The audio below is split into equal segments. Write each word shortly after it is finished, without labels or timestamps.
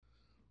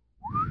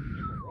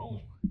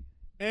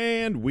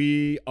And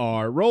we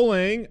are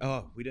rolling.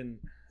 Oh, we didn't.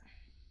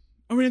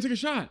 Oh, we didn't take a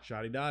shot.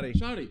 Shoddy dotty.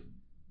 Shotty.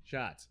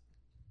 Shots.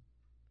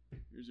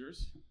 Here's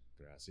yours.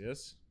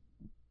 Gracias.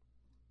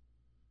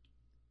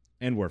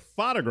 And we're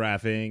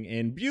photographing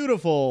in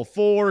beautiful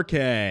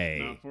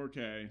 4K. Not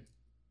 4K.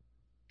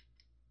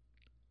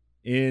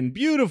 In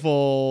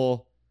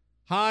beautiful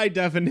high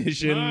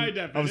definition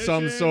of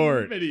some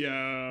sort.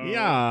 Video.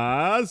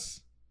 Yes.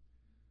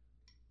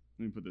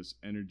 Let me put this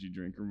energy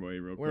drink away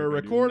real quick. We're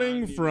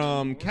recording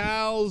from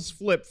Cal's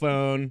flip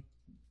phone.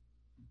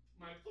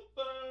 My flip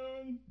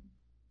phone.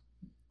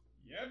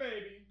 Yeah,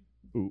 baby.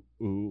 Ooh,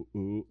 ooh,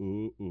 ooh,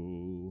 ooh,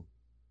 ooh.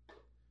 I'm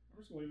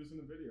just going to leave this in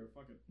the video.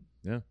 Fuck it.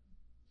 Yeah.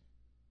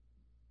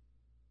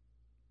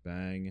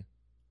 Bang.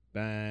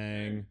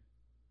 Bang.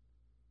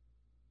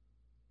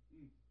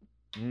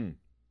 Mm.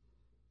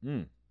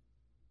 Mm.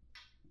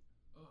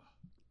 Oh,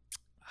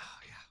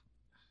 yeah.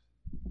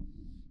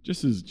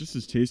 Just as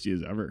tasty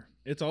as ever.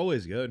 It's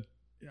always good.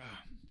 Yeah.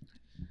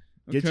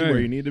 Get you where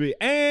you need to be.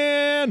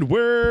 And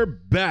we're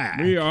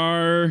back. We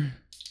are.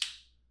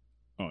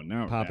 Oh,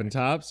 now we're Popping back.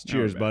 tops. Now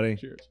Cheers, we're back. buddy.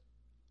 Cheers.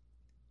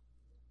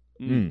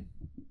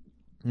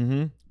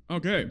 Mm-hmm.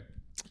 Okay.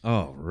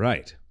 All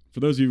right.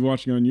 For those of you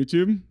watching on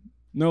YouTube,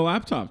 no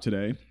laptop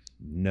today.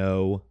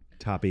 No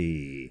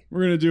toppy.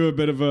 We're gonna do a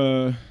bit of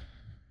another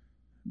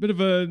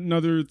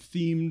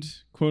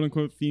themed, quote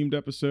unquote themed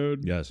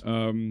episode. Yes.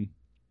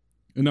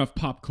 Enough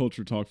pop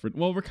culture talk for.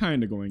 Well, we're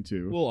kind of going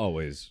to. We'll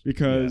always.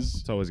 Because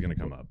it's always going to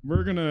come up.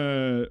 We're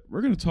gonna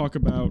talk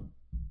about.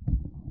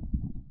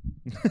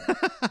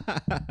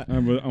 I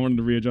wanted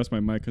to readjust my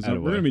mic because we're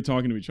going to be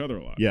talking to each other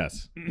a lot.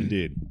 Yes,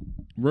 indeed.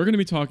 We're going to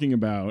be talking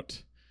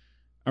about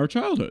our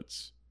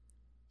childhoods.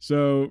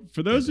 So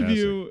for those of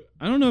you,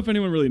 I don't know if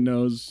anyone really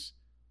knows,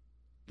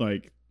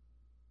 like,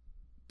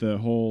 the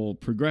whole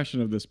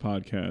progression of this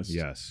podcast.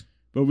 Yes.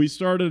 But we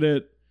started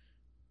it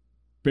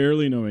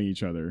barely knowing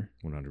each other.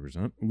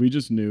 100%. We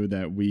just knew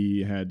that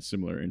we had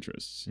similar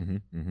interests. Mm-hmm,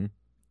 mm-hmm.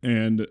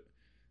 And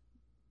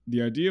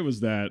the idea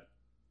was that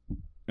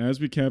as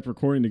we kept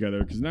recording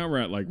together, because now we're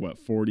at like, what,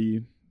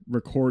 40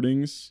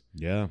 recordings?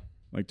 Yeah.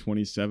 Like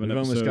 27 We've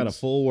episodes. almost got a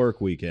full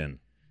work weekend.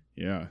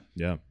 Yeah.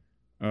 Yeah.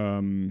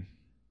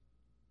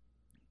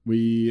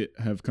 We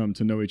have come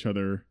to know each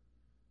other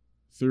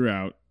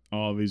throughout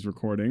all of these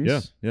recordings. Yeah.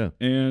 Yeah.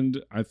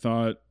 And I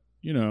thought,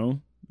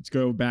 let's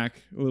go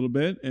back a little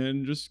bit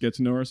and just get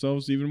to know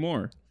ourselves even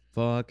more.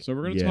 Fuck. So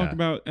we're going to talk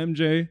about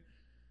MJ.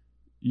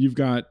 You've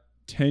got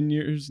 9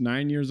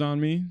 years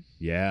on me.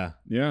 Yeah.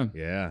 Yeah.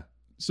 Yeah.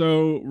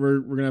 So we're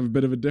going to have a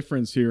bit of a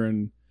difference here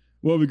in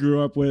what we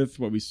grew up with,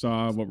 what we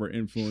saw, what we're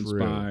influenced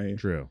by.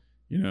 True.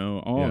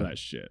 All of that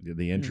shit.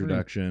 The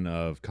introduction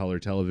of color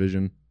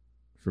television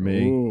for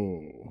me.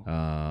 Oh.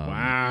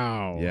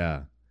 Wow.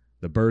 Yeah.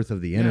 The birth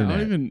of the internet. I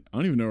don't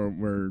even know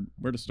where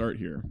to start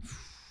here.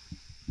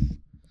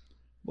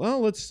 Well,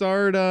 let's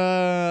start.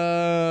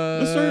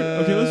 Let's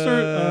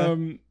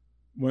start.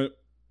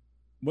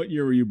 What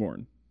year were you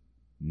born?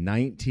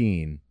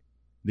 19.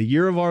 The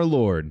year of our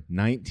Lord,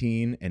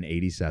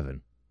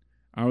 1987.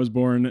 I was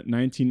born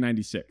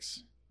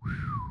 1996.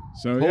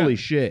 So holy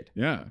shit.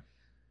 Yeah.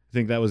 I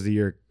think that was the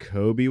year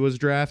Kobe was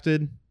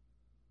drafted.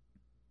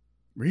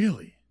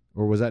 Really?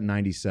 Or was that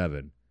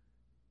 97?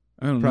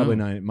 I don't know. Probably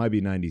it might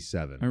be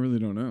 97. I really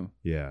don't know.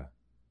 Yeah.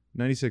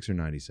 96 or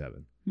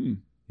 97.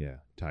 Yeah.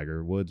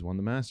 Tiger Woods won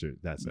the Masters.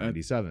 That's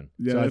 97.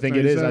 Yeah, so I think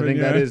it is. I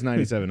think that is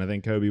 97. I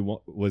think Kobe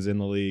was in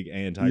the league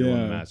and Tiger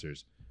won the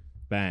Masters.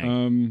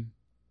 Bang.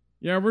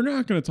 Yeah, we're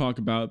not going to talk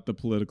about the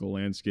political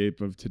landscape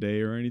of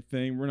today or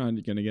anything. We're not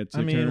going to get to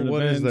current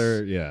what events. is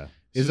there? Yeah.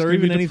 It's Is there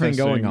even anything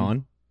depressing. going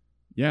on?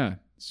 Yeah.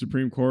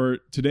 Supreme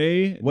Court.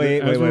 Today,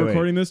 wait, we're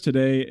recording this,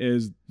 today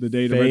is the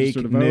day to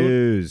register to vote. Fake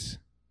news.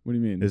 What do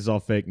you mean? This is all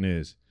fake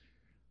news.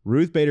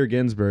 Ruth Bader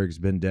Ginsburg's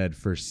been dead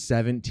for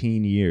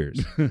 17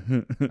 years.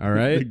 All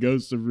right? The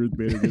ghost of Ruth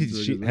Bader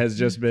Ginsburg. She has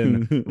just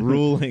been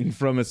ruling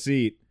from a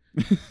seat.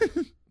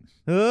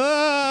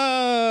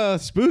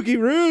 Spooky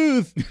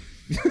Ruth.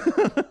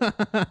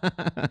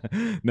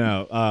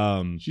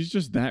 No, she's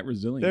just that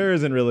resilient. there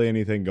isn't really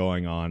anything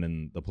going on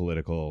in the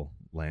political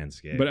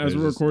landscape. But as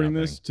There's we're just recording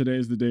nothing. this, today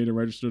is the day to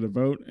register to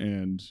vote,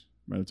 and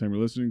by the time you're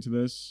listening to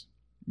this,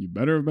 you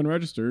better have been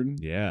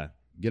registered. Yeah.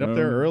 Get up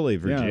there early,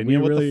 Virginia. we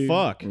what really, the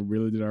fuck? We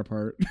really did our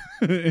part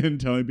in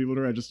telling people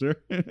to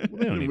register. They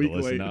don't need to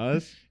listen to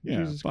us.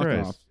 Yeah, Jesus fuck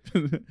Christ. off.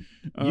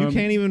 You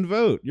can't even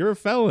vote. You're a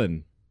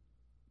felon.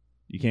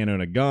 You can't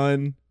own a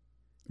gun.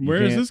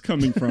 Where is this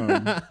coming from?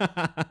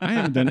 I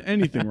haven't done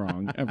anything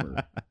wrong, ever.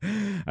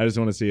 I just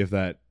want to see if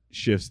that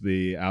shifts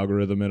the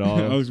algorithm at all.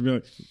 I was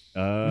going to be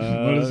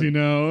like, what does he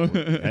know?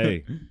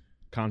 Hey,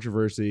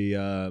 controversy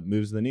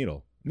moves the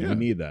needle. Yeah. We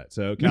need that.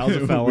 So Cal's a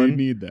We felon.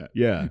 need that.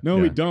 Yeah. No,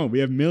 yeah. we don't. We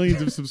have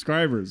millions of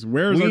subscribers.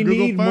 Where's our We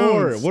Google need phones?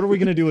 more. What are we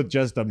going to do with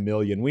just 1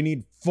 million? We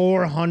need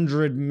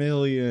 400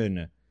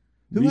 million.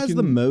 Who has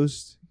the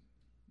most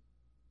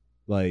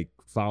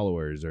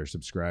followers or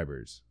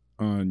subscribers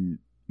on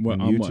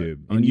what on on YouTube?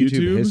 What? On in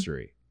YouTube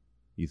history,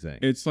 you think?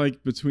 It's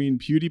like between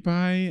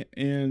PewDiePie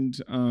and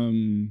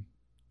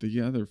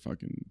the other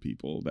fucking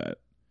people that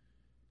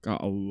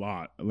got a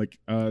lot, like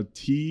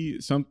T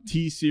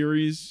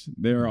series.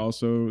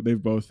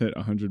 They've both hit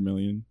 100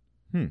 million.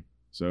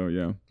 So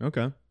yeah.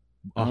 Okay.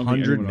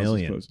 100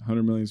 million.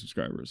 100 million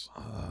subscribers.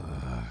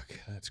 Fuck,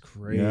 that's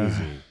crazy.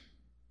 Yeah.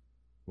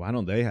 Why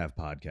don't they have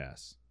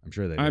podcasts? I'm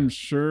sure they do. I'm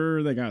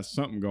sure they got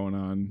something going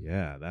on.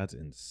 Yeah, that's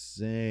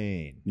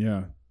insane.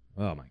 Yeah.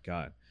 Oh my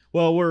god.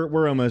 Well,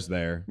 we're almost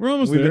there.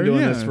 We've been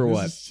doing this for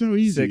what? So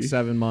easy.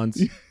 6-7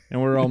 months,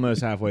 and we're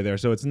almost halfway there.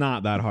 So it's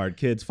not that hard.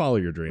 Kids, follow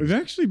your dreams. We've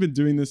actually been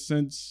doing this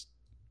since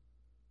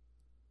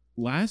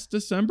last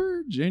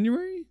December,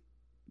 January.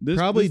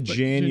 Probably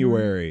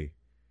January.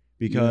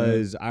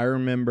 Because I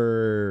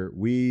remember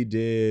we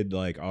did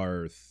like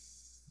our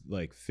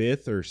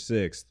 5th or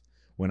 6th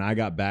when I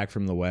got back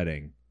from the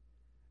wedding,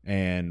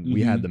 and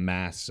we had the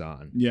masks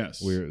on.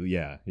 Yes.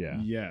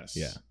 Yes.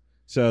 Yeah.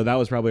 So that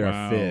was probably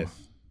our 5th.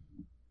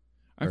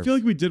 I feel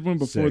like we did one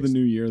before 6th. the new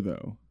year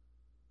though.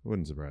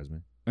 Wouldn't surprise me.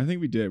 I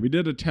think we did. We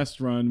did a test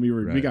run.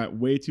 We got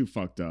way too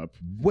fucked up.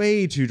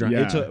 Way too drunk.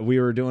 Yeah. We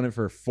were doing it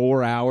for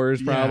 4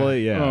 hours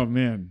probably. Yeah. Oh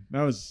man,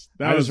 that was.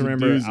 I just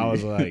remember I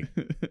was like,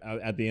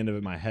 at the end of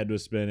it, my head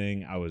was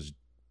spinning. I was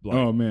like,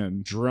 oh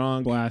man,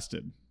 drunk,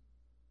 blasted.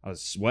 I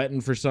was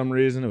sweating for some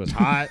reason. It was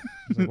hot. I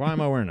was like, why am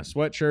I wearing a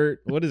sweatshirt?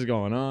 What is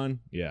going on?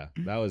 Yeah,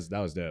 that was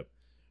dope.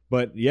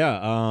 But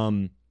yeah,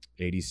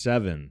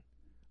 87.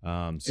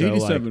 So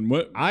 87.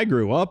 What I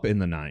grew up in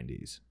the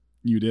 90s.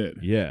 You did?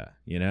 Yeah,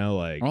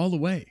 like all the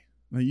way.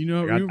 Like,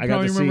 you I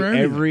got to see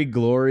every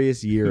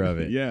glorious year of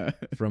it. Yeah,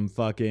 from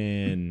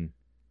fucking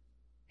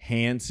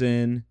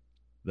Hanson,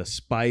 the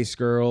Spice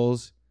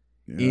Girls,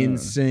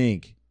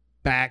 NSYNC,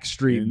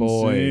 Backstreet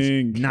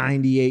Boys,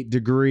 98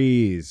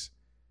 Degrees.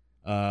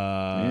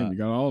 Man, you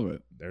got all of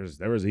it.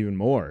 There was even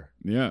more.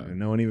 Yeah, and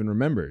no one even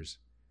remembers.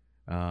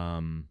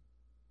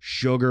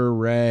 Sugar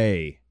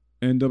Ray,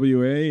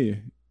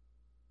 NWA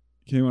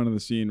came onto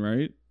the scene,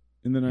 right?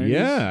 In the 90s?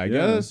 Yeah, I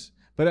guess.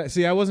 But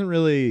see, I wasn't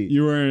really.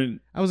 You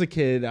weren't. I was a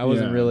kid. I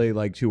wasn't really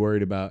like too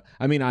worried about.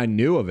 I mean, I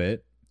knew of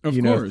it. Of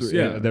course,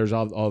 yeah. There's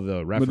all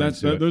the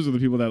references. But those are the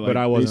people that like. But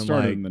I wasn't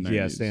like, in the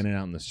 90s. Standing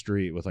out in the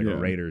street with like a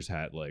Raiders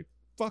hat, like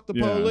fuck the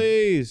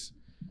police.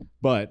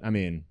 But I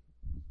mean,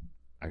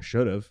 I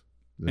should have.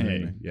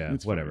 Hey, yeah,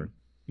 whatever.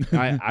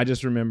 I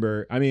just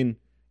remember. I mean,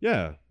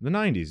 yeah, the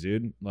 90s,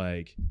 dude.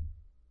 Like,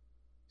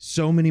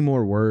 so many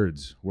more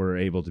words were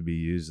able to be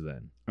used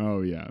then.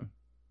 Oh yeah.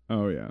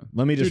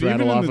 Let me just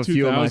rattle off a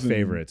few of my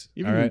favorites.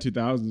 Even in the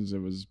 2000s, it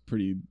was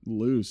pretty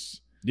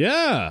loose.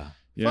 Yeah.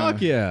 Fuck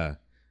yeah.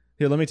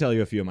 Here, let me tell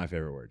you a few of my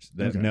favorite words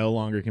that no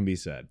longer can be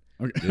said.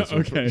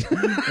 Okay. All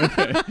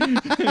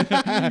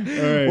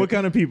right. What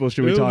kind of people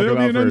should we talk about There'll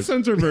be an first?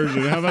 uncensored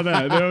version. How about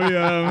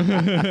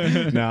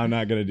that? No, I'm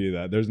not going to do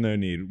that. There's no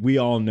need. We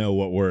all know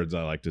what words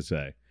I like to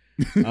say.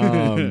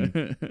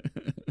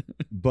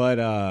 But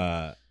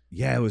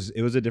yeah, it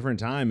was a different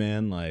time,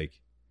 man. Like,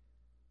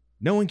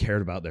 no one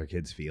cared about their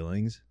kids'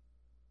 feelings.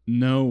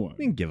 No one.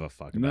 Didn't give a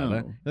fuck about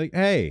that. Like,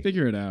 hey,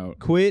 figure it out.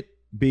 Quit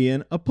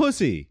being a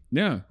pussy.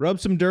 Yeah. Rub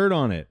some dirt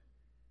on it.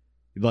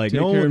 Like,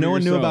 no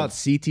one knew about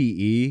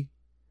CTE.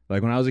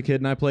 Like, when I was a kid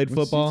and I played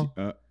football.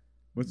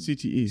 What's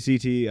CTE?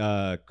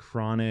 CTE,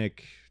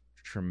 chronic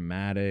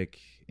traumatic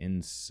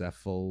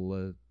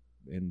encephalopathy.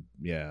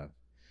 Yeah.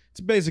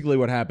 It's basically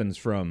what happens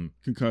from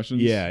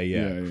concussions. Yeah.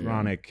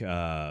 Chronic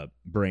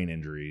brain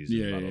injuries.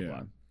 Blah, blah,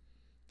 blah.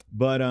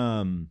 But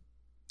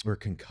or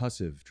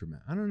concussive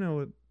trauma. I don't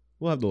know.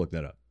 We'll have to look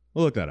that up.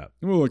 We'll look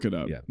it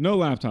up. Yeah. No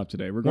laptop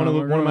today. We're one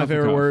of my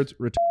favorite words.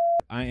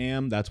 I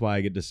am. That's why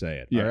I get to say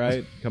it. Yeah. All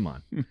right. Come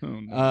on.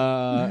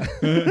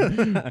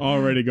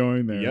 Already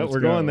going there. Yeah, we're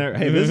going there.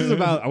 Hey, this is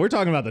about. We're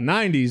talking about the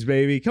 90s,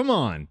 baby. Come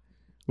on.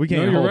 We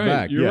can't hold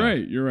back. You're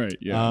right.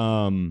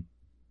 Yeah.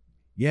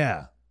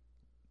 Yeah.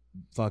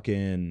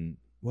 Fucking.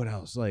 What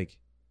else? Like.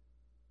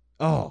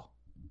 Oh.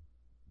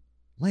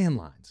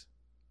 Landlines.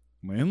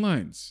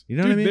 You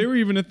know what I mean? They were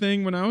even a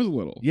thing when I was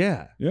little.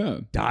 Yeah.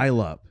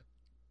 Dial up.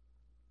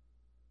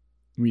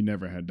 We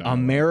never had dial-up.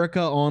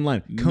 America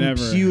Online.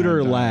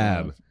 Computer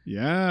Lab.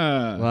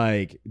 Yeah.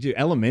 Like, dude,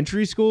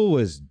 elementary school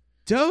was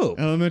dope.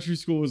 Elementary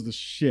school was the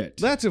shit.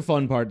 That's a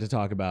fun part to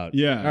talk about.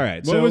 Yeah. All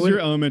right. What was your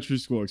elementary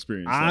school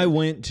experience like? I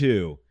went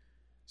to.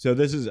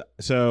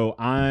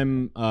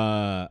 I'm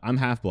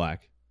half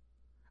black.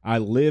 I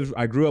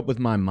grew up with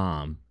my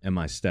mom and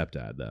my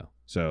stepdad though.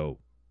 So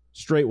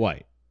straight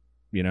white.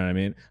 You know what I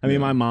mean? I mean,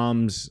 my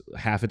mom's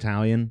half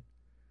Italian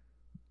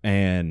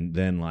and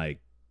then like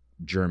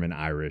German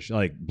Irish,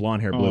 like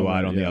blonde hair, blue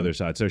eyed on the other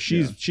side. So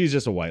she's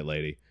just a white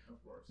lady.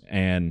 Of course.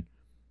 And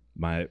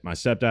my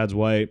stepdad's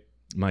white.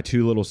 My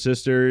two little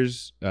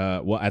sisters,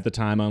 well, at the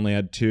time I only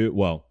had two.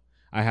 Well,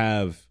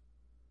 my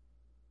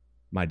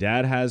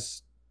dad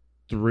has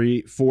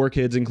 4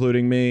 kids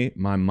including me.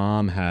 My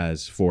mom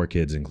has 4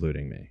 kids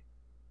including me.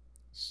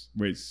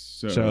 Wait,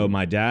 so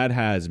my dad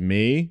has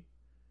me,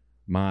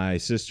 my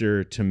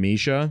sister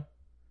Tamisha,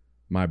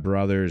 my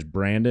brothers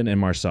Brandon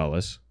and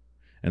Marcellus,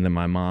 and then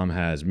my mom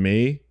has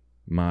me,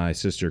 my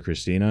sister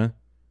Christina,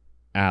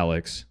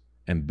 Alex,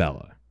 and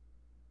Bella.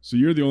 So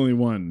you're the only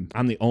one.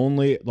 I'm the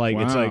only, like,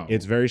 it's like,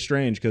 it's very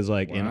strange because,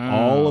 like, in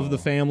all of the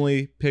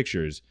family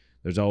pictures,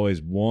 there's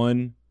always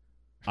one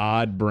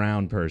odd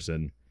brown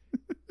person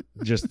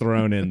just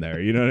thrown in there.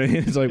 You know what I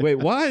mean? It's like, wait,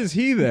 why is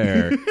he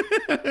there?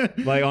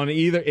 Like,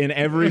 in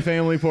every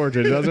family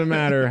portrait, it doesn't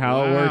matter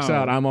how it works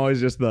out. I'm always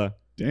just the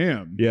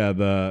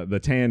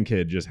tan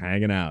kid just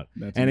hanging out.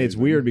 That's amazing. It's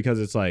weird because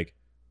it's like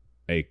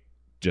a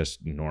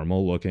just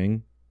normal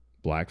looking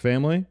black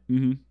family,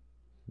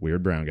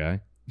 weird brown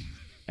guy,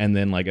 and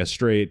then like a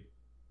straight,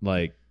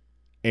 like,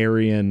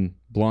 Aryan,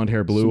 blonde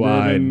hair, blue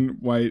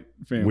eyed, white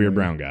family, weird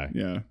brown guy.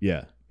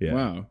 Yeah.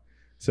 Wow.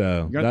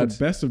 So you got the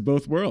best of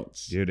both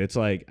worlds, dude. It's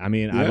like, I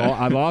mean,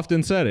 I've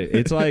often said it.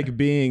 It's like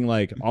being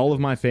like all of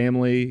my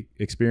family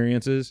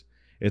experiences.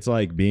 It's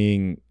like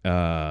being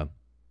a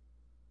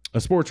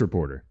sports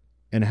reporter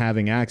and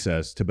having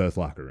access to both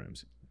locker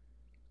rooms.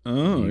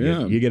 Oh,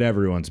 you get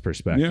everyone's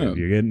perspective.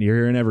 Yeah. You're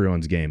hearing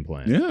everyone's game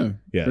plan.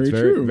 Yeah. It's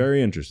true.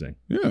 Very interesting.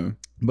 Yeah.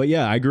 But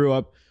yeah, I grew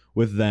up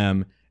with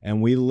them,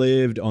 and we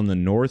lived on the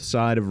north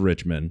side of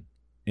Richmond,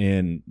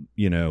 and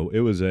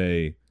it was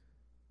a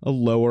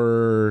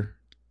lower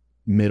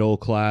middle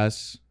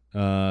class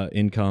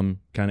income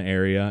kind of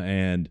area,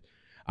 and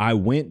I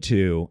went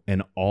to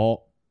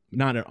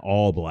not an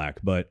all black,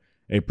 but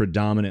a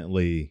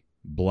predominantly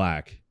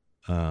black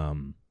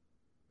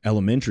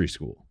elementary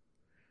school.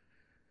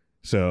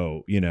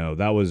 So,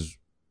 that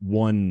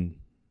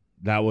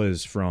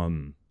was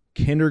from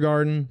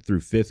kindergarten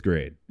through 5th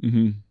grade.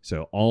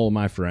 So all of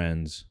my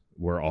friends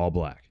were all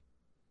black.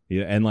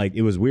 Yeah. And like,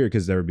 it was weird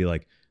because there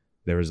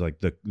was like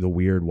the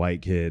weird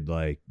white kid,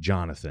 like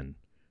Jonathan,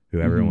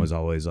 who everyone was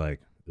always like,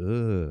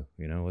 ugh,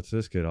 what's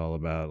this kid all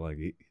about? Like,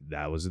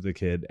 that was the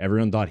kid.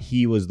 Everyone thought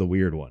he was the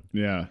weird one.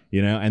 Yeah.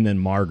 And then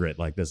Margaret,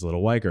 like this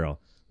little white girl,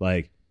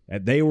 like,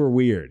 they were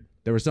weird.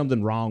 There was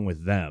something wrong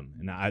with them.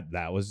 And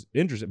that was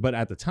interesting. But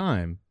at the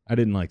time, I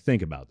didn't like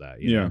think about that.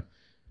 You know?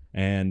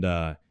 And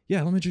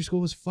elementary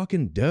school was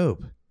fucking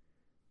dope.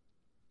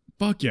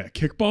 Fuck yeah.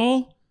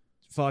 Kickball?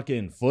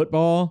 Fucking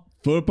football.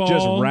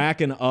 Just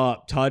racking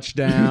up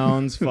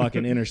touchdowns,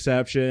 fucking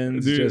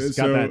interceptions. Dude, just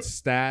got that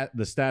stat.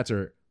 The stats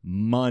are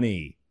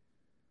money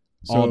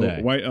all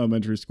day. White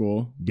elementary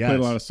school. Yes. Played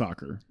a lot of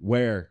soccer.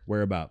 Where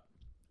about?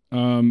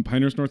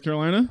 Pinehurst, North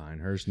Carolina.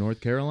 Pinehurst,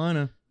 North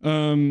Carolina.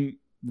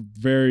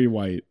 Very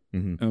white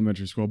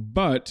elementary school,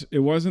 but it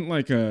wasn't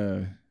like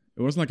a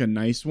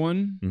nice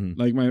one.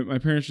 Like my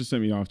parents just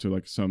sent me off to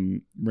like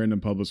some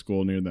random public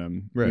school near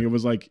them. Right. Like,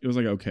 it was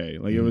like okay.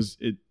 Like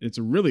it's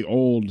a really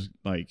old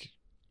like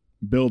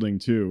building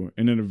too,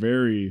 and in a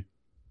very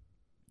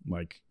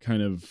like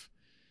kind of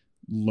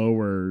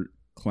lower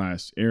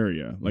class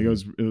area. Like it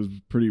was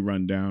pretty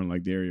run down.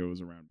 Like the area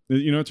was around.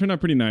 It turned out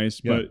pretty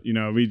nice, but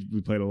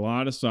we played a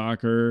lot of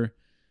soccer.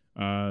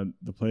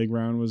 The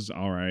playground was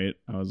all right.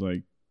 I was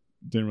like,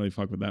 didn't really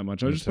fuck with that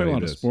much. I just played a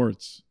lot of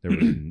sports.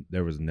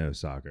 There was no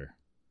soccer.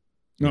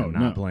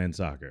 Not playing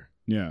soccer.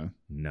 Yeah.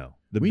 No.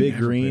 When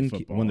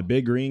the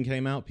Big Green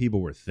came out,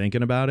 people were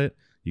thinking about it.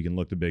 You can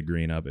look the Big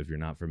Green up if you're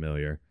not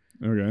familiar.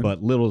 Okay.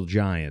 But Little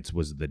Giants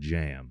was the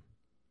jam.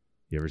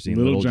 You ever seen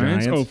Little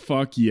Giants? Oh,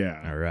 fuck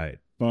yeah. All right.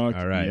 Fuck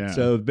all right. yeah.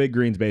 So Big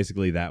Green's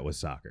basically that was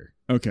soccer.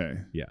 Okay.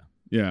 Yeah.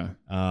 Yeah.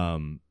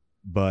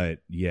 But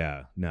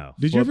yeah, no.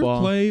 Did you ever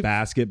play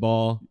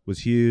basketball? Was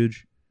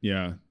huge.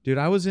 Yeah. Dude,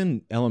 I was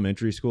in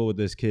elementary school with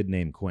this kid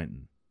named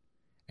Quentin.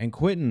 And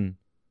Quentin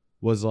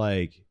was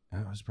like,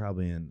 I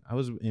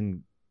was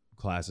in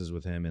classes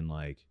with him in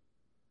like,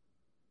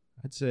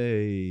 I'd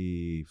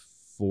say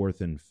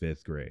 4th and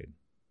 5th grade.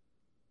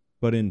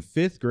 But in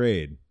 5th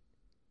grade,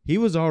 he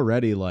was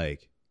already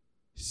like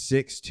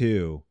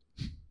 6'2",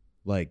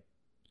 like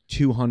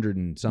 200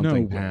 and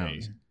something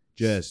pounds.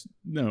 Just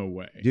no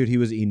way. Dude, he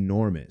was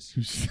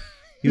enormous.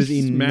 He was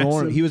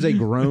enormous. He was a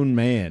grown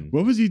man.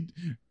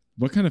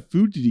 What kind of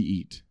food did he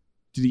eat?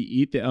 Did he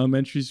eat the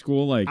elementary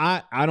school like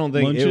I don't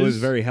think lunches? It was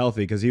very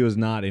healthy because he was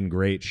not in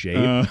great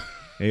shape.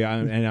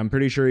 And I'm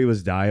pretty sure he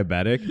was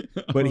diabetic,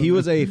 but he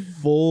was a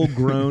full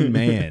grown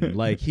man.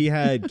 Like he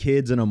had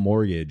kids and a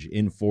mortgage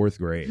in 4th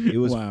grade. It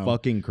was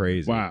fucking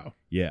crazy. Wow.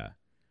 Yeah.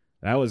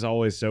 That was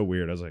always so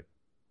weird. I was like,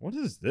 what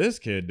is this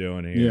kid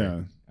doing here?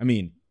 Yeah. I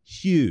mean,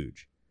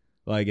 huge.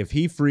 Like if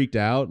he freaked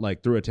out,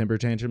 like threw a temper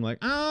tantrum, like,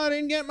 I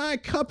didn't get my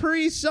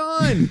Capri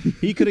Sun.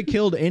 He could have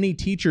killed any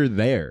teacher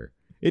there.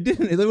 It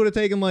didn't. It would have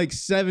taken like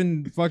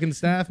 7 fucking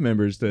staff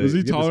members to. Was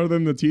he taller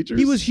than the teachers?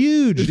 He was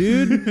huge,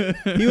 dude.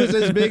 He was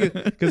as big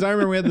because I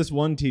remember we had this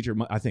one teacher.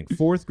 I think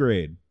 4th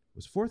grade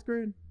was 4th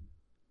grade.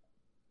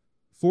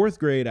 4th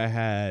grade, I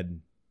had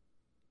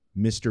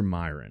Mr.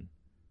 Myron,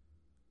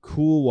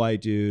 cool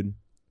white dude,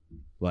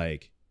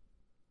 like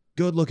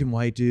good looking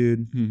white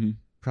dude,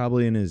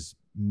 probably in his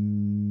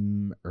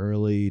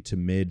early to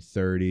mid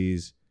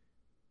 30s.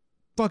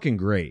 Fucking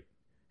great.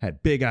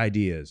 Had big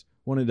ideas.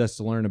 Wanted us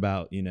to learn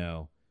about,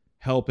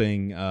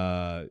 helping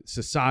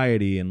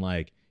society and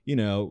like,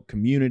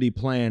 community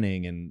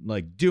planning and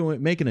like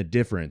making a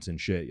difference and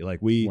shit. Like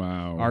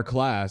our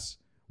class,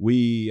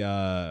 we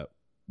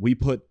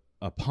put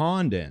a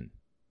pond in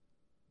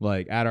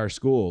like at our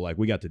school. Like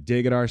we got to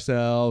dig it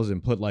ourselves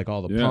and put like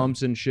all the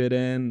pumps and shit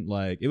in.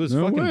 Like it was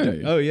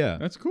fucking oh yeah.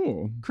 That's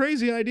cool.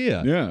 Crazy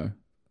idea. Yeah.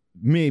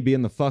 Me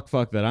being the fuck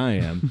that I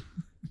am.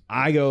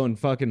 I go and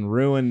fucking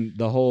ruin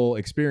the whole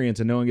experience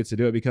and no one gets to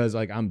do it because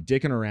like I'm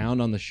dicking around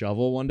on the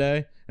shovel one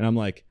day and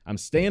I'm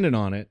standing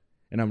on it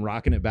and I'm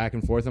rocking it back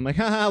and forth. I'm like,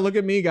 ha, look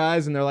at me,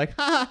 guys. And they're like,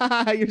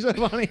 ha, you're so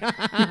funny.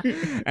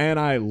 And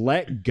I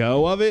let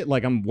go of it.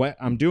 Like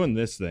I'm doing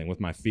this thing with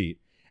my feet.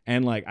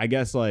 And like, I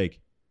guess like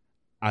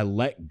I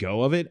let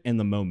go of it and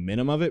the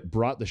momentum of it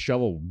brought the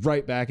shovel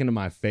right back into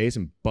my face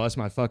and bust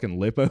my fucking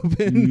lip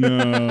open.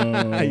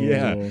 No.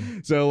 Yeah.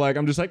 So like,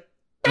 I'm just like,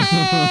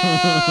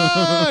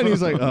 and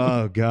he's like,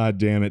 oh god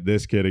damn it,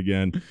 this kid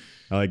again.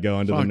 I like go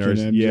into the nurse.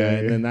 MJ. Yeah,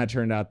 and then that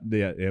turned out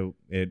there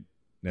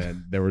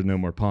was no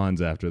more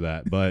ponds after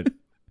that. But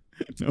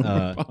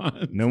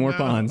no more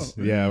ponds.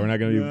 Yeah, we're not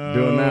gonna be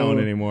doing that one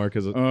anymore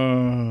because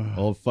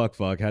old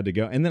fuck had to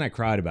go. And then I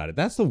cried about it.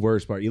 That's the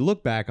worst part. You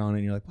look back on it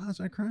and you're like, why was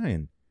I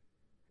crying?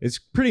 It's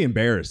pretty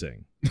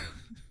embarrassing.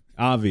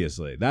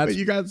 Obviously, that's but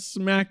you got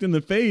smacked in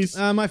the face.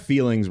 My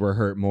feelings were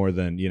hurt more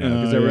than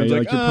because everyone's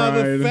like,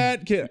 the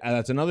fat kid.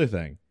 That's another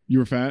thing. You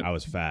were fat. I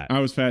was fat. I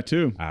was fat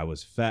too. I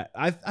was fat.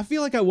 I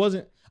feel like I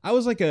wasn't. I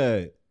was like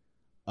a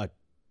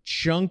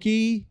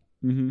chunky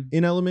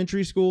in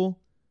elementary school.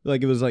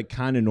 Like it was like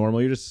kind of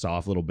normal. You're just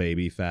soft little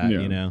baby fat,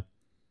 you know.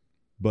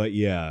 But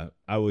yeah,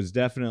 I was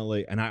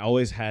definitely, and I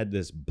always had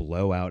this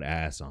blowout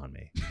ass on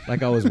me.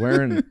 Like I was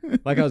wearing,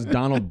 like I was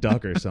Donald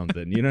Duck or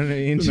something. You know what I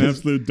mean? An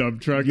absolute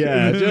dump truck.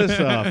 Yeah, just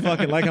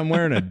fucking like I'm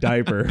wearing a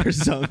diaper or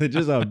something.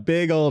 Just a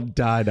big old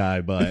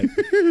dye butt.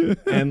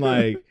 And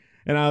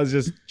I was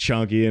just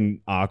chunky and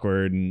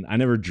awkward and I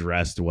never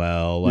dressed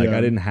well. Like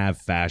I didn't have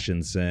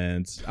fashion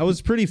sense. I was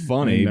pretty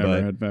funny, I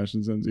never had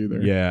fashion sense either.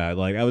 Yeah,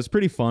 like I was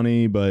pretty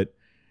funny, but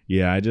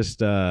yeah, I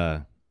just,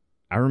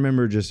 I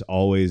remember just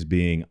always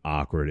being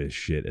awkward as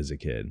shit as a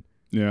kid.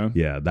 Yeah.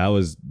 Yeah, that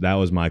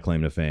was my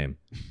claim to fame.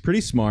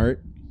 Pretty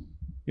smart.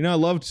 You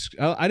know,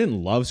 I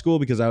didn't love school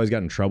because I always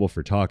got in trouble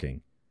for talking.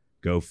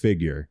 Go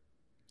figure.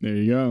 There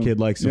you go. Kid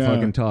likes to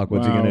fucking talk.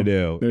 What's he gonna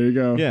do? There you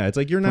go. Yeah, it's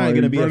like you're not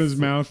gonna be his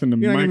mouth in the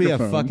you're not microphone. gonna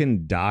be a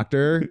fucking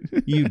doctor,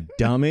 you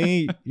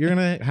dummy. You're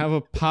gonna have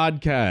a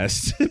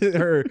podcast,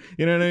 or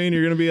you know what I mean.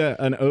 You're gonna be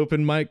an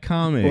open mic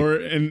comic, or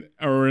in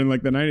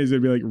like the 90s,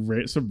 it'd be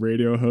like some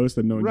radio host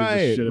that no one gives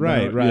a shit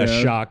about. Right.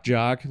 A shock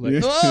jock.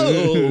 Like,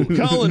 oh,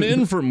 calling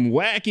in from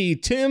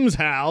Wacky Tim's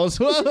house.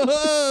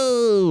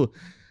 Whoa.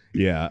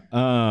 Yeah.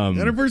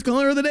 Got our first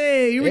caller of the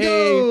day. Here we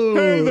go.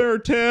 Hey there,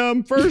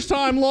 Tim. First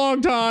time,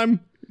 long time.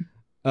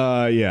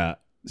 Yeah.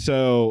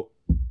 So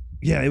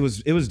yeah, it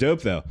was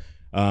dope though.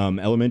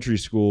 Elementary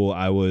school,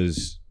 I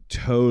was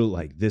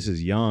like, this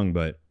is young,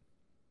 but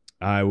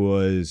I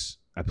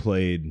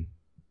played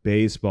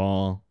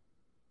baseball,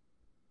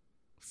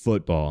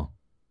 football,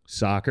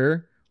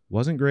 soccer.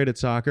 Wasn't great at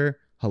soccer.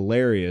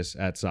 Hilarious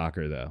at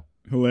soccer though.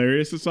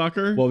 Hilarious at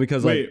soccer? Well,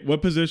 because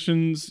what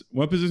positions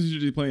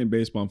did you play in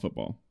baseball and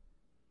football?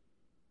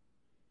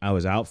 I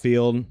was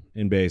outfield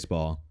in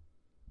baseball.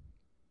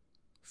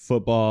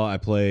 Football, I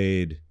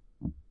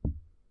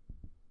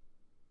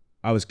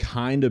was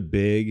kind of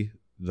big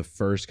the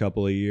first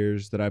couple of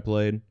years that I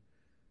played.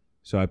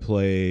 So I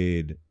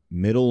played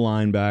middle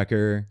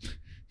linebacker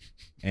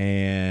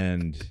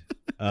and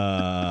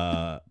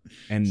so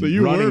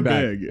you running were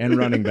back big. And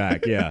running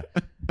back, yeah.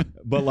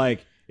 But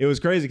like it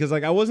was crazy because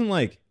like I wasn't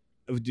like,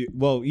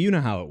 well, you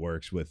know how it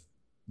works with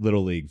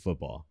Little League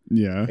football.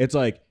 Yeah. It's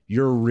like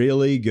you're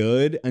really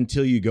good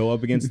until you go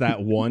up against that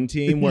one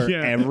team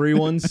where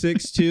everyone's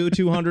 6'2",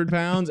 200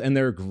 pounds and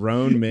they're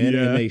grown men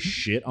and they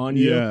shit on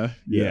you.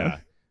 Yeah.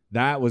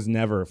 That was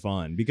never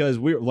fun because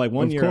we were like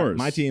one year,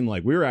 my team,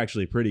 like we were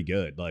actually pretty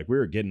good. Like we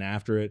were getting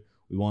after it.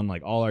 We won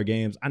like all our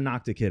games. I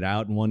knocked a kid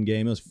out in one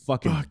game. It was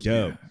fucking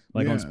dope. Yeah.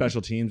 Like on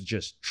special teams,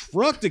 just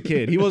trucked a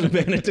kid. He wasn't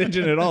paying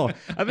attention at all.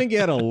 I think he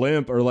had a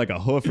limp or like a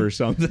hoof or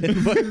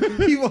something, but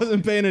he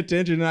wasn't paying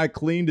attention. And I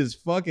cleaned his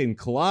fucking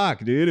clock,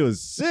 dude. It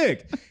was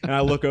sick. And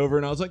I look over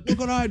and I was like, look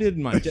what I did.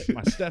 And my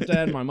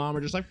stepdad and my mom are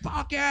just like,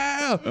 fuck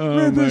yeah,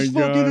 rip his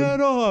fucking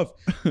head off.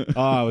 Oh,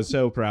 I was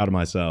so proud of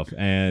myself.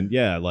 And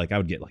yeah, like I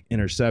would get like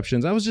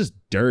interceptions. I was just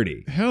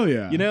dirty. Hell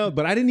yeah. You know,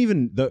 but I didn't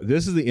even,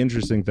 this is the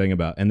interesting thing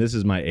about, and this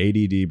is my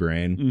ADD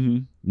brain. Mm-hmm.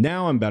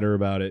 Now I'm better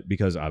about it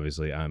because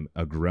obviously I'm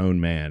a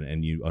grown man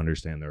and you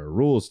understand there are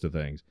rules to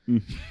things.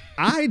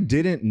 I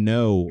didn't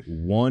know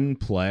one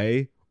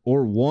play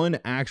or one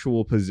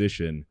actual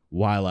position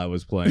while I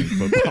was playing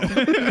football.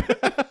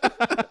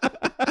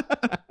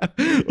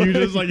 You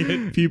just like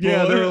hit people.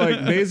 Yeah, they were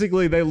like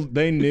basically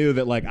they knew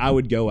that like I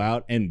would go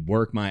out and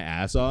work my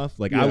ass off.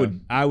 Like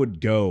I would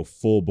go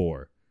full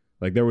bore.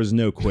 Like there was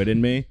no quit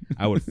in me.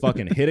 I would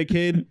fucking hit a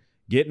kid,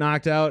 get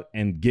knocked out,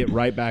 and get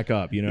right back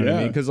up. You know what I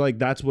mean? Because like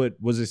that's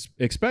what was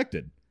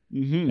expected.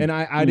 Mm-hmm. And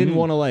I didn't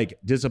want to like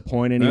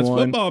disappoint anyone. That's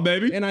football,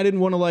 baby. And I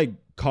didn't want to like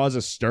cause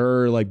a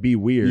stir, like be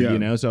weird, you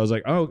know? So I was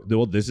like, oh,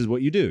 well, this is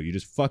what you do. You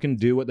just fucking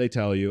do what they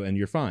tell you and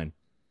you're fine.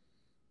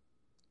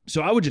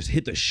 So I would just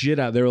hit the shit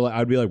out. They were like,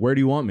 I'd be like, where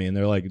do you want me? And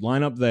they're like,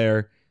 line up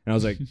there. And I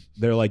was like,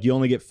 they're like, you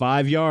only get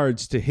 5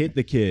 yards to hit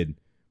the kid,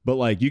 but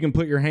like you can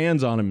put your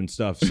hands on him and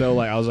stuff. So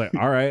like I was like,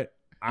 all right,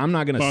 I'm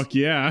not gonna. Fuck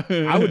yeah.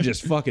 I would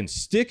just fucking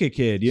stick a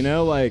kid, you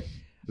know, like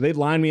they'd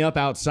line me up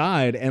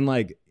outside, and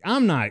like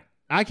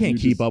I can't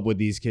keep up with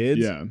these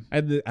kids. Yeah.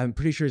 I'm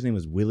pretty sure his name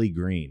was Willie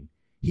Green.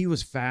 He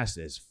was fast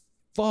as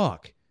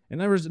fuck, and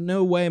there was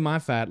no way my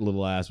fat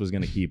little ass was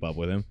gonna keep up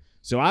with him.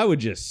 So I would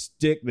just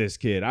stick this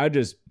kid. I would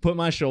just put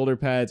my shoulder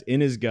pads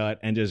in his gut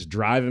and just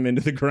drive him into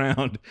the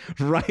ground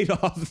right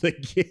off the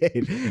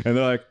kid. And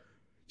they're like,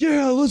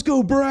 yeah, let's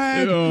go,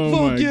 Brad. Oh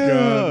fuck my yeah.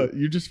 God.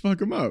 You just fuck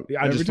them up.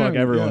 I just fuck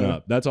everyone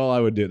up. That's all I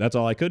would do. That's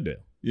all I could do.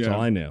 That's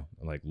all I knew.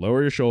 Like,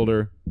 lower your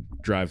shoulder,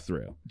 drive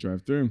through.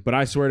 Drive through. But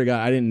I swear to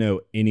God, I didn't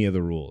know any of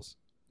the rules.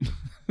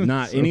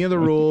 Not any of the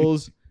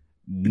rules.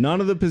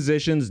 None of the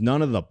positions.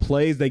 None of the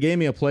plays. They gave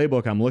me a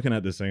playbook. I'm looking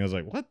at this thing. I was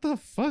like, what the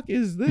fuck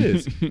is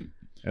this?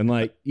 And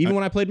like, even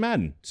when I played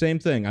Madden, same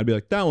thing. I'd be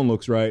like, that one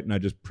looks right. And I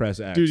just press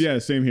X. Dude, yeah,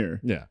 same here.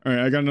 Yeah. All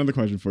right, I got another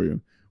question for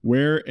you.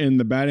 Where in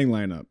the batting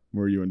lineup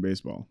were you in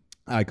baseball?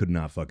 I could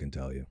not fucking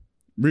tell you.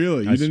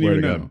 Really? You didn't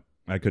even know? God,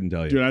 I couldn't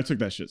tell you. Dude, I took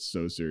that shit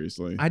so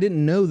seriously. I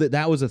didn't know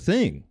that was a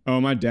thing.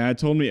 Oh, my dad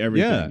told me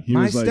everything. Yeah, He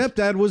my was like,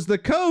 stepdad was the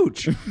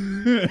coach.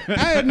 I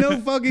had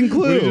no fucking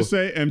clue. Would you just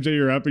say, MJ,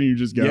 you're up, and you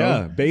just go?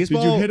 Yeah,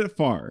 baseball. Did you hit it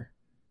far?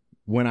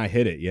 When I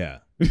hit it, yeah.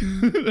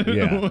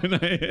 Yeah.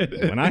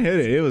 When I hit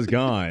it, it was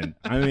gone.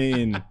 I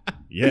mean,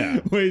 yeah.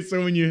 Wait,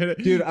 so when you hit it,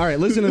 dude, all right,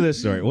 listen to this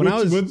story.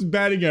 What's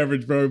batting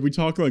average, bro? We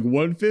talk like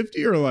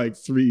 150 or like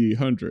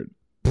 300?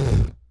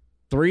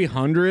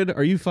 300?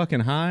 Are you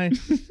fucking high?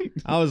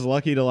 I was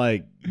lucky to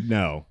like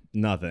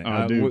nothing.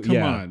 Oh, dude,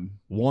 come on.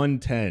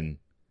 110.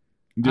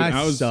 Dude,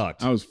 I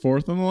sucked. I was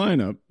fourth on the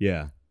lineup.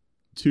 Yeah.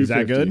 250. Is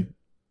that good?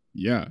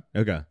 Yeah.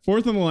 Okay.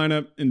 Fourth on the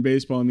lineup in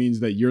baseball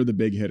means that you're the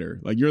big hitter.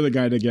 Like you're the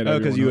guy to get. Oh,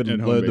 because you would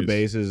load the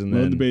bases and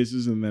then load the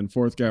bases, and then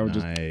fourth guy would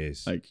nice.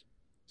 just like.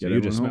 So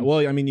you just well,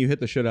 I mean, you hit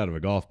the shit out of a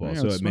golf ball,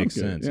 so it makes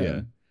sense. Yeah.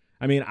 Yeah.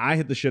 I mean, I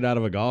hit the shit out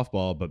of a golf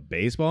ball, but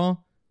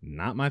baseball,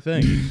 not my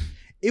thing.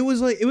 It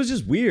was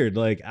just weird.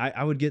 Like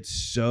I would get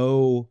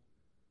so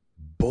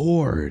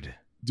bored.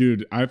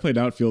 Dude, I played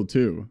outfield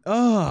too.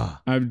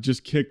 I've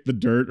just kicked the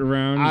dirt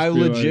around. I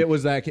legit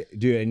was that kid.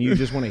 Dude, and you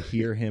just want to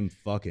hear him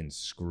fucking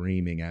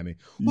screaming at me.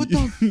 What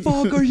the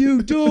fuck are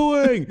you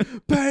doing?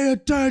 Pay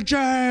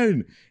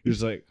attention. You're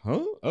just like,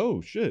 huh?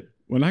 Oh, shit.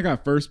 When I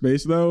got first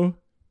base, though,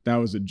 that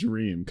was a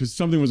dream because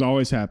something was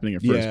always happening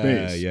at first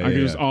base. Yeah, I could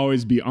just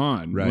always be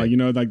on. Right.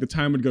 Like, like the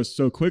time would go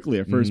so quickly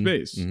at first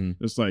base.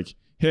 Mm-hmm. Just like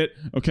hit,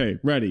 okay,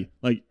 ready.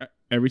 Like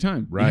every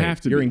time. Right. You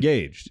have to You're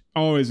engaged.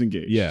 Always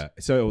engaged. Yeah.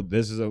 So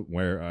this is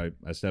where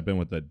I step in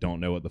with the don't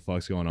know what the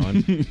fuck's going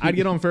on. I'd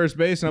get on first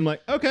base and I'm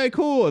like, okay,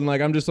 cool. And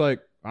like, I'm just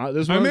like,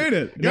 this one. I made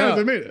it. Guys,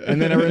 I made it. And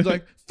then everyone's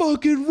like,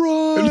 fucking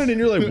run. And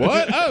you're like,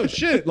 what? Oh,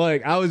 shit.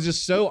 Like, I was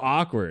just so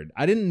awkward.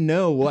 I didn't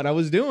know what I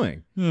was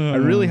doing. I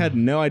really had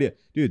no idea.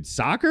 Dude,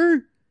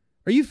 soccer?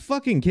 Are you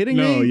fucking kidding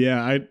me? No,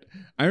 yeah.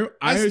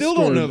 I still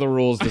don't know the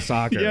rules to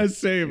soccer. Yeah,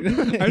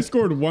 same. I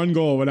scored 1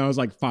 goal when I was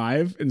like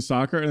 5 in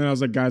soccer. And then I was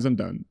like, guys, I'm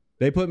done.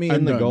 They put me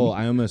in the goal.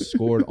 I almost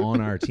scored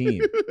on our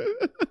team.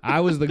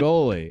 I was the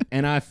goalie,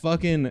 and I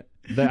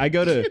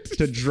go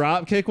to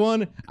drop kick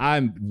one.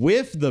 I'm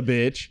with the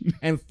bitch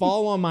and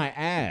fall on my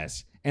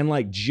ass and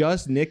like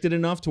just nicked it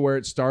enough to where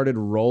it started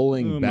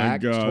rolling back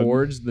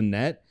towards the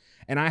net,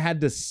 and I had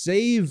to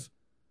save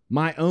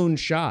my own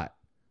shot.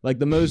 Like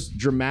the most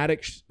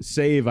dramatic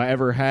save I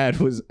ever had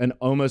was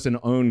almost an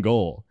own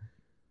goal.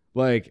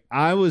 Like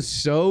I was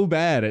so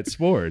bad at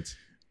sports.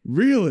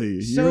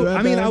 Really? So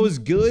I mean, I was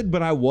good,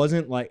 but I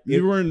wasn't like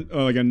you weren't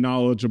like a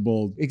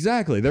knowledgeable.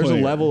 Exactly. There's player.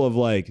 a level of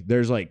like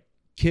there's like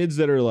kids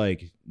that are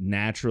like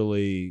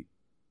naturally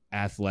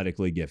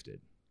athletically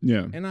gifted.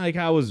 Yeah. And like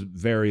I was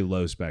very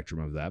low spectrum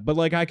of that, but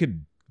like I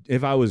could,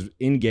 if I was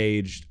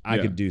engaged, I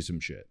could do some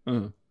shit.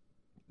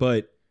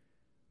 But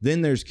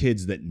then there's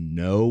kids that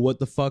know what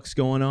the fuck's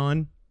going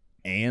on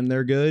and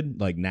they're good,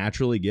 like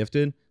naturally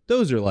gifted.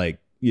 Those are like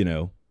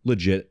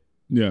legit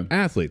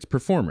athletes,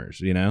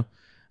 performers.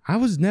 I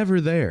was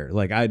never there.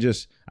 Like I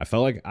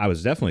felt like I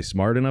was definitely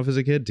smart enough as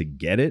a kid to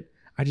get it.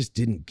 I just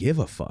didn't give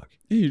a fuck.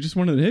 Yeah, you just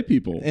wanted to hit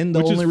people. And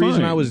the only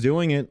reason I was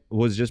doing it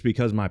was just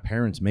because my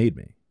parents made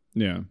me.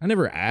 Yeah. I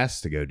never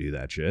asked to go do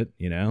that shit,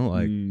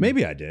 Like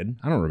maybe I did.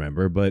 I don't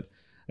remember, but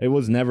it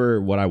was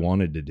never what I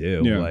wanted to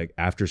do. Yeah. Like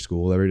after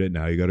school every day,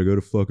 now you got to go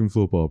to fucking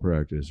football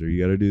practice or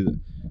you got to do that.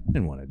 I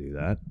didn't want to do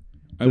that.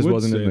 It just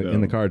wasn't in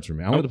the cards for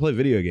me. I wanted to play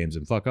video games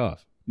and fuck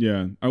off.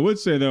 Yeah. I would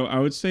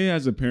say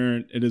as a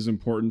parent, it is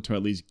important to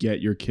at least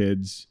get your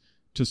kids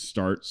to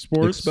start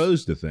sports.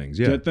 Exposed to things,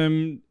 yeah. Get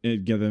them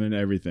in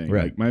everything.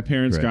 Right. Like my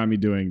parents got me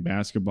doing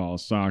basketball,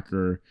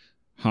 soccer,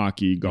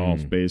 hockey,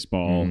 golf,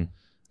 baseball.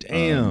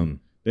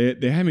 Damn.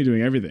 They had me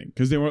doing everything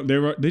because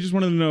they just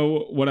wanted to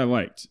know what I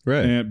liked.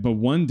 Right. But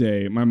one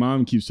day, my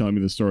mom keeps telling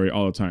me the story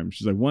all the time.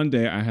 She's like, one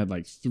day I had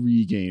like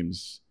 3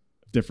 games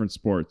of different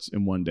sports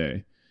in one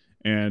day.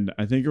 And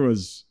I think it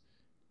was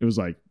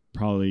like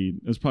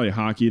it was probably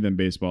hockey, then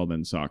baseball,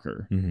 then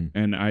soccer.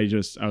 And I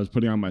was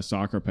putting on my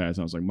soccer pads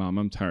and I was like, Mom,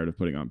 I'm tired of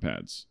putting on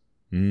pads.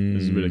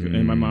 This is ridiculous.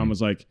 And my mom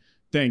was like,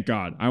 thank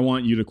God, I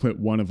want you to quit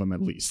one of them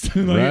at least.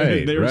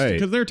 Right.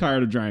 Because they're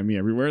tired of driving me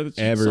everywhere.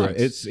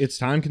 It's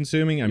time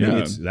consuming. I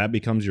mean, that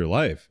becomes your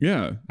life.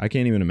 Yeah. I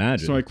can't even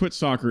imagine. So I quit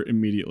soccer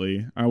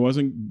immediately. I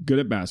wasn't good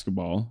at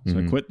basketball, so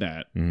I quit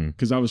that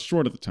because I was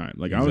short at the time.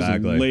 Like I was a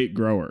late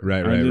grower.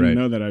 Right. I didn't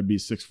know that I'd be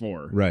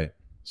 6'4". Right.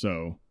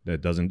 So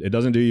it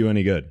doesn't do you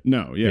any good.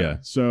 No. Yeah.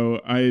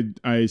 So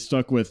I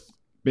stuck with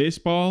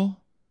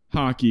baseball,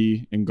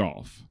 hockey, and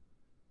golf.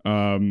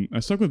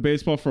 I stuck with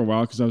baseball for a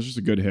while because I was just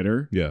a good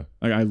hitter. Yeah.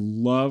 Like I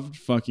loved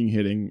fucking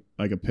hitting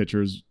like a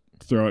pitcher's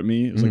throw at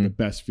me. It was like the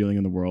best feeling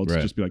in the world to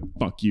just be like,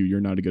 fuck you,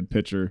 you're not a good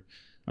pitcher.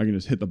 I can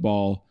just hit the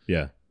ball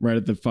right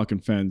at the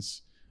fucking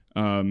fence.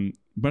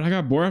 But I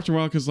got bored after a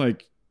while because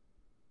like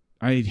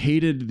I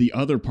hated the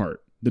other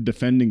part, the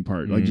defending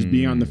part, like just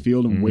being on the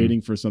field and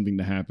waiting for something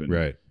to happen.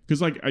 Right.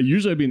 Because like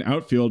I'd be in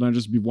outfield and I'd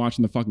just be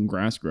watching the fucking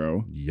grass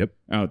grow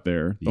out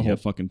there the whole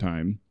fucking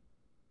time.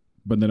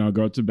 But then I'll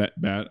go up to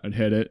bat, I'd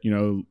hit it,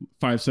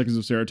 5 seconds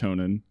of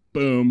serotonin,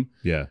 boom.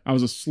 Yeah. I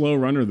was a slow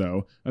runner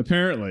though.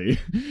 Apparently,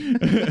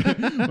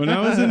 when I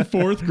was in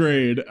 4th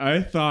grade,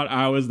 I thought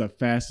I was the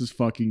fastest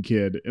fucking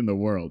kid in the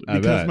world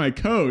because my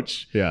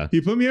coach, he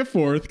put me at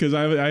 4th because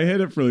I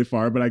hit it really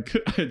far, but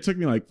it took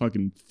me like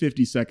fucking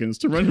 50 seconds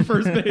to run to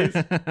first base.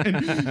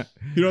 And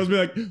he'd always be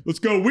like, let's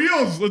go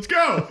Wheels, let's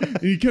go.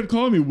 And he kept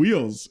calling me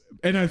Wheels.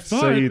 And I thought,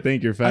 so you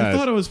think you're fast? I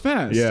thought I was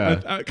fast.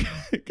 Yeah.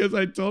 Because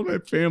I told my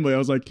family, I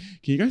was like, can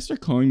you guys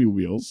start calling me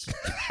Wheels?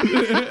 Because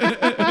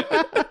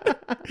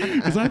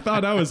I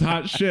thought I was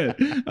hot shit.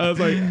 I was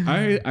like,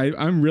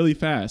 I'm really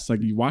fast.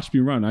 Like, you watch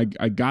me run.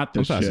 I got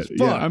this shit.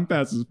 Yeah, I'm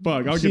fast as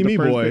fuck. I'll see get the me,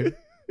 first boy.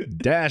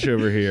 Dash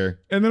over here.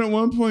 And then at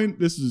one point,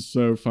 this is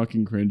so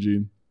fucking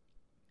cringy.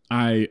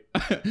 I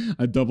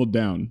doubled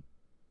down.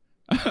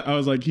 I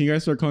was like, can you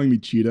guys start calling me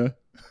Cheetah?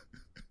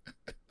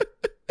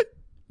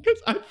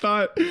 Because I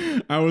thought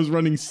I was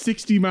running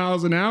 60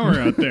 miles an hour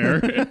out there,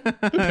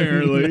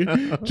 apparently,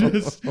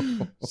 just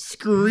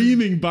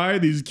screaming by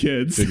these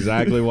kids. That's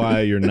exactly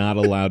why you're not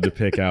allowed to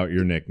pick out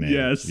your nickname.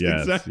 Yes,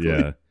 exactly.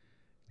 Yeah.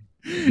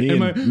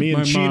 Me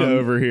and Cheetah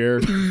over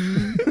here.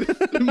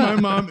 My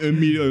mom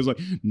immediately was like,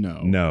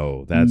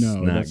 no, that's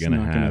not going to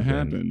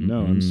happen.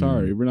 No, I'm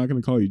sorry. We're not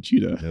going to call you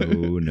Cheetah.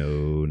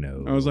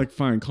 No. I was like,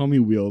 fine, call me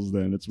Wheels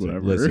then. It's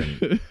whatever.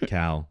 Listen,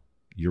 Cal,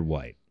 you're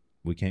white.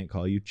 We can't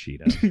call you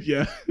Cheetah.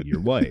 Yeah. You're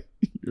white.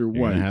 You're white.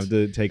 You're going to have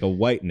to take a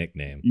white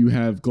nickname. You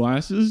have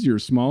glasses, you're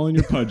small, and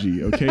you're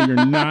pudgy, okay?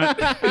 You're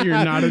not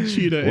a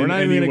cheetah. We're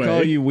not even going to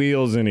call you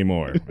Wheels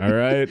anymore, all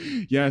right?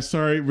 Yeah,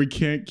 sorry. We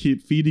can't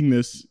keep feeding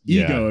this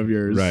ego of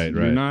yours. Right.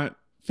 You're not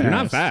fast. You're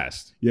not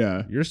fast.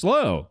 Yeah. You're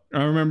slow.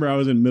 I remember I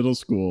was in middle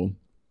school.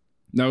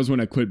 That was when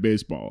I quit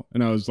baseball.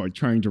 And I was like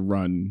trying to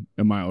run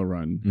a mile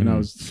run. And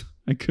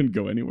I couldn't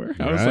go anywhere.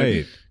 I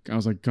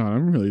was like, God,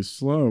 I'm really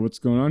slow. What's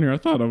going on here? I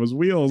thought I was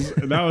Wheels.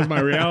 And that was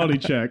my reality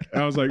check.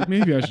 I was like,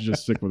 maybe I should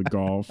just stick with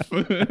golf.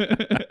 You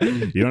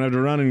don't have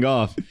to run in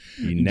golf.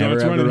 You never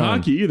don't have to run in run.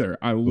 hockey either.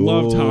 I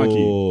loved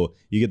hockey.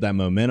 You get that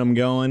momentum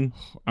going.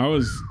 I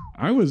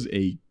was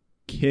a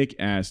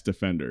kick-ass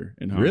defender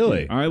in hockey.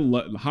 Really?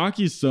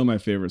 Hockey is still my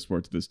favorite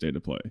sport to this day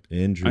to play.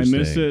 Interesting. I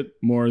miss it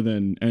more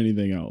than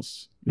anything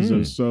else. It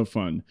was so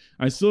fun.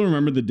 I still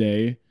remember the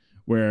day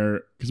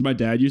where, because my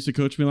dad used to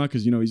coach me a lot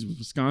because, he's a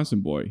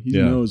Wisconsin boy. He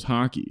knows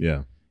hockey.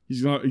 Yeah.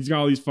 He's got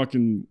all these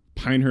fucking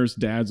Pinehurst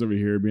dads over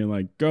here being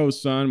like, go,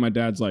 son. My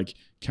dad's like,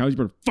 Cal, you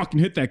better fucking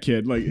hit that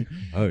kid. Like,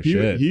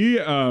 shit.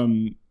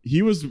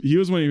 He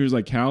was when he was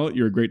like, Cal,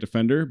 you're a great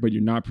defender, but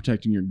you're not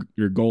protecting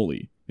your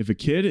goalie. If a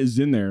kid is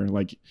in there,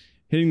 like,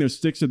 hitting their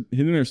sticks at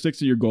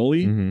your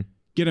goalie,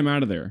 get him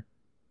out of there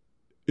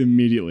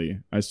immediately.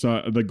 I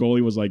saw the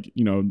goalie was like,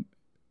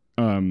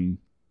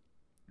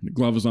 the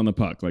glove was on the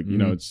puck, like,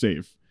 it's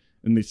safe.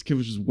 And this kid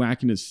was just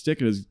whacking his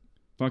stick at his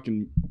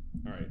fucking.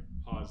 All right,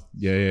 pause.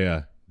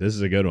 Yeah. This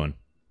is a good one.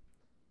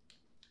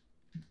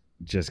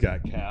 Just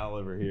got Cal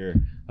over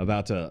here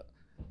about to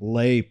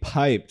lay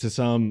pipe to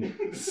some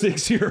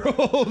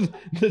 6-year-old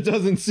that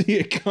doesn't see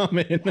it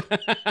coming.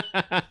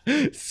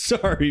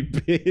 Sorry,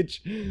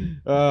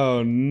 bitch.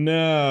 Oh,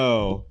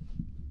 no.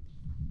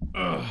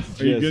 Are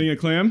you getting a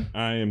clam?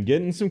 I am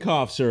getting some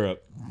cough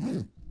syrup.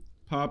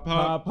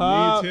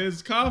 Pop needs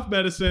his cough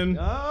medicine.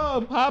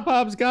 Oh,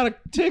 Pop's got a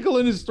tickle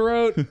in his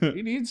throat.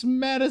 He needs some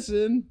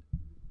medicine.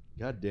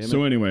 God damn it.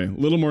 So anyway, a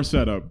little more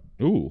setup.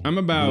 Ooh, I'm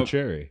about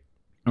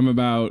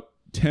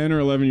 10 or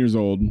 11 years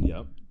old.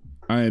 Yep.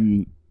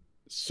 I'm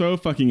so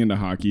fucking into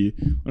hockey.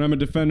 When I'm a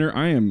defender,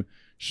 I am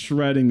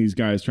shredding these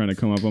guys trying to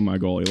come up on my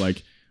goalie.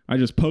 Like, I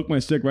just poke my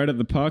stick right at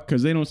the puck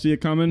because they don't see it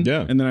coming.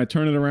 Yeah. And then I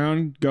turn it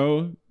around,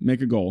 go,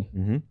 make a goal.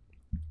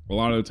 A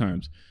lot of the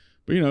times.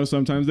 But,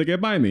 sometimes they get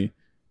by me.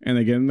 And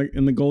they get in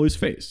the goalie's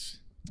face.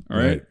 All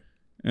right.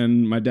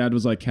 And my dad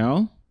was like,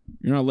 Cal,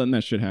 you're not letting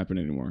that shit happen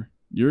anymore.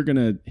 You're going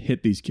to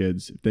hit these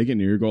kids if they get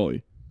near your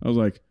goalie. I was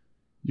like,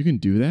 you can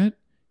do that?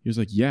 He was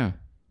like, yeah.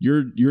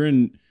 You're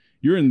in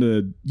you're in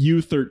the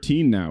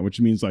U13 now,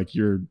 which means like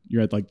you're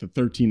at like the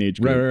 13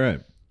 age group. Right.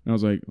 And I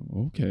was like,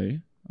 okay,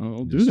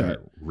 I'll do Just that.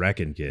 start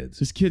wrecking kids.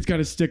 This kid's got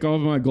to stick all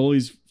of my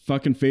goalie's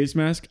fucking face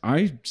mask.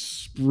 I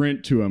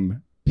sprint to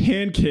him,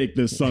 pancake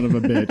this son of a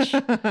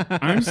bitch.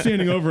 I'm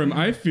standing over him.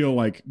 I feel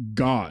like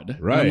God.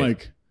 Right. I'm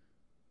like,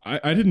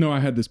 I didn't know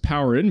I had this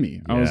power in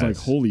me. I was like,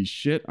 Yes. holy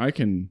shit, I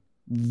can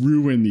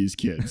ruin these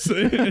kids.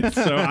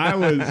 So I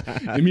was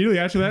immediately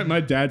after that, my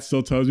dad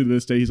still tells me to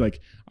this day, he's like,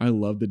 I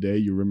love the day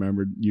you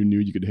remembered you knew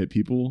you could hit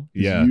people.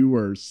 Yeah. You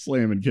were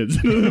slamming kids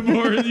into the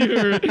board. You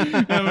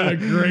were having a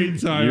great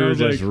time. You I were was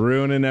just like,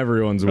 ruining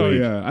everyone's week. oh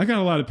yeah. I got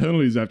a lot of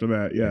penalties after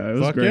that. Yeah. It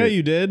was Fuck great. yeah,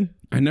 you did.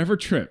 I never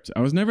tripped.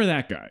 I was never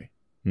that guy.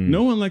 Hmm.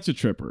 No one likes a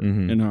tripper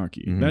Mhm. in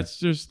hockey. Mhm.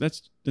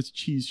 That's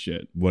cheese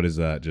shit. What is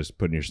that? Just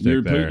putting your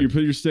stick there. You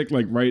put your stick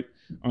like right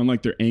on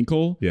like their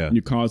ankle. Yeah. And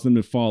you cause them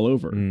to fall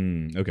over.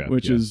 Okay.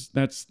 Which yeah. is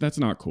that's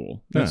not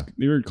cool. That's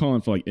you're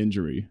calling for like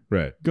injury.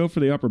 right. Go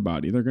for the upper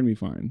body. They're gonna be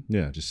fine.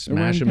 Yeah, just They're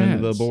smash them wearing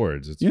into the pads.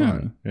 boards. It's Yeah.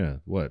 fine. Yeah.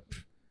 What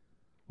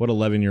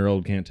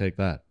 11-year-old can't take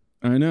that?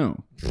 I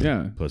know.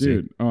 Yeah. Pussy.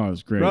 Dude. Oh, it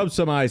was great. Rub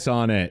some ice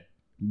on it.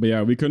 But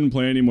yeah, we couldn't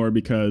play anymore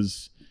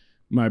because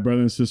my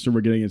brother and sister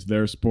were getting into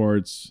their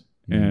sports.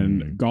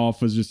 And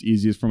golf was just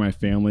easiest for my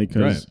family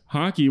because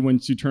hockey,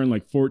 once you turn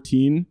like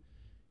 14,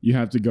 you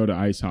have to go to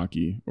ice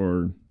hockey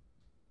or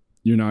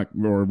you're not,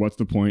 or what's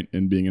the point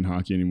in being in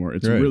hockey anymore?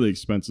 It's a really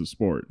expensive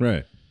sport.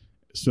 Right.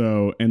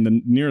 So, and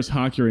the nearest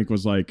hockey rink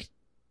was like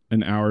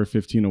an hour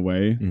 15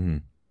 away,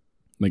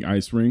 like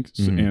ice rink.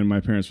 So, and my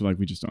parents were like,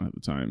 we just don't have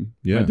the time.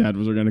 Yeah. My dad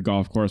was working a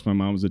golf course. My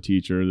mom was a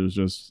teacher. There's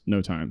just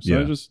no time. So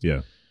I just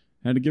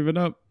had to give it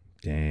up.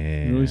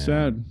 Damn. Really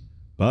sad.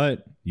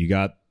 But you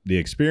got the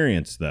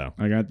experience though.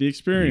 I got the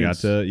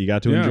experience. You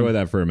got to enjoy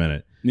that for a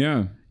minute.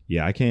 Yeah.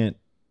 Yeah, I can't.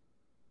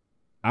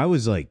 I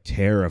was like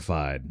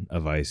terrified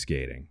of ice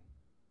skating.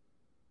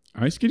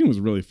 Ice skating was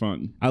really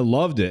fun. I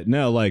loved it.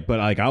 No, like, but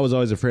like I was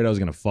always afraid I was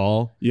gonna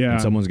fall. Yeah.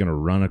 And someone's gonna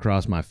run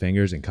across my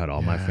fingers and cut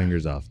all my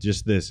fingers off.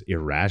 Just this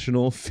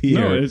irrational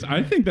fear. No,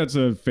 I think that's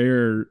a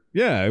fair.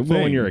 Yeah,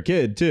 well, when you're a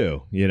kid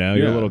too, you know,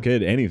 you're a little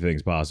kid,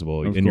 anything's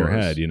possible in your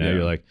head. You know,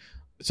 you're like,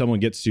 someone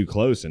gets too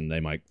close and they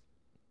might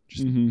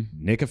just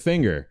nick a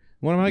finger.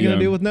 What am I gonna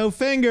do with no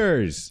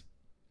fingers?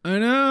 I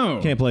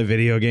know. Can't play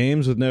video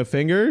games with no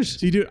fingers.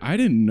 See, dude, I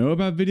didn't know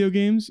about video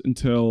games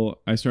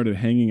until I started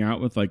hanging out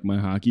with like my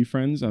hockey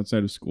friends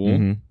outside of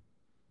school.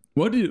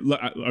 What did?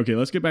 Okay,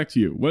 let's get back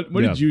to you. What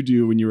did you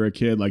do when you were a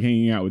kid, like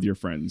hanging out with your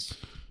friends,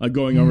 like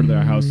going over to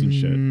their house and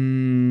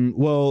shit?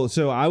 Well,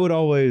 so I would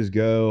always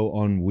go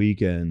on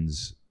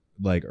weekends,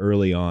 like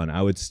early on.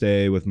 I would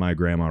stay with my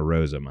grandma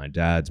Rosa, my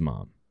dad's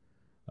mom,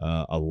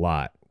 a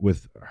lot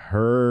with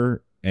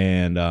her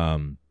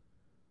and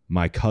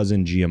my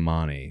cousin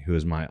Giamatti, who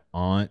is my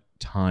aunt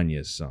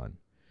Tanya's son.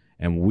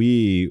 And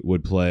we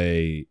would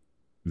play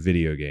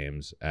video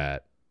games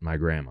at my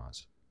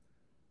grandma's.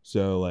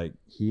 So like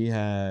he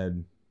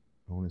had,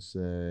 I want to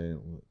say,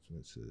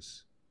 what's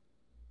this?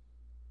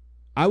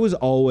 I was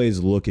always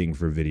looking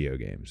for video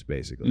games,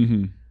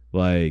 basically.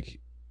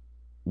 Like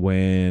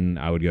when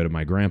I would go to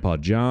my grandpa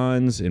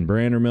John's in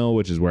Brandermill,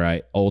 which is where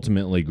I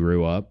ultimately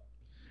grew up.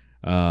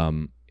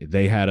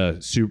 They just had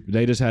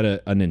a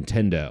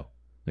Nintendo,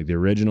 like the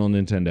original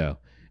Nintendo.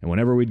 And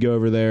whenever we'd go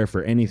over there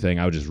for anything,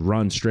 I would just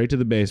run straight to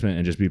the basement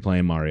and just be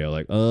playing Mario,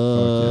 like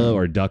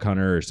or Duck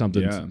Hunter or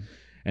something. Yeah.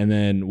 And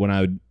then when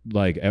I would,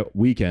 like at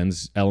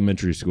weekends,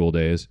 elementary school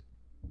days,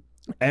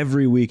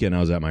 every weekend I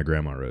was at my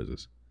grandma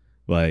Rose's,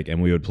 like,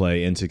 and we would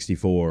play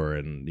N64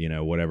 and you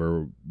know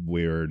whatever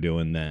we were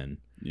doing then.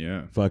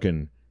 Yeah.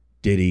 Fucking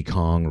Diddy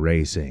Kong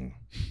Racing,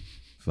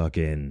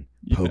 fucking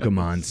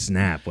Pokemon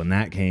Snap when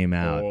that came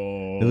out.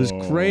 It was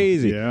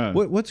crazy. Yeah.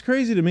 What's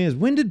crazy to me is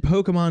when did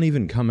Pokemon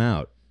even come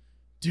out?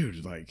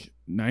 Dude, like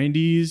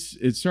 90s.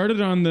 It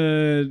started on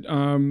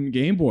the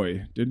Game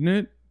Boy, didn't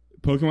it?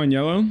 Pokemon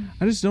Yellow?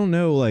 I just don't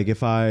know, like, if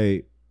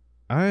did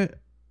I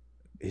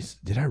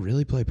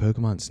really play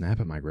Pokemon Snap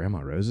at my grandma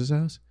Rose's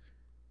house?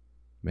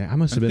 Man, I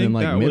must have been in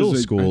like middle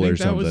school or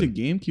something. That was a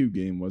GameCube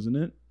game, wasn't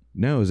it?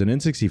 No, it was an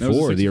N64. That was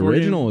a 64 the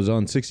original game? was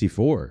on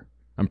 64.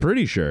 I'm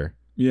pretty sure.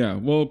 Yeah.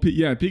 Well,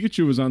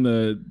 Pikachu was on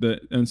the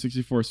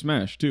N64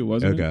 Smash too,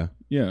 wasn't it? Okay.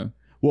 Yeah.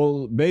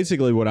 Well,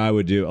 basically what I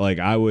would do, like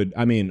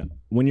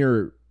when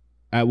you're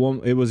at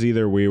one, it was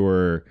either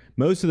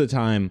most of the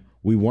time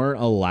we weren't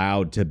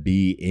allowed to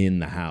be in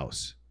the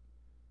house.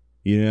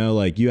 You know,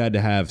 like you had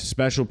to have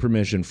special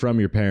permission from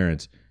your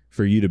parents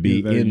for you to be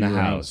in the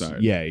house.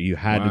 Outside. Yeah, you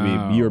had to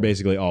be. You were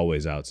basically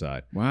always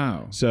outside.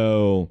 Wow.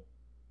 So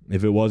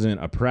if it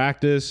wasn't a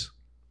practice,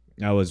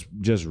 I was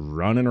just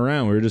running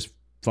around. We were just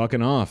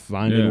fucking off,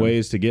 finding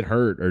ways to get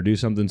hurt or do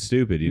something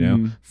stupid, you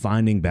know?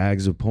 Finding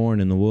bags of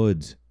porn in the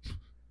woods.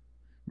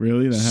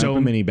 That So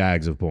happened? many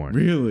bags of porn.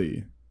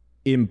 Really?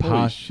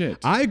 Impossible. Shit.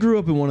 I grew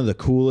up in one of the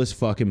coolest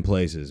fucking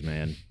places,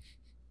 man.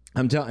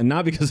 I'm telling,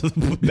 not because of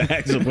the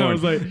bags of porn. I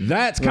was like,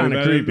 that's kind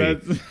of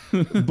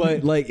creepy.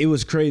 But like, it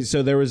was crazy.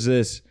 So there was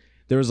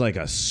like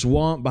a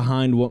swamp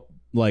behind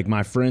like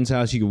my friend's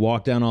house. You could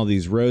walk down all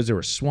these roads. There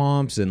were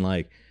swamps and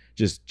like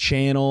just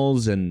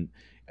channels. And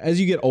as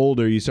you get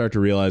older, you start to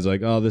realize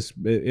like, oh,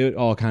 it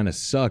all kind of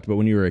sucked. But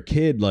when you were a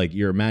kid, like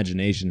your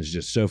imagination is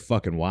just so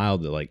fucking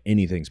wild that like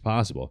anything's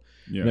possible.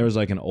 Yeah. There was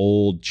like an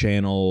old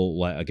channel,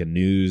 like a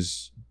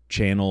news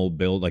channel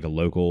built, like a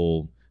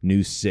local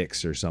News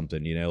 6 or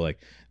something, you know, like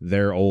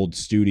their old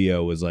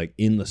studio was like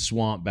in the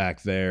swamp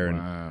back there,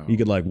 and you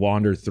could like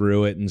wander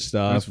through it and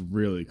stuff. That's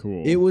really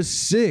cool. It was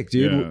sick,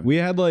 dude. Yeah. We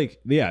had like,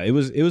 it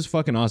was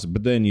fucking awesome.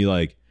 But then you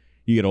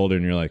get older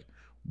and you're like,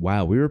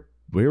 wow, we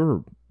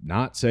were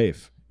not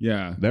safe.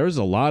 Yeah. There was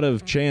a lot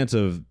of chance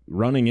of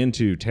running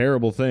into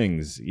terrible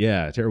things.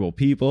 Yeah. Terrible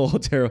people.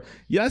 Yeah,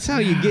 that's how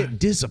you get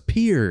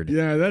disappeared.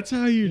 Yeah. That's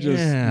how you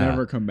just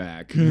never come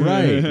back.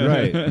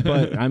 Right.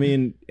 But I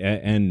mean,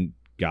 and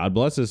God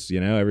bless us, you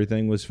know,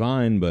 everything was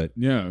fine, but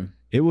yeah,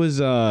 it was,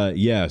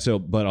 so,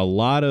 but a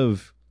lot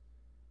of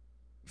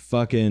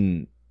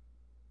fucking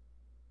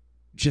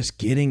just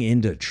getting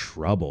into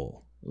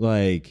trouble.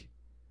 Like,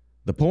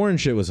 the porn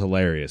shit was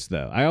hilarious,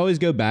 though. I always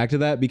go back to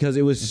that because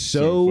it was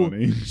so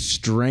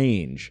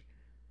strange.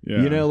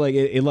 Yeah. You know, like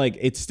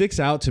it sticks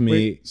out to me.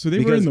 Wait, so they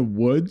were in the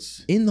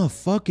woods? In the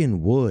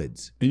fucking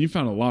woods. And you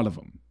found a lot of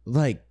them?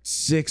 Like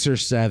 6 or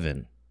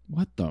 7.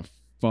 What the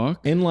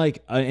fuck? And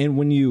like, and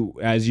when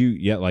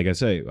like I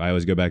say, I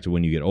always go back to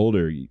when you get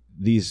older,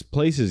 these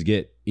places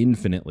get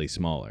infinitely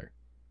smaller.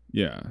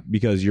 Yeah.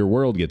 Because your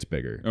world gets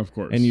bigger. Of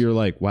course. And you're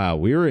like, wow,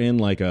 we were in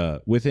like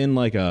within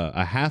like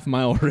a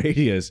half-mile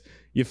radius.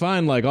 You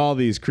find like all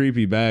these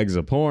creepy bags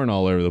of porn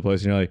all over the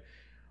place. And you're like,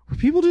 were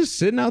people just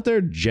sitting out there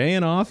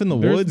jaying off in the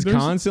woods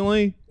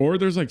constantly? Or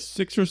there's like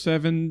 6 or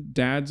 7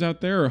 dads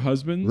out there, or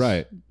husbands.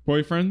 Right.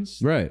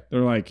 Boyfriends. Right.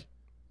 They're like,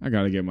 I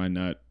got to get my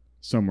nut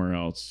somewhere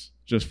else.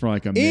 Just for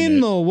like a minute. In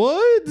the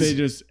woods? They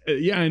just,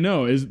 I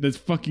know. That's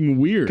fucking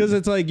weird. Because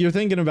it's like you're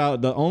thinking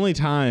about the only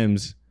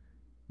times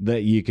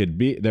that you could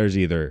be, there's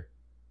either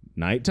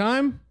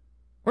nighttime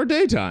or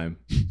daytime.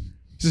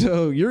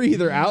 So you're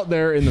either out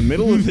there in the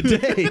middle of the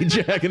day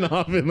jacking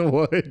off in the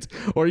woods,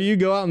 or you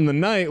go out in the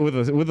night with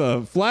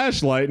a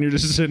flashlight and you're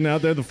just sitting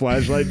out there, the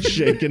flashlight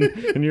shaking,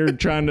 and you're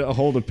trying to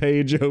hold a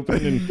page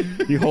open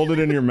and you hold it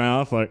in your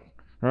mouth like,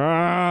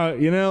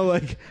 you know,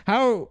 like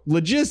how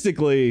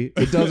logistically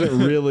it doesn't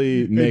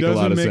really make a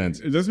lot of sense.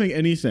 It doesn't make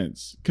any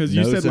sense because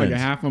you said like a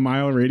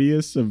half-a-mile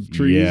radius of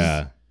trees.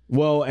 Yeah.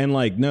 Well, and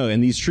like, no,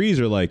 and these trees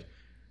are like,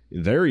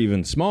 they're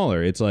even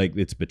smaller. It's like,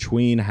 it's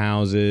between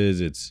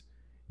houses. It's,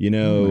 you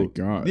know, oh my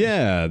God.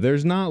 Yeah,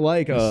 there's not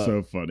like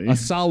so funny. A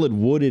solid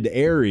wooded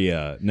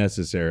area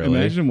necessarily.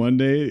 Imagine one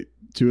day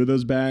 2 of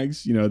those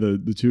bags, you know,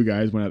 the 2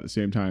 guys went out at the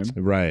same time.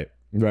 Right.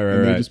 And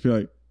they'd just be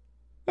like,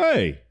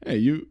 hey,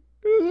 you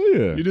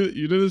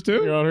do this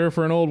too? You're out here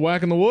for an old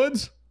whack in the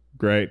woods?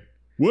 Great.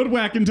 Wood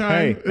whacking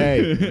time.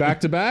 Hey, back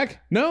to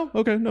back? No?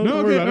 Okay. No,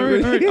 okay. All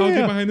right. I'll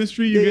get behind this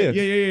tree.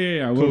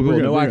 Yeah. Cool.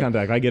 No eye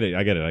contact. I get it.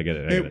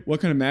 Hey, what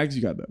kind of mags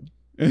you got though?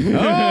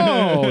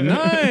 Oh,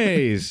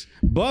 nice.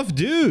 Buff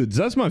dudes.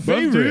 That's my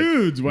favorite. Buff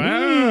dudes.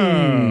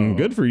 Wow.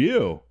 Good for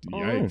you.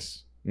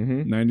 Yikes. Oh.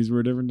 90s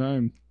were a different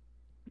time.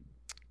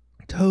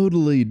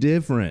 Totally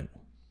different.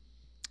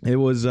 It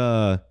was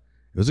a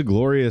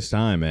glorious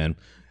time, man.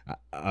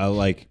 I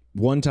like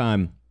one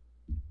time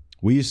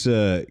we used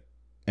to,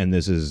 and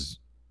this is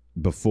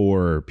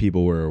before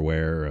people were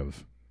aware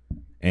of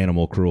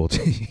animal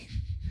cruelty.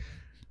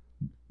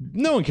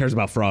 No one cares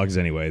about frogs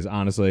anyways,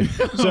 honestly.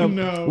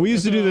 So we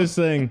used to do this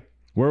thing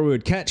where we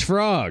would catch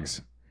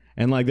frogs,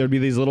 and like there'd be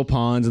these little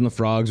ponds and the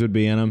frogs would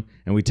be in them,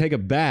 and we'd take a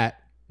bat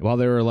while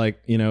they were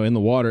like, you know, in the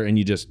water, and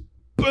you just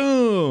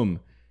boom,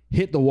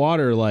 hit the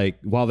water like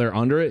while they're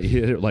under it,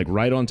 hit it like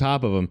right on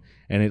top of them,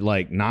 and it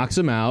like knocks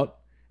them out,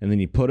 and then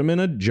you put them in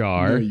a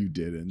jar. No, you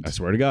didn't. I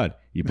swear to God.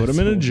 You put them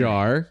in a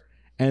jar,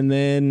 and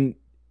then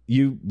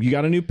you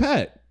got a new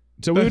pet.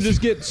 So we would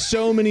just get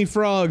so many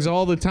frogs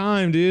all the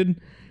time, dude.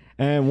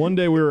 And one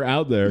day we were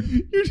out there.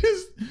 You're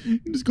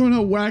just going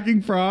out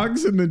whacking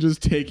frogs and then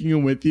just taking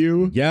them with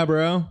you? Yeah,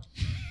 bro.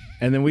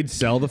 And then we'd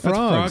sell the frogs.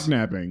 That's frog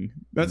napping.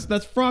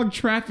 That's frog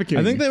trafficking.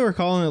 I think they were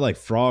calling it like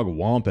frog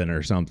wamping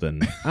or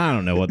something. I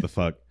don't know what the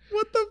fuck.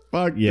 What the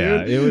fuck,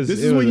 yeah, dude? This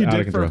is what you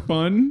did for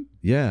fun?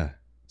 Yeah.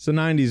 It's the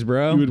 90s,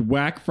 bro. You would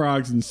whack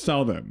frogs and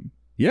sell them.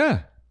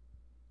 Yeah.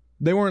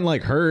 They weren't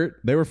like hurt.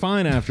 They were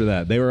fine after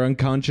that. They were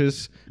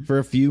unconscious for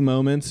a few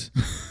moments,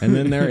 and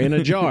then they're in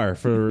a jar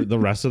for the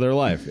rest of their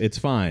life. It's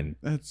fine.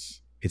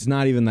 It's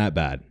not even that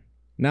bad.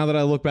 Now that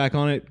I look back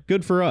on it,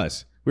 good for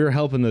us. We were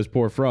helping those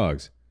poor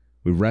frogs.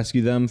 We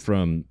rescued them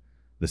from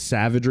the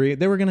savagery.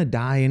 They were going to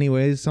die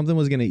anyways. Something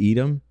was going to eat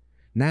them.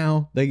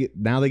 Now they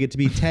get to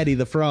be Teddy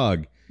the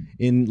frog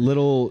in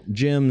little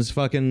Jim's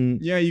fucking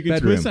you can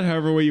bedroom. Twist that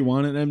however way you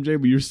want it,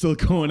 MJ, but you're still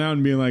going out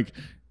and being like,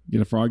 get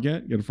a frog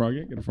yet? Get a frog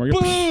yet? Get a frog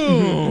yet?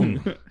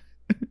 Boom!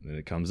 Then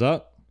it comes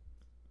up,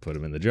 put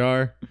him in the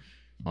jar,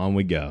 on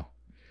we go.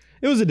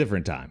 It was a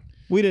different time.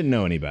 We didn't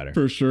know any better.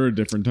 For sure, a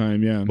different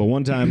time, yeah. But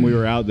one time we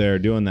were out there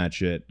doing that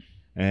shit,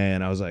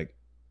 and I was like,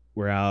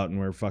 we're out and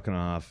we're fucking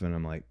off, and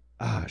I'm like,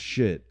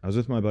 shit. I was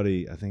with my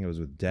buddy, I think I was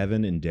with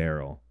Devin and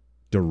Darrell.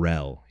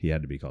 He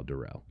had to be called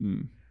Darrell.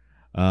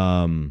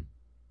 We're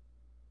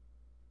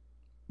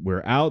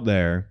out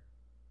there,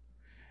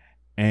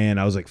 and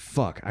I was like,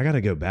 fuck, I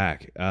gotta go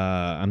back.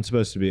 I'm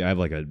supposed to be, I have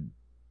like an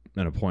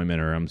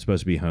appointment, or I'm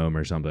supposed to be home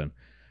or something.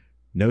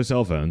 No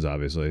cell phones,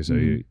 obviously.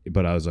 So,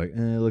 but I was like,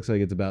 it looks like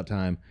it's about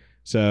time.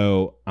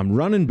 So I'm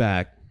running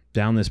back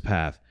down this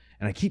path,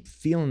 and I keep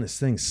feeling this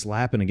thing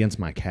slapping against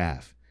my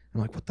calf.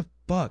 I'm like, what the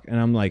fuck? And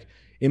I'm like,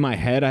 in my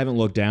head, I haven't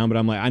looked down, but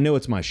I'm like, I know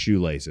it's my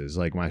shoelaces.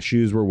 Like, my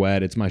shoes were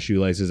wet. It's my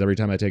shoelaces. Every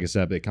time I take a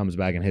step, it comes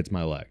back and hits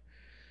my leg.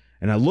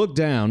 And I look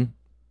down,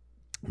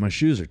 my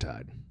shoes are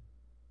tied.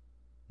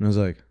 And I was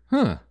like,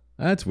 huh,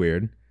 that's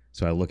weird.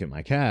 So I look at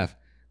my calf.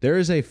 There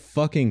is a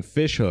fucking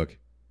fish hook,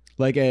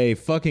 like a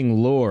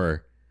fucking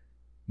lure,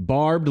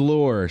 barbed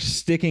lure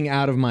sticking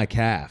out of my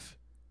calf.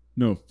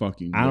 No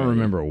fucking way. I don't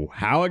remember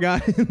how it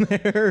got in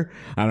there.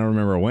 I don't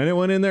remember when it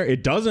went in there.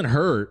 It doesn't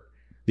hurt.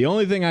 The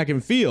only thing I can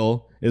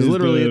feel is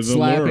literally it's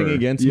slapping lure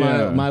against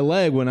my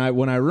leg when I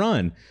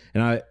run.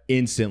 And I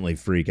instantly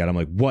freak out. I'm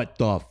like, what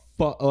the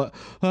fuck?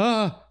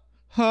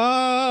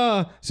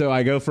 So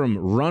I go from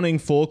running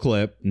full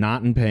clip,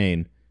 not in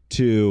pain,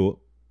 to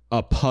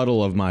a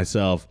puddle of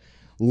myself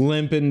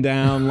limping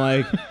down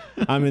like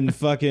I'm in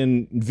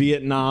fucking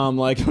Vietnam,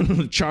 like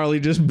Charlie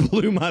just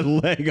blew my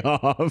leg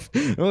off.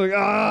 I'm like,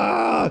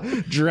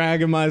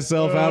 dragging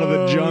myself out of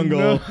the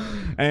jungle. No.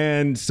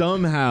 And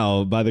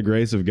somehow, by the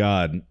grace of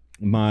God,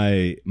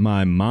 my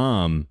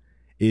mom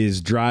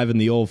is driving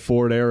the old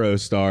Ford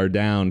Aerostar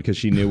down because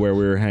she knew where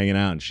we were hanging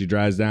out. And she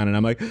drives down, and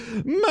I'm like,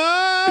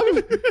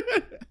 Mom!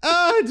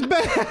 Oh, it's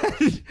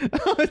bad.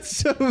 Oh, it's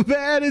so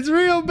bad. It's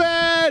real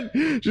bad.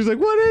 She's like,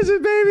 what is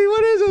it, baby?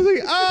 What is it? I was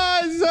like, oh,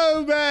 it's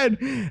so bad.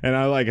 And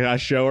I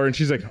show her, and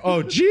she's like,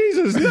 oh,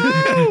 Jesus,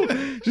 no.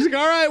 She's like,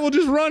 all right, we'll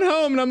just run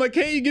home. And I'm like,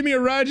 can't you give me a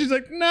ride? She's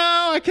like,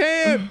 no, I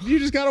can't. You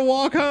just got to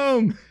walk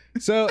home.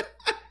 So,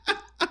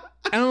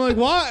 and I'm like,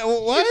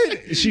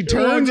 what? She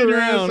turns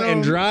around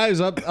and drives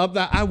up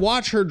that. I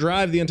watch her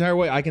drive the entire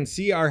way. I can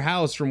see our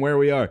house from where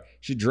we are.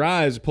 She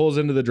drives, pulls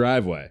into the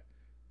driveway,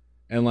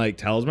 and like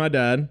tells my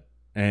dad,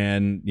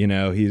 and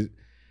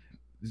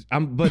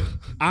I'm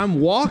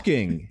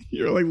walking.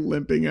 You're like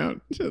limping out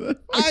to the.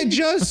 I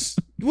just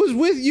was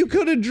with you.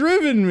 Could have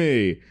driven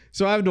me.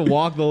 So I have to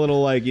walk the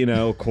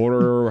little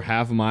quarter or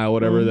half a mile,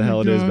 whatever the hell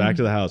it is, back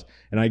to the house.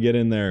 And I get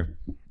in there,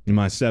 and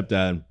my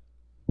stepdad,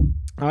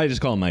 I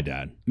just call him my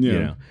dad.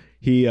 Yeah.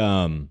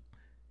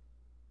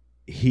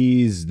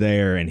 He's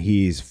there, and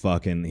he's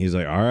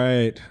like, all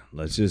right,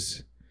 let's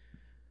just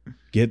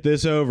get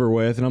this over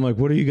with. And I'm like,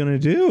 what are you going to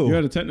do? You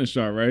had a tetanus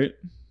shot, right?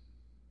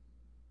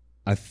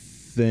 I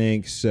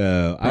think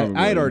so.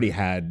 I had already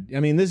had,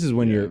 this is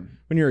when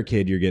you're a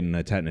kid, you're getting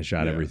a tetanus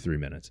shot every 3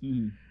 minutes.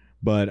 Mm-hmm.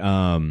 But,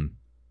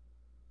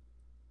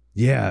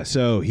 yeah,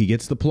 so he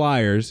gets the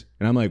pliers,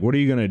 and I'm like, what are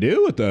you going to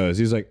do with those?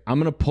 He's like, I'm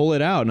going to pull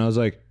it out. And I was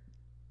like,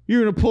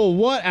 you're going to pull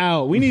what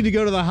out? We need to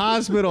go to the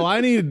hospital.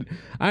 I need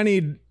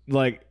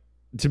like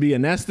to be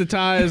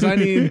anesthetized.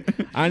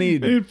 I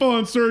need full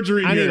on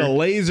surgery. I need a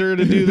laser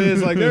to do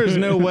this. Like, there's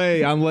no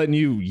way I'm letting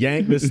you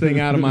yank this thing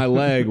out of my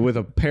leg with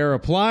a pair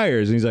of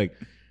pliers. And he's like,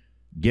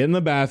 get in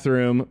the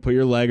bathroom, put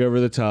your leg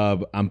over the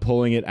tub. I'm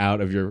pulling it out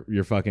of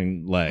your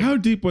fucking leg. How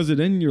deep was it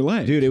in your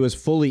leg? Dude, it was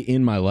fully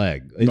in my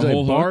leg. It's like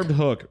a barbed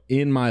hook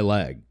in my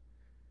leg.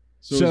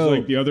 So it was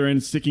like the other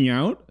end sticking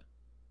out?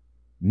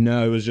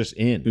 No, it was just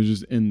in. It was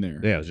just in there.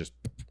 Yeah, it was just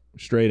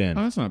straight in.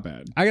 Oh, that's not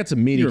bad. I got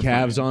some meaty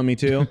calves on me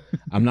too.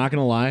 I'm not going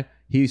to lie.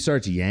 He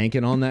starts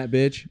yanking on that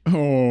bitch.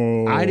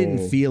 Oh. I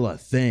didn't feel a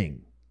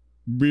thing.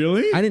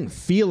 Really? I didn't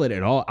feel it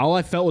at all. All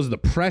I felt was the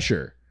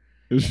pressure.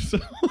 It was just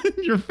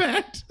in your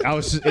fat.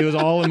 It was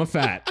all in my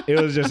fat. It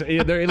was just,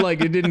 it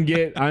didn't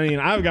get,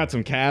 I've got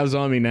some calves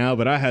on me now,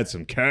 but I had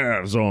some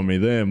calves on me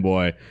then,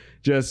 boy.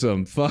 Just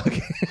some fucking.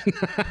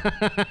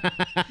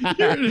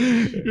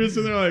 You're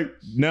sitting there like.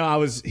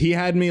 No, he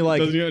had me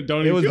like.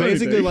 It was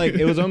basically anything. Like,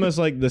 it was almost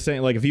like the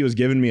same, like if he was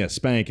giving me a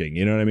spanking,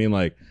 you know what I mean?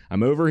 Like,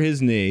 I'm over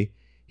his knee.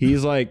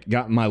 He's like,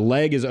 my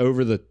leg is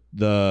over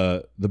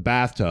the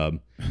bathtub,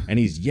 and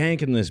he's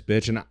yanking this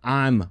bitch, and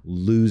I'm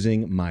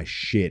losing my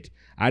shit.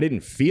 I didn't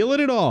feel it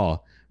at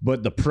all.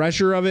 But the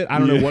pressure of it, I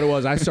don't know what it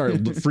was. I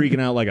started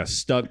freaking out like a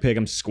stuck pig.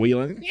 I'm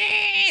squealing.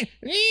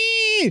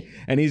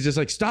 And he's just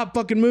like, stop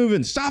fucking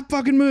moving. Stop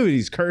fucking moving.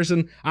 He's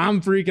cursing. I'm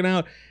freaking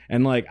out.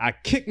 And like, I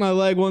kick my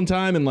leg one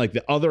time, and like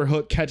the other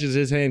hook catches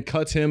his hand,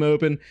 cuts him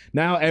open.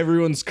 Now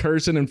everyone's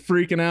cursing and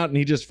freaking out. And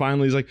he just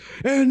finally is like,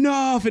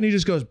 enough. And he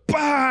just goes,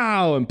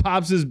 bow, and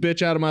pops his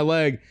bitch out of my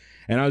leg.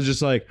 And I was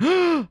just like,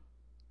 and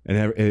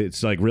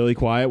it's like really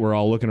quiet. We're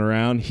all looking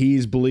around.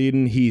 He's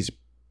bleeding. He's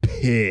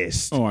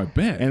pissed. Oh, I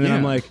bet. And then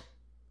I'm like,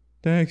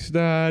 thanks,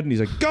 Dad. And he's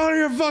like, go to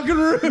your fucking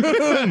room.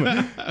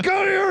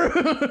 Go to your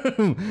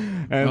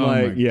room.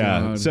 And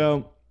God.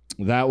 So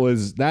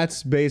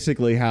that's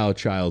basically how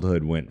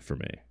childhood went for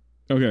me.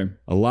 Okay.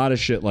 A lot of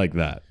shit like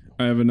that.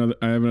 I have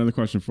another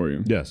question for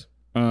you. Yes.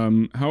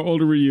 How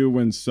old were you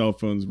when cell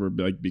phones were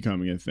like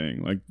becoming a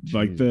thing? Like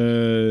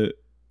the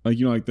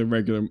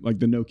regular, like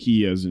the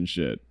Nokias and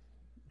shit.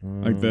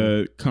 Like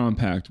the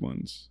compact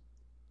ones.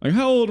 Like,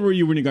 how old were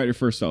you when you got your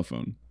first cell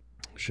phone?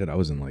 Shit, I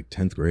was in like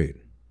 10th grade.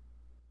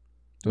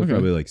 I was Okay.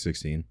 probably like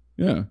 16.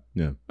 Yeah.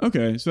 Yeah.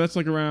 Okay, so that's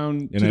like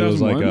around And it was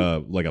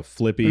 2001? like a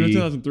flippy. Or no,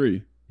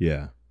 2003.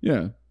 Yeah.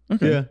 Yeah.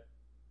 Okay. Yeah.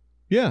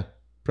 Yeah.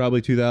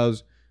 Probably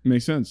 2000.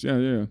 Makes sense.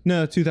 Yeah.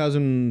 No,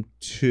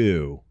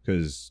 2002,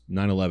 because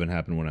 9/11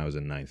 happened when I was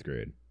in 9th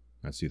grade.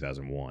 That's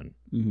 2001.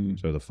 Mm-hmm.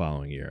 So the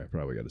following year, I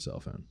probably got a cell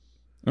phone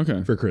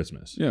Okay. for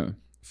Christmas. Yeah.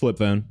 Flip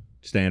phone,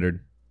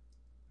 standard.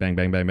 Bang,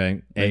 bang, bang,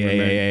 bang. Bang, bang,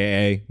 bang.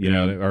 A. You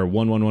know, or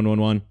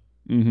 11111,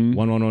 Mm-hmm.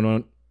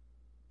 1111,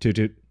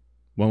 22,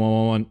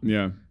 1111.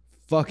 Yeah.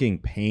 Fucking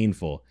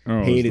painful.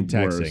 Oh, Hated it's the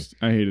texting. worst.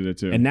 I hated it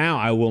too. And now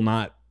I will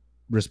not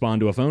respond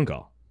to a phone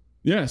call.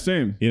 yeah,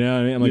 same. You know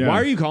what I mean? I'm like, Yeah. why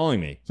are you calling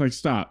me? It's like,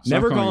 stop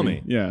Never calling call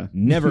me. Yeah.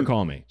 Never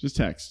call me. Just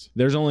text.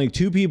 There's only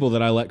 2 people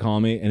that I let call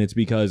me, and it's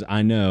because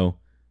I know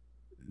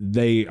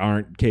they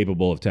aren't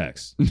capable of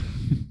text.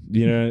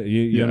 You know,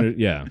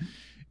 yeah.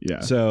 Yeah.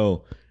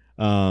 So,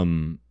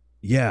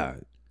 yeah.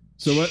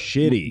 So what?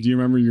 Shitty. Do you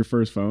remember your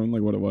first phone?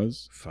 Like what it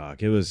was?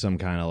 Fuck, it was some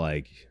kind of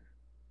like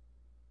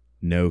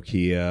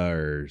Nokia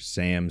or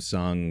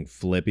Samsung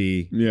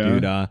flippy Yeah.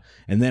 doodah.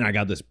 And then I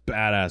got this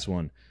badass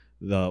one.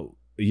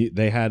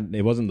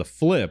 It wasn't the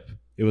flip,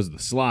 it was the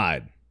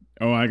slide.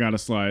 Oh, I got a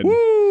slide.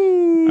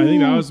 Woo! I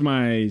think that was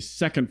my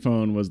second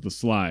phone. Was the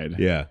slide?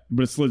 Yeah.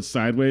 But it slid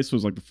sideways, so it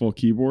was like the full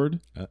keyboard.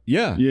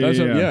 Yeah.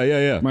 Yeah.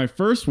 Yeah. My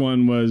first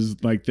one was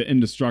like the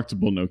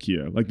indestructible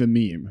Nokia, like the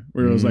meme,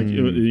 where it was like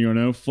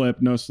no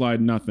flip, no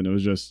slide, nothing. It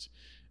was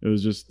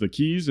just the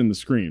keys and the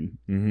screen.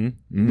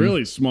 Mm-hmm.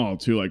 Really small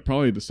too, like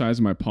probably the size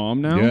of my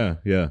palm now.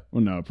 Yeah.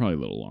 Well, no, probably a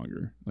little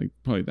longer, like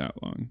probably that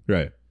long.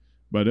 Right.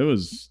 But it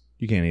was.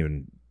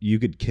 You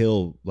could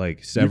kill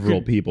like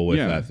several people with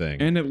that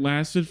thing. And it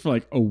lasted for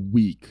like a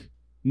week.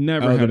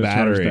 Never Oh, had the to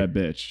charge battery. that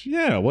bitch.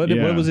 Yeah, what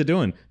was it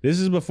doing? This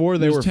is before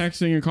They they were were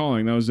texting and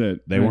calling. That was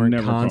it. they I weren't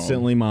never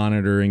constantly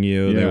monitoring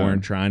you. They Yeah.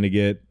 weren't trying to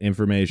get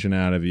information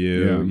out of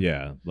you.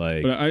 Yeah,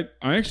 like called. But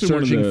I actually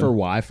searching wanted to, for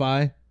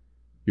Wi-Fi.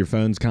 Your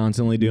phone's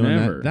constantly doing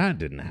Never. that. That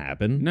didn't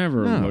happen.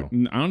 never. No. Looked,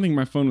 I don't think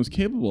my phone was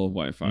capable of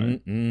Wi-Fi.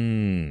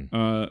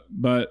 Mm-mm.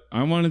 But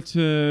I wanted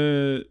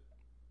to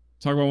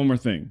talk about one more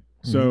thing.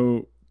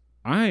 So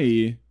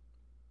I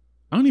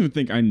don't even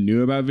think I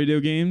knew about video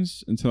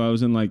games until I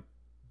was in like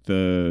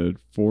the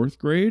 4th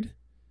grade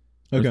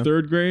or Okay.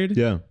 3rd grade.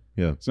 Yeah.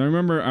 So I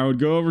remember I would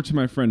go over to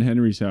my friend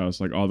Henry's house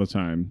like all the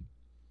time,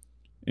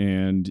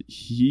 and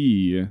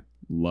he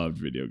loved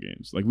video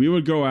games. Like we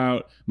would go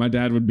out. My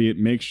dad would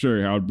make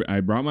sure I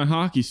brought my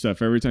hockey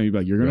stuff every time. He'd be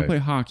like, "You're gonna Right. play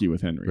hockey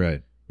with Henry.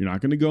 Right. You're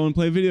not gonna go and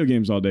play video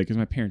games all day," because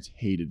my parents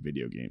hated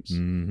video games.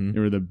 Mm-hmm. They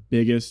were the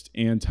biggest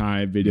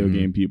anti-video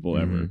game people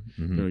ever.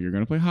 Mm-hmm. They're like, "You're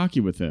gonna play hockey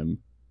with him.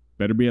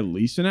 Better be at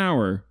least an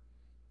hour,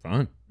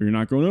 Fine. or you're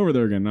not going over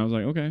there again." And I was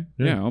like, "Okay,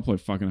 Yeah. yeah, I'll play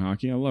fucking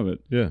hockey. I love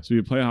it." Yeah. So we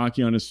would play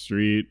hockey on the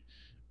street,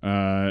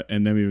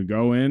 and then we would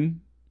go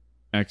in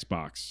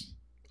Xbox,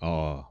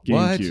 Oh,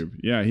 what? GameCube.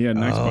 Yeah, he had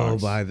an Oh,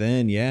 Xbox. by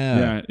then, yeah.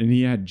 Yeah, and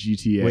he had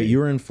GTA. Wait, you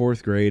were in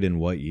 4th grade in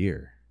what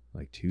year?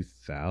 Like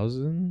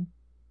 2000?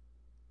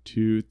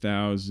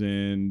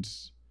 2000.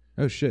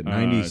 Oh shit,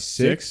 96.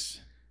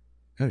 6?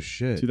 Oh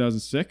shit.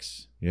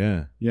 2006.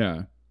 Yeah.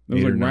 Yeah, that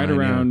was 8 or like right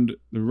 9,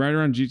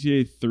 around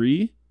GTA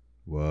 3.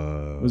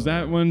 Whoa. Was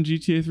that when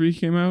GTA 3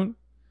 came out?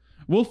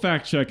 We'll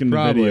fact check in the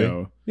Probably.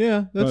 video.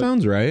 Yeah, that But,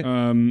 sounds right.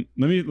 Let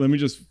me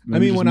just. I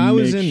mean, when I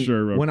was make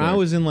sure real when I quick.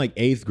 was in like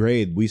 8th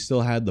grade, we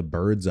still had the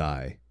Bird's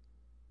Eye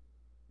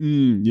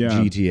yeah,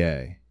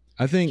 GTA.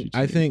 I think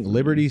GTA.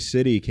 Liberty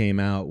City came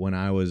out when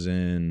I was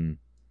in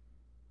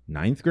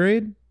 9th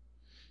grade.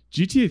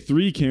 GTA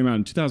 3 came out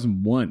in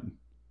 2001.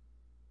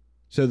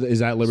 So is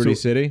that Liberty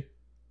So- City?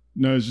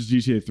 No, it's just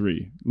GTA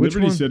 3. Which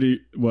Liberty one? City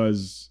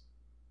was.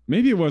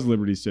 Maybe it was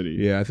Liberty City.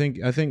 Yeah, I think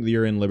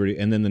you're in Liberty,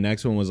 and then the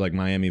next one was like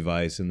Miami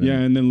Vice, and then Yeah,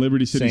 and then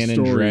Liberty City San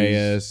Stories.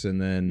 Andreas, and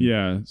then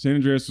Yeah, San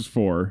Andreas was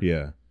 4.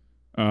 yeah,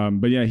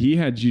 But yeah, he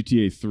had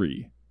GTA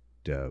 3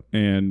 dope.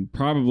 and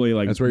probably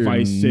like That's where you're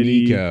Vice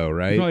City. Nico, He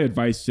right? probably had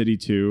Vice City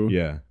too.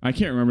 Yeah, I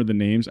can't remember the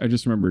names. I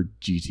just remember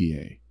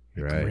GTA,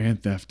 right.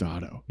 Grand Theft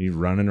Auto. You're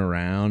running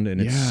around,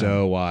 and it's Yeah.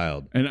 so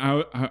wild. And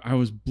I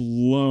was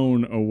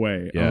blown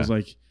away. Yeah. I was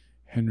like,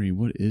 "Henry,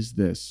 what is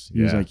this?"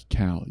 He was Yeah. like,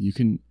 "Cal, you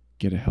can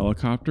get a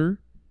helicopter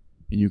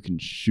and you can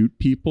shoot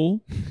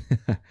people,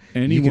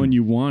 anyone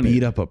you want.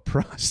 Beat up a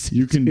prostitute.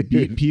 You can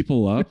beat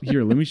people up.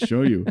 Here, let me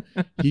show you."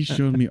 He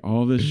showed me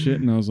all this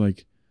shit, and I was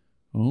like,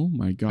 "Oh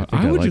my god!" I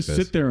think I I would like just this.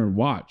 sit there and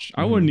watch.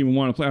 I Mhm. wouldn't even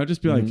want to play. I'd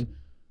just be like,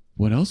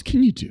 "What else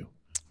can you do?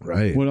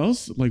 Right. What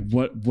else? Like,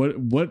 what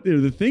are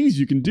the things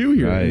you can do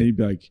here?" Right. And he'd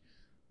be like,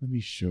 "Let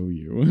me show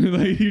you."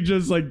 Like, he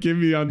just like give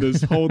me on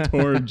this whole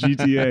tour of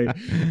GTA.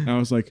 And I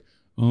was like,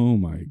 "Oh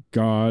my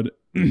god!"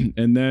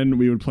 And then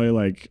we would play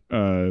like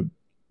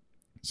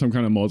some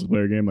kind of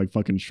multiplayer game, like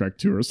fucking Shrek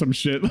 2 or some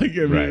shit. Like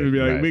it would be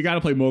like, right. we got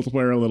to play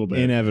multiplayer a little bit.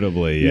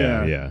 Inevitably,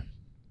 yeah.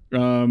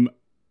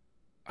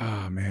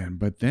 Oh man,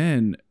 but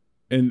then,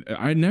 and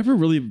I never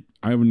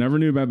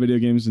knew about video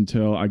games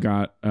until I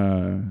got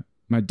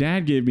my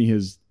dad gave me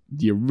his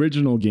the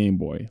original Game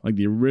Boy, like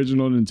the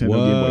original Nintendo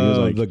Game Boy. He was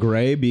like the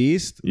gray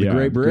beast, the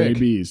gray brick. Gray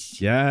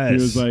Beast. Yes. He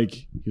was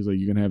like,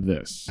 you can have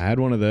this. I had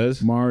one of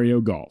those.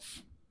 Mario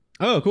Golf.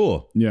 Oh,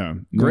 cool. Yeah.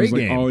 And Great that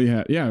was, like, game. all he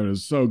had. Yeah, it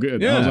was so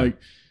good. Yeah. I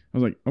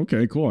was like,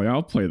 okay, cool. Yeah,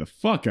 I'll play the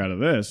fuck out of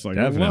this. Like,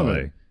 I love Definitely.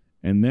 it.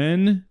 And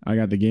then I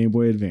got the Game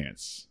Boy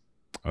Advance.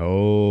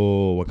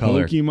 Oh, what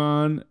color?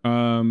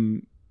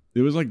 Pokemon.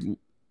 It was like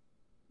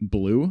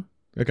blue.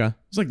 Okay. It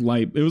was like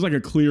light. It was like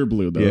a clear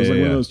blue though. Yeah, it was like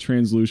yeah, one yeah. of those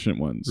translucent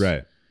ones.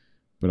 Right.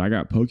 But I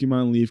got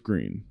Pokemon Leaf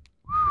Green.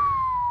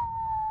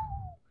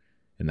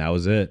 And that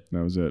was it.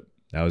 That was it.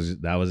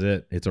 That was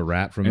it. It's a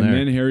wrap from And there.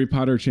 then Harry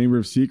Potter Chamber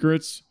of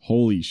Secrets.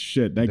 Holy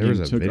shit. That There game was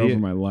a took video- over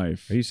my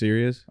life. Are you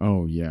serious?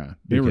 Oh yeah.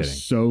 They You're were kidding.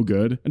 so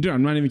good. And dude,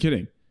 I'm not even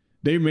kidding.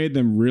 They made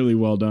them really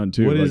well done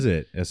too. What Like, is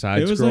it? A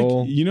side It was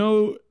scroll?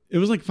 like, it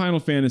was like Final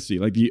Fantasy,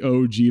 like the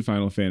OG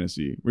Final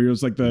Fantasy, where it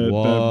was like the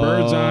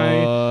bird's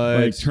eye,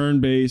 like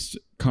turn-based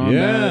combat.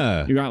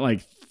 Yeah. You got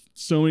like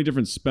so many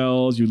different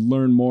spells. You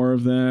learn more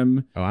of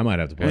them. Oh, I might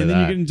have to play And that.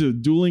 then you get into a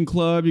dueling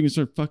club. You can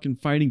start fucking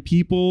fighting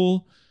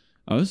people.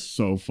 Oh, this is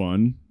so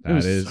fun. That It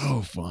was is-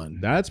 so fun.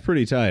 That's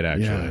pretty tight,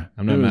 actually. Yeah.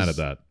 I'm not It mad was- at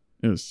that.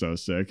 It was so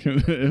sick. It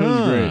was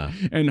Huh.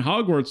 great. And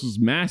Hogwarts was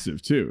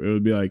massive too. It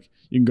would be like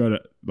you can go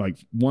to like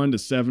 1 to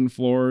 7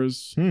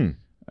 floors and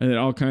then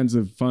all kinds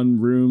of fun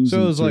rooms.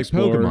 So it was to like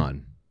explore.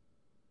 Pokemon.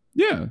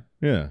 Yeah,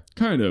 Yeah.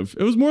 kind of.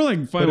 It was more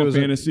like Final it was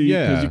Fantasy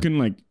because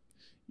yeah.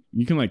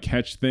 you can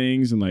catch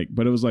things and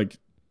but it was like,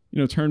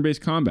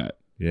 turn-based combat.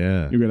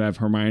 Yeah. You could have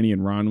Hermione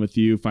and Ron with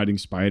you fighting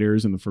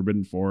spiders in the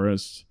Forbidden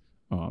Forest.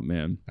 Oh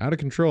man, Out of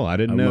control. I I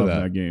didn't know love that.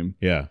 that game.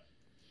 Yeah.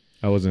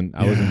 I wasn't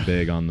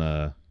big on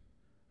the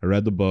I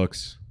read the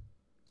books.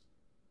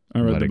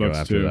 I read Let the it go books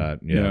after too. that.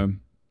 Yeah.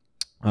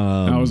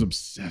 I was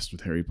obsessed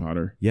with Harry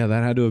Potter. Yeah,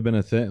 that had to have been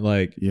a thing.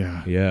 Like,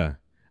 Yeah. yeah.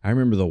 I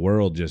remember the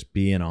world just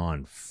being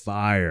on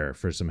fire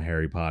for some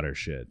Harry Potter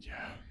shit.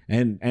 Yeah.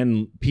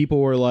 And people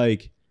were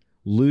like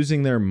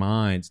losing their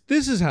minds.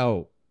 This is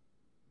how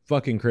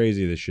fucking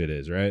crazy this shit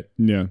is, right?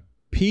 Yeah.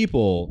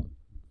 People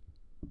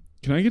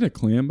Can I get a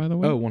clam, by the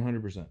way?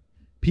 100%.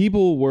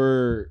 People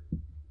were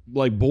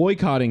like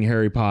boycotting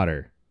Harry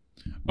Potter.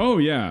 Oh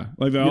yeah.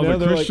 Like all You know,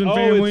 the they're Christian like,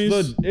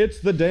 families. it's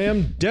the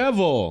damn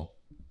devil.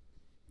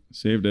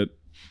 Saved it.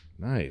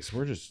 Nice.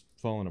 We're just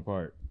falling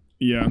apart.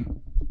 Yeah.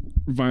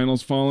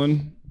 Vinyl's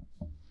falling.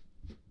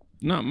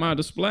 Not my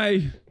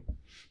display.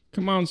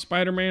 Come on,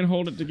 Spider-Man,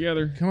 hold it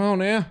together. Come on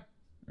now.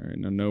 All right,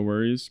 now no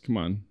worries. Come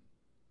on.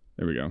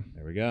 There we go.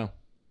 There we go.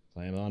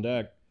 Slam on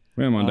deck.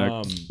 Wham on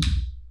deck.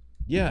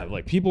 Yeah,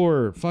 like people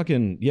were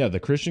fucking, the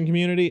Christian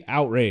community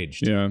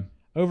outraged Yeah.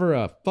 over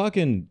a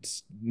fucking,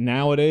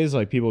 nowadays,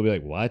 like people will be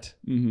like, what?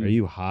 Mhm. Are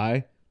you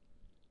high?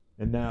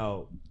 And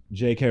now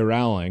J.K.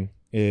 Rowling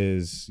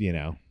is,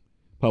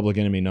 public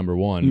enemy number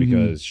one Mhm.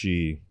 because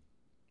she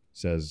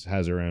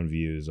has her own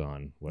views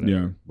on whatever.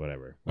 Yeah.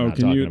 Whatever. We're Oh, not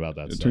can talking you about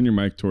that turn stuff. your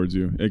mic towards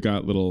you? It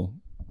got little.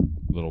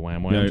 Little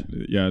wham wham.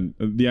 Yeah,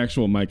 the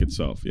actual mic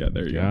itself. Yeah,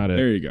 there you Got go. it.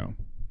 There you go.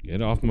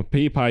 Get off my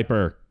pea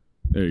piper.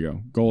 There you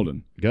go.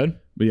 Golden. Good?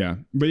 But yeah,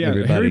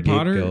 Everybody Harry get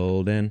Potter.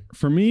 golden.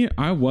 For me,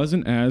 I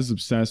wasn't as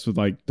obsessed with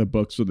like the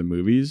books or the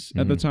movies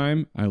at the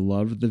time. I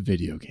loved the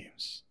video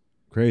games.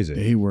 Crazy.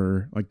 They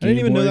were like I didn't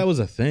even know Boy. that was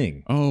a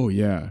thing. Oh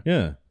yeah,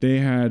 Yeah. they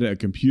had a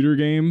computer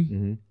game.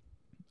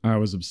 Mm-hmm. I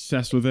was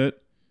obsessed with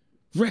it.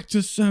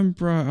 Rectus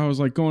Sempra. I was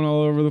like going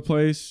all over the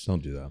place.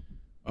 Don't do that.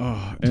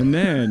 Oh, and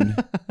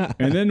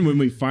then when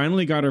we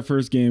finally got our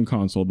first game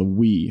console, the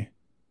Wii,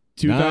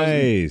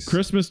 Nice.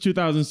 Christmas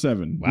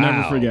 2007. Wow.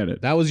 Never forget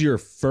it. That was your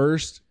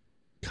first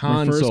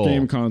console. My first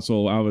game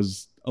console. I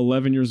was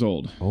 11 years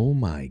old. Oh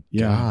my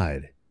Yeah.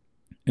 God.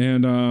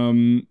 And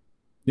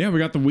we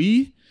got the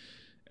Wii.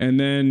 And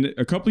then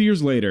a couple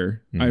years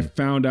later, I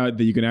found out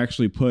that you can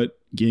actually put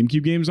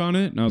GameCube games on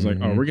it. And I was like,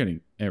 oh, we're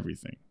getting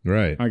everything.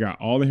 Right. I got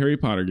all the Harry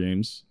Potter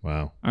games.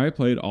 Wow. I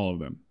played all of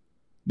them.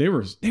 They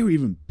were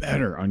even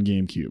better on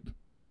GameCube.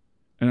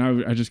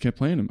 And I just kept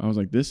playing them. I was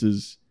like, this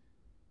is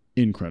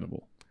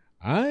incredible.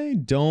 I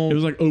don't. It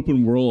was like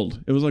open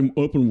world. It was like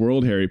open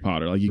world Harry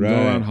Potter. Like you can go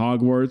Right. around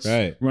Hogwarts,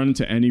 Right. run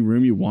into any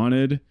room you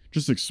wanted,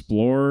 just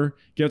explore,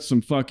 get some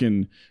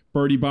fucking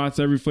Birdie Bots,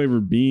 every flavor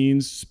of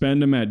beans,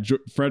 spend them at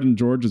Fred and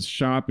George's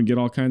shop and get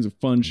all kinds of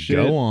fun shit.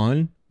 Go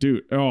on.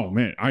 Dude, oh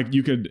man,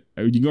 you can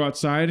go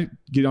outside,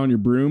 get on your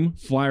broom,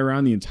 fly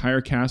around the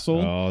entire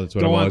castle, Oh, that's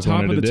what go I've on always top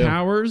wanted of to the do.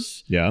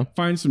 towers, Yeah.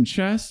 find some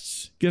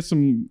chests, get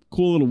some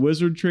cool little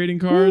wizard trading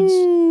cards.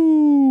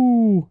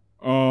 Ooh.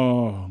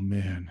 Oh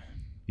man,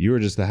 You were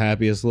just the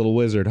happiest little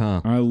wizard,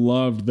 huh? I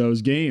loved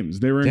those games.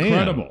 They were Damn.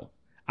 incredible.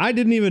 I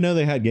didn't even know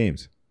they had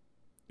games.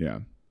 Yeah.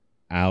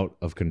 Out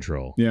of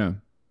control. Yeah.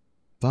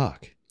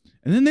 Fuck.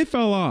 And then they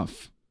fell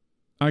off.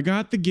 I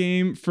got the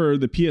game for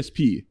the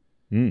PSP.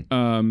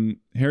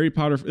 Harry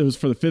Potter, it was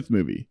for the 5th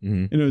movie.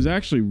 Mm-hmm. And it was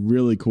actually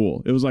really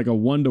cool. It was like a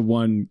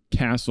 1-to-1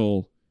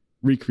 castle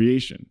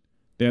recreation.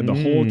 They had the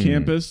whole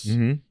campus.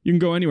 Mm-hmm. You can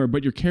go anywhere,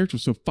 but your character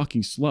was so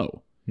fucking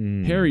slow.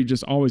 Harry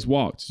just always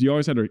walked. So you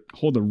always had to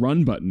hold the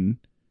run button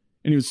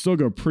and he would still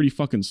go pretty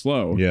fucking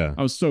slow. Yeah.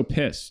 I was so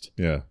pissed.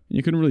 Yeah. And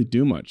you couldn't really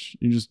do much.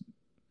 You just,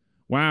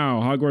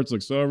 wow, Hogwarts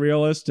looks so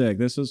realistic.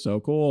 This is so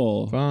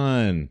cool.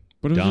 Fun.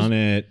 But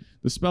it.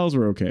 The spells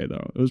were okay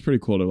though. It was pretty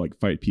cool to like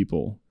fight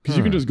people because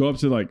you can just go up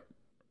to like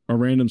a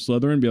random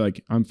Slytherin and be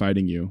like, I'm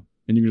fighting you,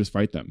 and you can just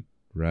fight them.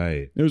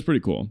 Right. It was pretty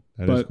cool.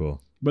 That is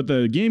cool. But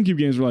the GameCube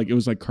games were like, it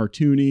was like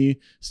cartoony,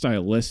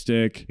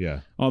 stylistic.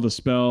 Yeah. All the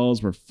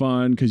spells were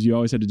fun because you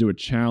always had to do a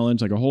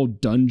challenge, like a whole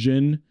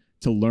dungeon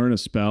to learn a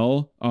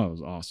spell. Oh, it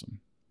was awesome.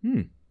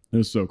 It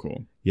was so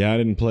cool. Yeah, I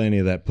didn't play any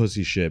of that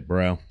pussy shit,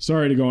 bro.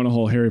 Sorry to go on a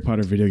whole Harry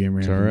Potter video game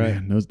rant. It's all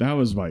right. Man, that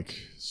was like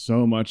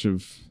so much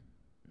of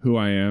who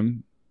I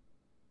am.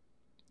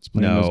 It's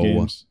playing those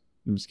games.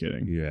 I'm just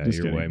kidding. Yeah, just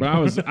you're kidding. way But I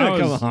was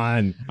come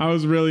on. I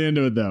was really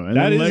into it though. And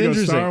That then is Lego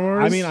interesting. Star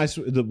Wars. I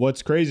mean,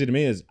 what's crazy to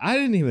me is I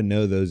didn't even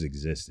know those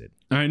existed.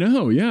 I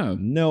know. Yeah.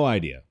 No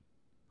idea.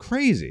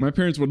 Crazy. My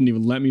parents wouldn't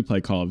even let me play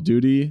Call of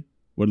Duty.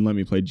 Wouldn't let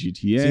me play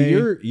GTA. See,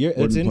 you're it's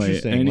wouldn't play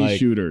interesting. any like,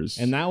 shooters.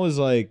 and that was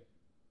like,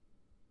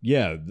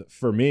 yeah,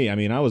 for me. I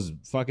mean, I was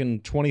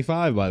fucking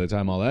 25 by the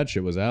time all that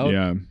shit was out.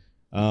 Yeah.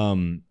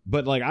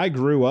 But like I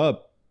grew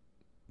up,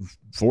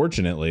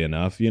 fortunately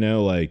enough,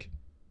 like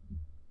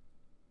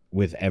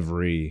with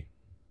every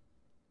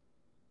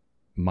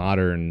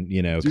modern,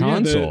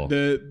 console.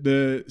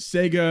 The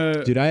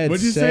Sega. Dude, I had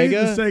what'd you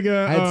Sega. say? The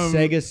Sega. I had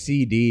Sega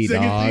CD,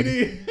 Sega dog.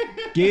 CD.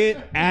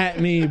 Get at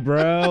me,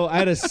 bro. I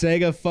had a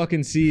Sega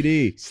fucking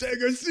CD.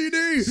 Sega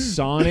CD.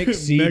 Sonic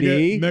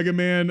CD. Mega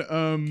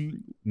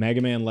Man.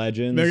 Mega Man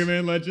Legends. Mega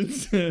Man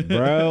Legends.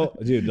 Bro,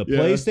 dude, the Yeah.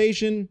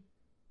 PlayStation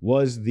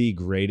was the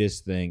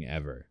greatest thing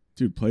ever.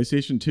 Dude,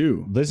 PlayStation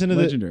 2. Listen to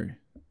Legendary.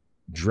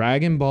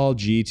 Dragon Ball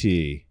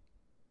GT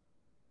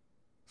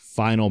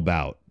Final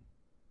Bout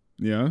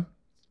Yeah.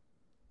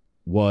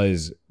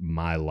 was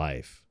my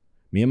life.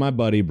 Me and my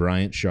buddy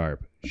Bryant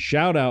Sharp.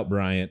 Shout out,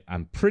 Bryant.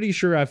 I'm pretty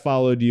sure I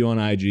followed you on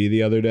IG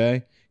the other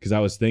day because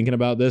I was thinking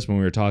about this when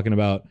we were talking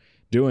about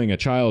doing a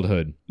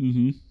childhood.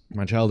 Mm-hmm.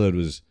 My childhood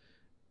was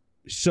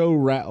so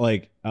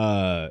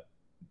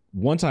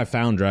once I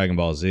found Dragon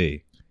Ball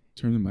Z.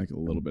 Turn the mic a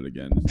little bit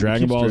again.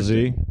 Dragon Ball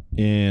Z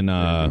in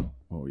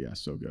oh yeah,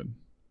 so good.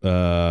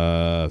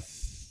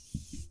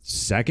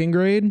 second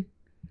grade,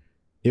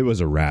 it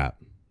was a wrap.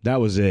 That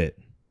was it.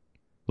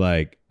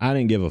 Like, I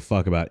didn't give a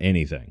fuck about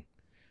anything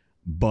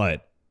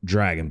but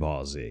Dragon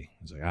Ball Z.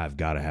 It's like, I've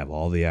got to have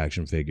all the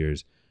action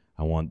figures.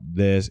 I want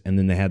this. And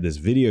then they had this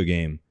video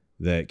game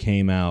that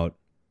came out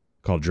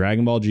called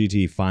Dragon Ball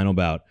GT Final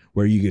Bout,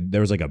 where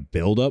there was like a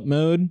build-up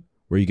mode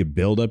where you could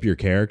build up your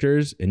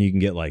characters and you can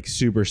get like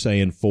Super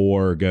Saiyan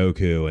 4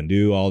 Goku and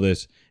do all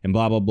this and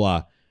blah, blah,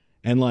 blah.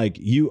 And like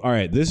all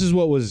right, this is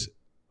what was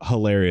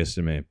hilarious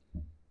to me.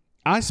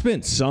 I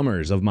spent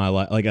summers of my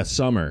life, like a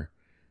summer,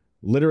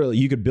 literally,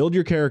 you could build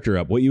your character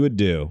up. What you would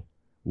do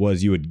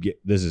was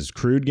this is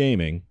crude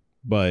gaming,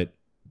 but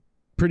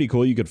pretty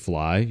cool. You could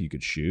fly, you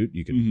could shoot,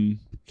 you could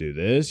do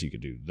this, you could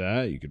do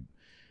that,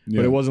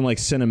 but it wasn't like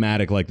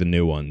cinematic like the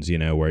new ones,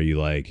 where you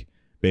like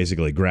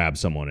basically grab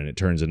someone and it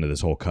turns into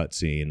this whole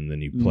cutscene and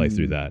then you play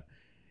through that.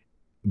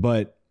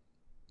 But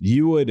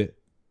you would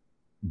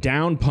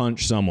down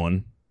punch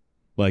someone,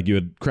 like you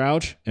would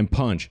crouch and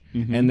punch,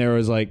 and there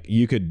was like,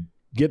 you could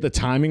get the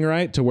timing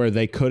right to where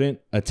they couldn't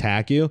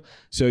attack you.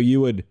 So you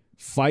would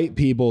fight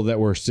people that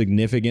were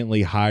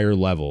significantly higher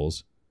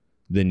levels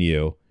than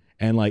you.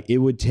 And like, it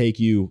would take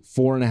you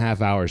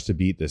 4.5 hours to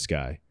beat this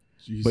guy.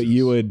 Jesus. But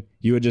you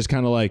would just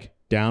kind of like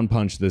down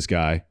punch this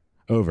guy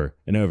over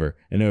and over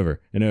and over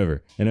and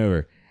over and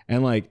over.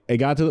 And like, it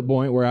got to the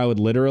point where I would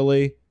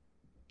literally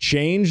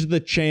change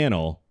the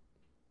channel,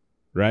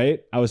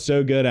 right? I was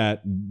so good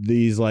at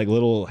these like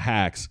little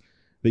hacks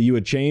that you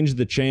would change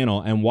the channel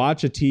and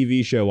watch a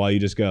TV show while you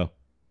just go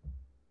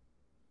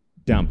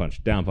down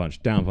punch, down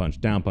punch, down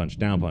punch, down punch,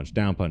 down punch,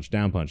 down punch,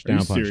 down punch,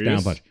 down punch,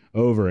 down punch,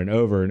 over and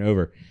over and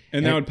over.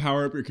 And that would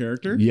power up your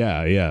character?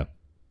 Yeah, yeah.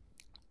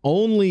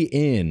 Only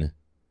in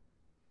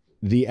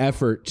the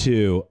effort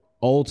to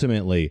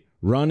ultimately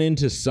run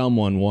into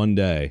someone one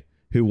day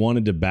who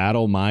wanted to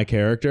battle my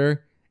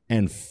character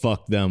and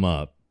fuck them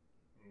up.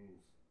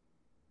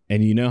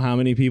 And you know how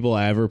many people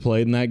I ever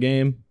played in that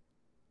game?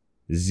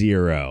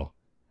 0.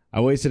 I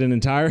wasted an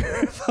entire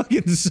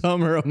fucking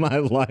summer of my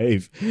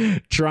life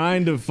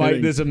trying to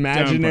fight this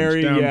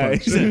imaginary down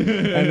punch. and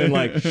then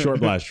like short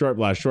blast, short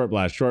blast, short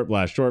blast, short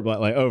blast, short blast,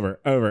 like over,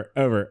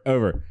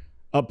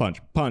 up punch,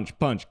 punch,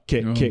 punch,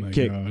 kick, kick,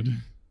 kick. God.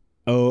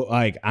 Oh,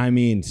 like, I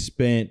mean,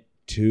 spent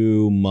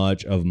too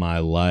much of my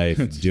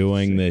life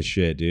doing this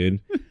shit, dude.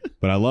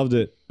 But I loved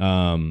it.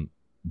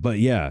 But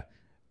yeah,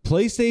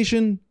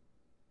 PlayStation,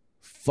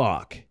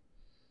 fuck.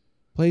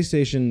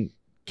 PlayStation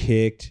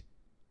kicked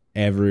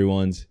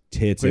everyone's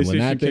tits. PlayStation And when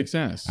that kicks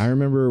ass. I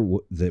remember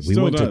that we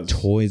went to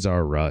Toys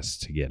R Us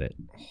to get it.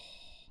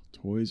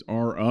 Toys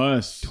R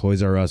Us.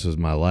 Toys R Us was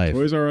my life.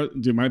 Toys R Us.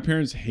 Dude, my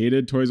parents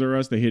hated Toys R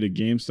Us. They hated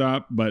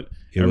GameStop. But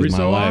It every was my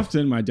so life.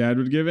 often, my dad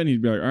would give it. And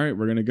he'd be like, all right,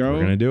 we're going to go.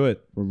 We're gonna do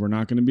it. We're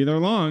not going to be there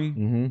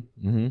long.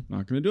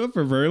 Not going to do it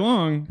for very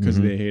long because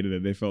they hated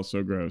it. They felt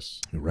so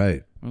gross.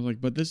 Right. I was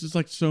like, but this is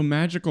like so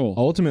magical.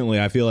 Ultimately,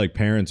 I feel like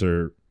parents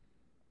are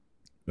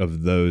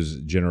of those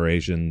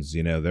generations.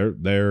 You know,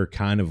 they're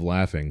kind of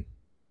laughing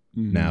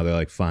now. They're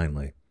like,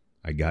 finally,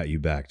 I got you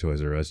back,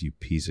 Toys R Us. You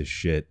piece of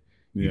shit.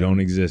 You don't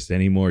exist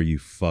anymore. You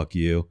fuck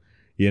you.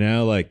 You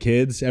know, like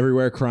kids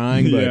everywhere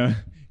crying, but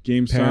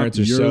GameStop, parents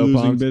are you're so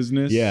losing pumped.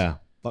 business. Yeah,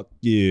 fuck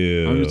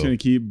you. I'm just gonna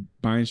keep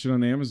buying shit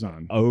on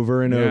Amazon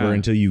over and over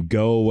until you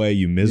go away.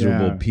 You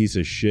miserable Yeah. piece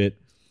of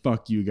shit.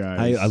 Fuck you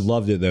guys. I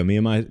loved it though. Me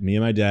and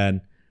my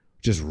dad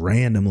just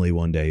randomly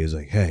one day he was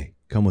like, "Hey,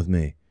 come with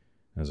me."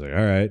 I was like,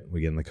 "All right."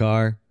 We get in the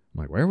car. I'm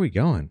like, "Where are we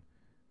going?"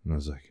 And I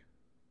was like,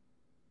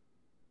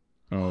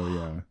 oh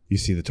yeah. you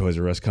see the Toys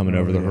R Us coming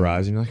over the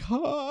horizon. You're like,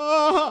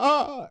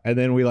 ah. And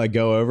then we like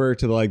go over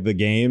to like the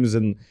games,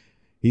 and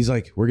he's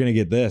like, "We're gonna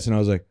get this," and I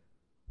was like,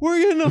 "We're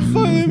getting a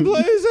fucking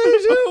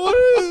PlayStation." What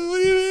do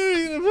you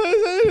mean, a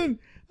PlayStation?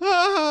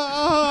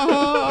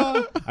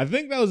 I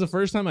think that was the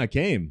first time I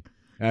came.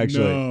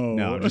 Actually,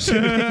 no, I'm just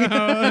kidding.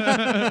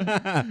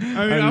 I mean,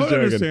 I would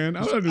understand.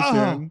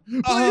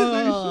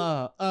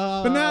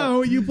 But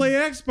now you play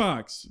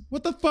Xbox.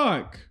 What the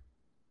fuck?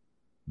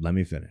 Let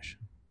me finish.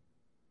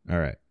 All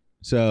right.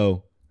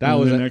 So that And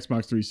was then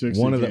Xbox 360.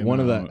 one of came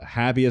the out.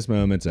 happiest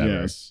moments ever.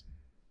 Yes.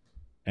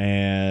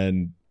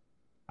 And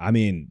I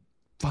mean,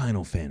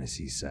 Final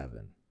Fantasy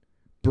VII,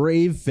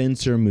 Brave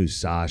Fencer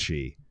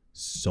Musashi,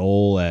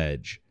 Soul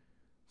Edge,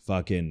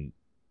 fucking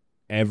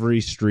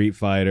every Street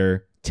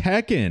Fighter,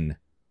 Tekken.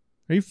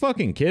 Are you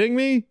fucking kidding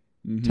me?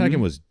 Tekken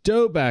was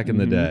dope back in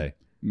the day.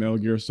 Metal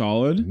Gear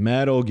Solid.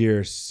 Metal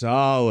Gear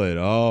Solid.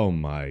 Oh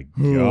my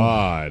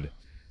God.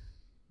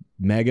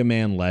 Mega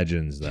Man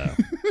Legends, though.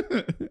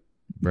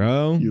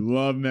 Bro. You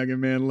love Mega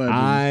Man Legends.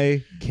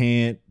 I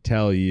can't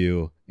tell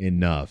you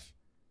enough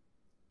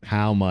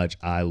how much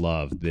I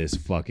love this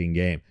fucking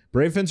game.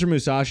 Brave Fencer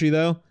Musashi,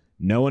 though,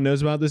 no one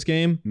knows about this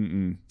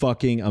game.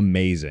 Fucking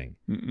amazing.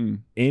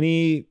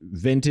 Any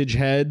vintage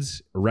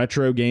heads,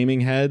 retro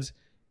gaming heads,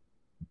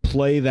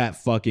 play that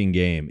fucking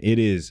game. It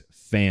is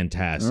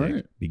fantastic.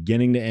 Right.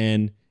 Beginning to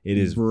end, it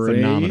is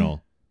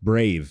phenomenal.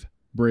 Brave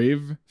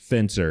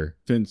Fencer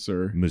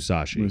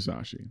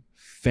Musashi.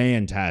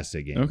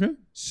 Fantastic game. Okay.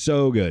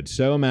 So good.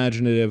 So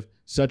imaginative.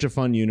 Such a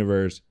fun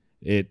universe.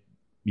 That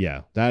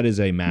is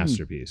a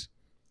masterpiece.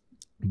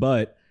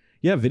 But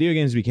yeah, video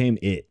games became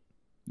it.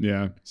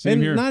 Yeah. Same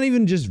and here. not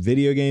even just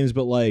video games,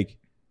 but like,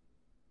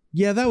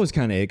 yeah, that was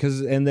kind of it.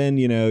 And then,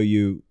 you know,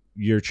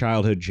 your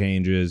childhood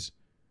changes.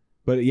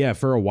 But yeah,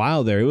 for a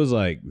while there, it was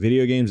like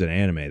video games and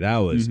anime. That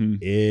was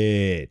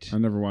it. I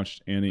never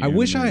watched any. I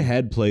wish I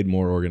had played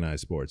more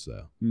organized sports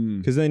though.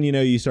 Because then, you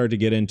know, you start to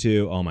get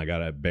into, oh my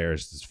God, I'm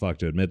embarrassed as fuck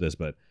to admit this,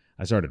 but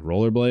I started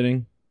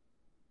rollerblading.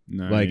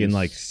 Nice. Like in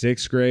like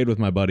 6th grade with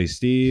my buddy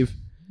Steve.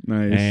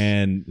 Nice.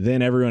 And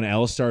then everyone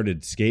else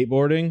started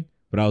skateboarding.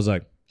 But I was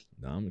like,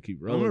 no, I'm going to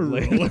keep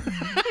rollerblading.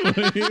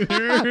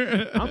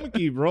 I'm going to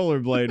keep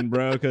rollerblading,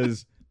 bro,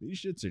 because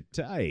these shits are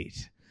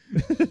tight.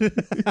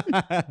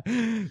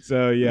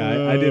 So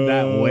yeah, I did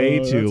that way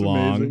too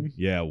long. Amazing.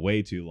 Yeah,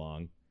 way too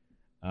long.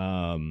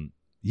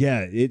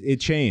 Yeah, it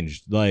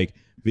changed. Like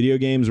video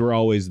games were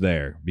always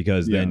there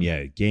because then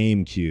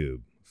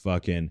GameCube,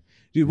 fucking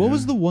dude. What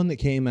was the one that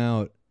came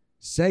out?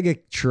 Sega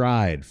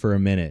tried for a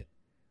minute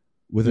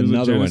with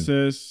another one.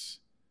 Genesis,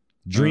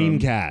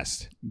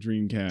 Dreamcast,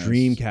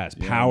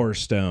 Power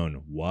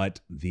Stone. What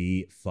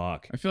the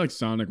fuck? I feel like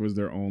Sonic was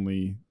their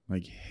only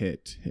like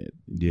hit.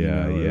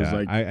 Yeah, you know? It was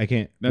like, I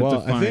can't. That well,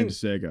 defined I think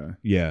Sega.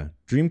 Yeah,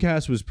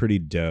 Dreamcast was pretty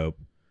dope,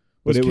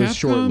 but Was it was Capcom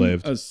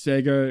short-lived. A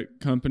Sega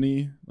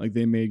company, like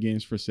they made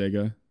games for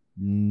Sega.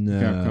 No,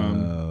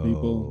 Capcom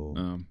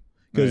people.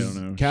 Because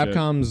I don't know.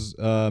 Capcom's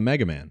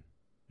Mega Man,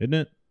 isn't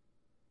it?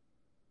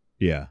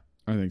 Yeah,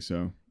 I think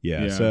so.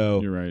 yeah.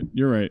 So you're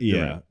right.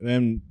 yeah,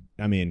 and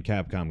I mean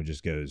Capcom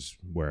just goes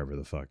wherever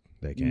the fuck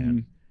they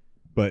can.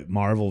 But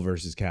Marvel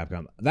versus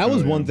Capcom, that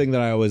was one thing that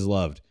I always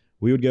loved.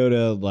 We would go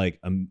to like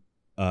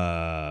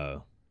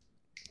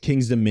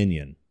King's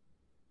Dominion.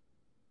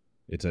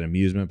 It's an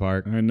amusement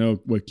park. I know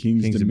what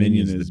King's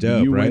Dominion is. The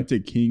dope, you right? went to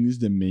King's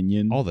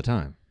Dominion All the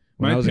time.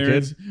 When my I was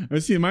parents, a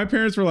kid. my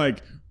parents were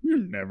like, "We're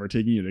never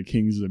taking you to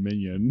King's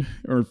Dominion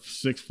or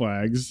Six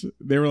Flags."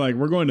 They were like,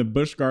 "We're going to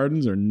Busch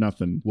Gardens or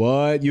nothing."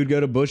 What? You'd go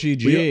to Bushy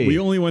G. We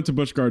only went to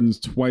Busch Gardens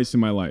twice in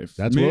my life.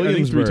 That's I think 3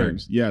 Williamsburg.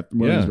 times. Yeah,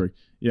 Williamsburg.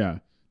 Yeah.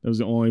 That was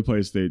the only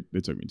place they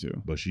took me to.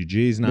 Bushy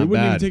G's They not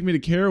wouldn't even bad. take me to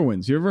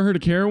Carowinds. You ever heard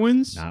of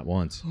Carowinds? Not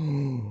once.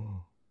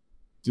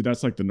 Dude,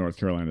 that's like the North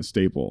Carolina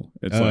staple.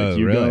 It's Oh, like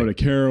you really? go to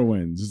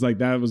Carowinds. It's like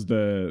that was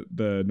the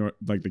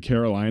like the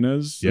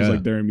Carolinas. It was Yeah.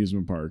 like their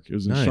amusement park. It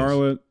was in Nice.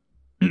 Charlotte.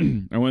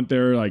 I went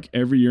there like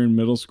every year in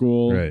middle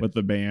school Right. with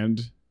the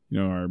band. You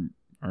know,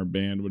 our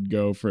band would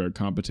go for a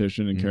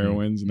competition in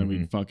Carowinds, and then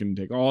we'd fucking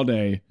take all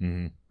day.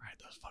 Mhm. Ride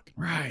those fucking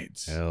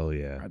rides. Hell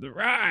yeah. Ride the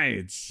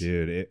rides.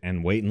 Dude,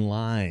 and wait in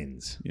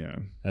lines. Yeah.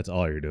 That's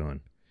all you're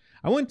doing.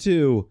 I went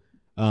to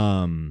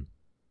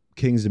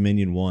King's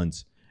Dominion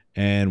once,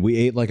 and we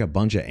ate like a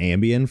bunch of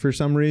Ambien for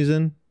some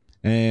reason.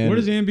 And what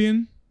is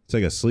Ambien? It's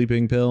like a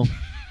sleeping pill.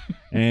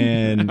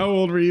 And how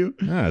old were you?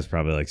 I was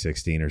probably like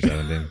 16 or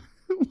 17.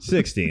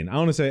 16. I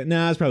want to say,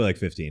 it's probably like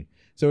 15.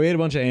 So we ate a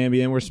bunch of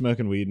Ambien. We're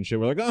smoking weed and shit.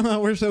 We're like, oh,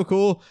 we're so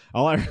cool.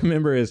 All I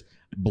remember is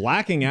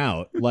blacking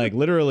out, like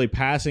literally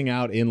passing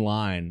out in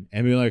line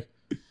and being like,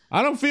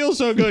 I don't feel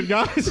so good,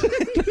 guys.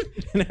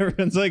 And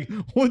everyone's like,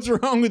 what's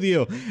wrong with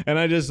you? And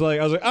I was like,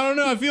 I don't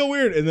know, I feel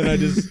weird. And then I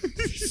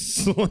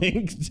just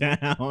slink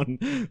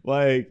down.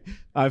 Like,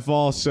 I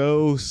fall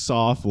so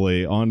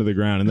softly onto the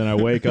ground. And then I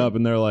wake up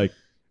and they're like,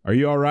 are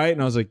you all right?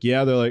 And I was like,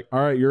 yeah. They're like, all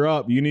right, you're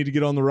up. You need to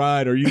get on the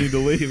ride or you need to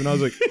leave. And I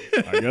was like,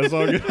 I guess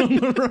I'll get on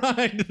the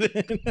ride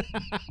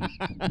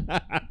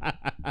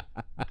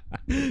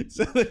then.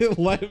 So they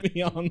let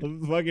me on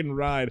the fucking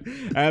ride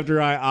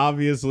after I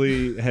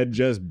obviously had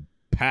just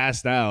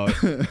passed out.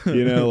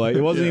 You know, like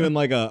it wasn't even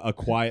like a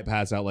quiet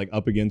pass out, like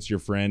up against your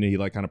friend and he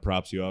like kind of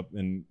props you up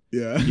and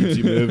keeps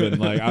you moving.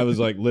 Like I was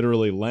like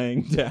literally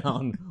laying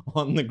down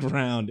on the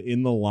ground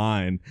in the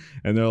line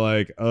and they're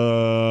like,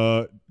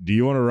 do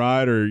you want to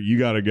ride or you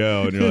gotta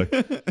go? And you're like,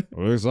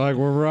 looks like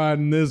we're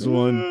riding this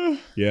one.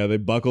 Yeah, they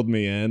buckled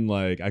me in.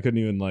 Like I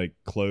couldn't even like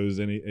close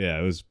any. Yeah,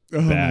 it was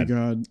bad. My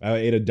God. I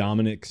ate a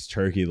Dominic's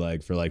turkey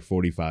leg for like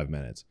 45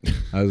 minutes.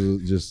 I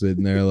was just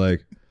sitting there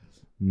like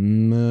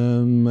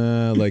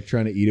like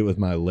trying to eat it with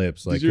my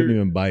lips. Like couldn't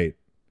even bite.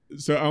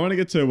 So I want to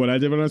get to what I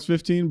did when I was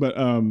 15, but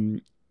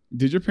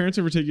did your parents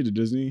ever take you to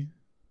Disney?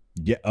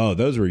 Yeah. Oh,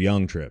 those were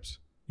young trips.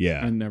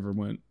 Yeah. I never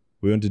went.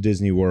 We went to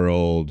Disney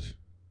World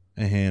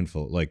a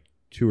handful, like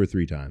 2 or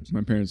 3 times.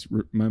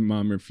 My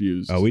mom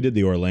refused. Oh, we did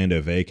the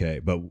Orlando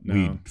vacay, but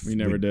we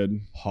never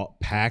did.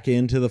 Pack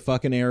into the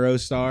fucking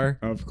Aerostar.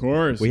 Of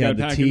course. We had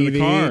the TV.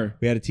 Car.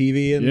 We had a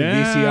TV and the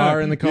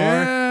VCR in the car.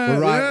 Yeah,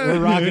 we're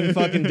rocking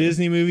fucking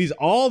Disney movies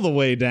all the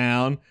way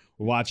down.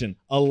 We're watching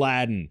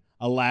Aladdin,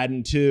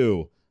 Aladdin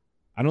 2.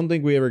 I don't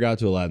think we ever got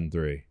to Aladdin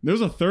 3. There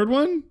was a third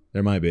one?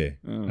 There might be.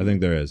 Oh. I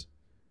think there is.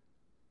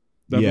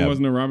 Definitely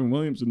wasn't a Robin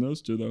Williams in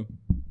those two, though.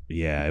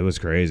 Yeah, it was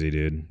crazy,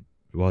 dude.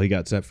 Well, he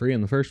got set free in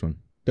the first one.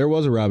 There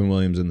was a Robin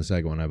Williams in the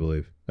second one, I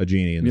believe. A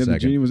genie in the second. The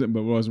genie was it, but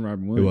it wasn't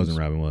Robin Williams. It wasn't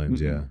Robin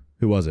Williams, yeah.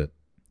 Who was it?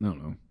 I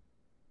don't know.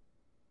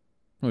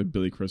 Probably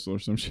Billy Crystal or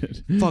some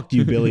shit. Fuck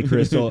you, Billy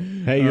Crystal.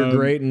 Hey, you're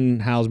great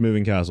in Howl's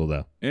Moving Castle,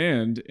 though.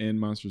 And in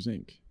Monsters,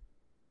 Inc.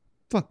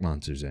 Fuck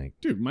Monsters, Inc.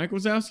 Dude, Mike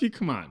Wazowski,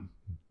 come on.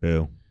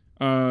 Boo.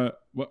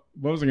 What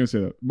was I going to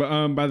say, though?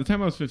 But by the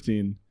time I was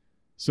 15,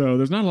 so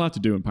there's not a lot to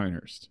do in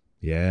Pinehurst.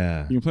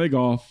 Yeah. You can play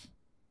golf.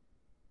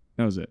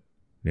 That was it.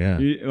 Yeah.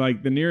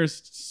 Like the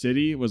nearest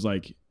city was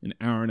like an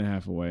hour and a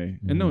half away,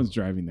 and no one's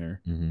driving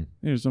there.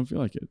 They just don't feel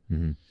like it.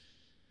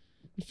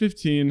 At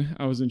 15,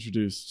 I was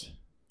introduced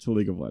to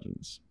League of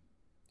Legends.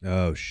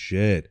 Oh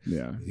shit!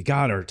 Yeah.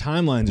 God, our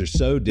timelines are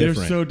so different.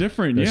 They're so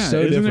different. They're so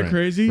isn't different. it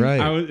crazy?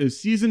 Right. It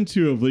was season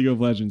 2 of League of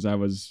Legends.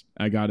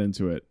 I got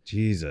into it.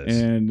 Jesus.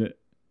 And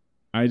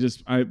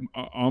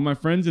all my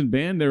friends in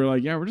band, they were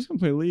like, "Yeah, we're just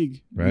gonna play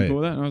League." Right. Cool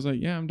with that? And I was like,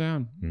 "Yeah, I'm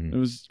down." It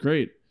was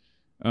great.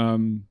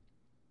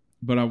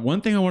 But one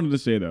thing I wanted to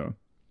say though,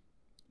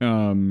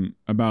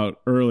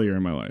 about earlier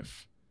in my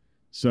life.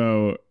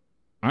 So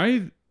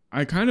I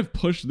kind of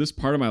pushed this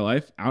part of my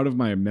life out of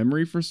my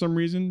memory for some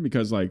reason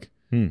because like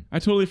I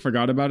totally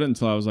forgot about it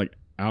until I was like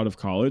out of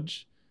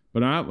college.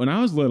 But when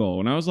I was little,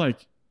 when I was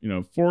like,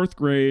 4th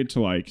grade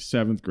to like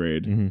 7th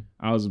grade,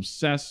 I was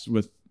obsessed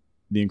with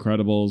The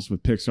Incredibles,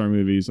 with Pixar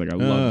movies. Like I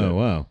loved it. Oh,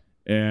 wow.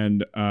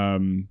 And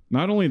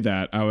not only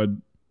that,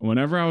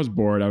 whenever I was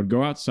bored, I would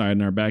go outside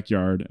in our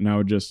backyard and I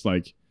would just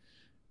like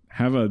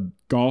have a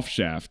golf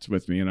shaft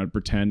with me and I'd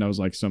pretend I was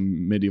like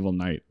some medieval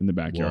knight in the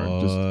backyard.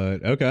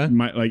 What? Okay.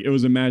 It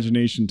was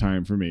imagination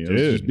time for me. It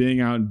was just being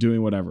out and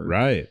doing whatever.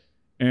 Right.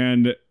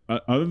 And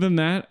other than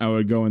that, I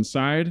would go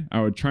inside.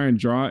 I would try and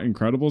draw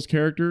Incredibles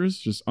characters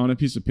just on a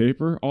piece of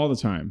paper all the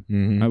time.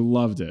 I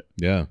loved it.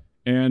 Yeah.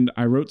 And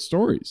I wrote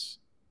stories.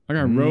 Like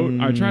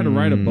I tried to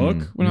write a book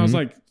when I was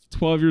like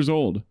 12 years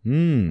old.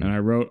 And I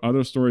wrote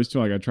other stories too.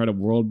 Like I tried to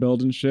world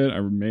build and shit. I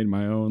made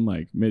my own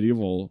like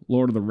medieval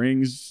Lord of the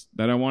Rings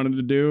that I wanted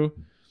to do.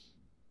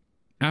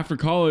 After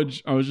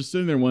college, I was just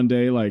sitting there one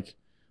day like,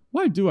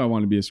 why do I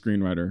want to be a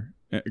screenwriter?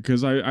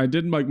 Because I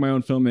did like my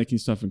own filmmaking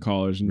stuff in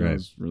college and that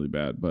was really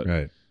bad.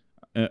 But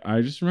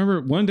I just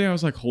remember one day I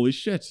was like, holy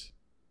shit.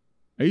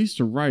 I used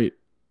to write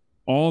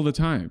all the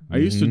time. I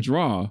used to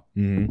draw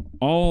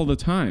all the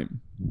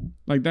time.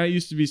 Like that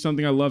used to be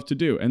something I loved to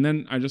do. And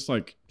then I just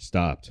like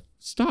stopped.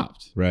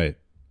 Right.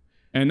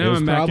 And now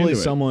I'm back into it. Probably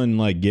someone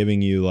like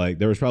giving you like,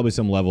 there was probably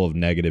some level of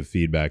negative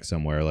feedback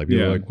somewhere. Like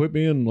people were like, quit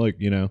being like,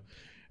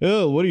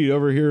 oh, what are you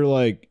over here?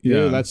 Like,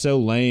 that's so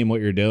lame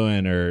what you're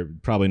doing. Or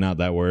probably not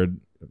that word.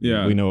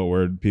 Yeah. We know what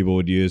word people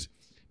would use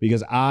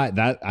because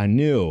I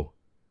knew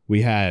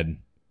we had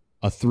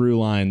a through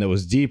line that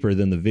was deeper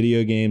than the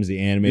video games, the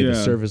anime, the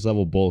surface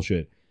level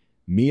bullshit.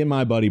 me and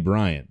my buddy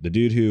Bryant, the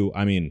dude who,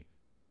 I mean,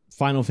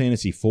 Final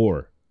Fantasy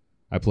IV,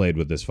 I played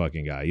with this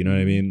fucking guy. You know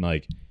what I mean?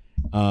 Like,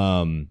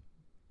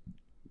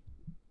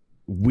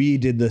 we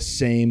did the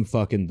same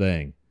fucking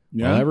thing.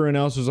 Yeah. While everyone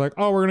else was like,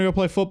 oh, we're going to go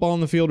play football in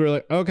the field. We're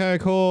like, okay,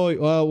 cool.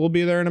 Well, we'll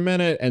be there in a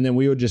minute. And then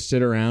we would just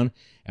sit around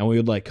and we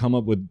would like come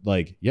up with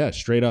like, yeah,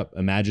 straight up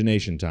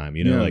imagination time,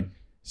 you know, like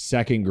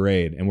second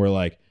grade. And we're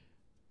like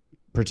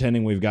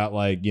pretending we've got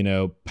like, you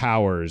know,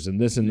 powers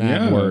and this and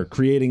that. And we're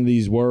creating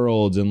these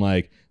worlds and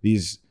like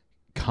these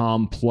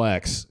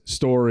complex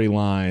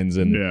storylines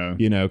and,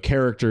 you know,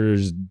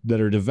 characters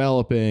that are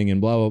developing and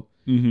blah,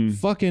 blah.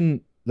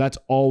 Fucking, that's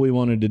all we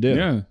wanted to do.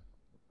 Yeah.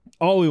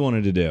 All we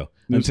wanted to do.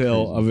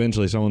 Until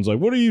eventually someone's like,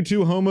 what are you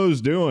two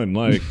homos doing?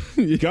 Like,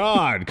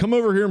 God, come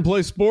over here and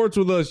play sports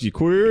with us, you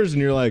queers.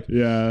 And you're like,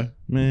 yeah,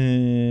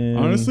 man.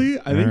 Honestly,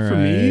 I think for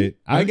me,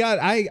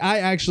 I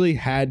actually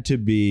had to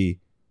be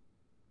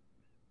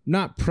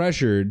not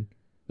pressured.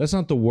 That's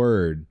not the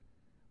word,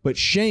 but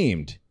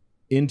shamed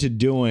into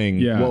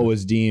doing what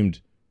was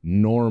deemed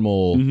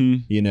normal,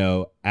 you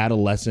know,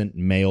 adolescent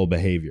male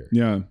behavior.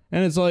 Yeah.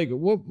 And it's like,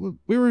 what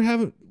we were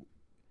having,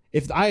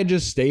 if I had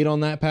just stayed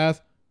on that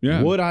path,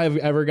 would I have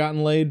ever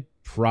gotten laid?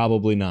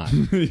 Probably not.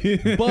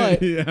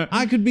 But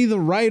I could be the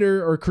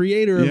writer or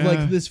creator of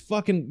like this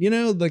fucking, you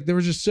know, like there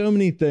was just so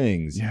many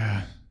things.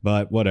 Yeah.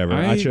 But whatever.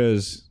 I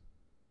chose.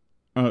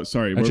 Oh,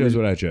 sorry. I chose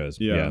what I chose.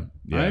 Yeah.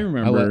 I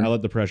remember. I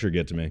let the pressure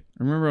get to me. I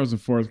remember I was in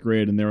 4th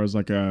grade and there was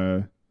like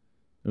a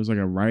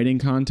writing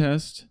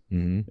contest.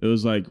 It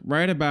was like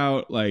write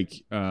about like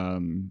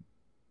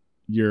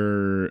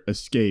your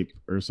escape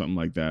or something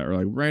like that, or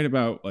like write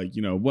about like,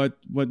 you know, what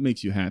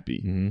makes you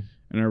happy.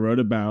 And I wrote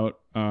about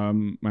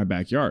my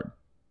backyard.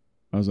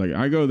 I was like,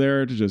 I go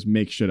there to just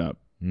make shit up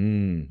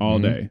all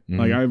day.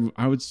 Like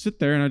I would sit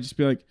there and I'd just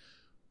be like,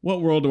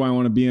 what world do I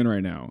want to be in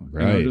right now?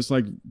 Right. And I would just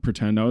like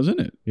pretend I was in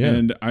it. Yeah.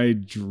 And I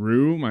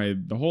drew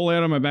the whole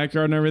layout of my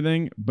backyard and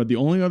everything. But the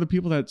only other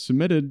people that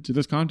submitted to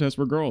this contest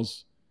were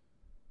girls.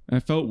 And I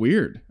felt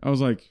weird. I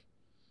was like,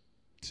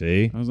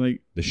 the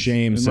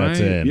shame sets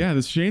in. Yeah,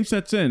 the shame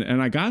sets in.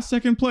 And I got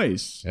 2nd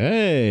place.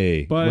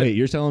 Hey. But wait,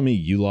 you're telling me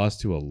you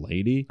lost to a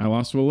lady? I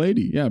lost to a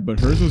lady. Yeah, but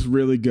hers was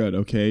really good.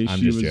 Okay. I'm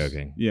just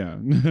joking. Yeah.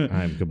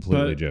 I'm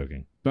completely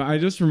joking. But I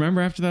just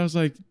remember after that, I was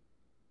like,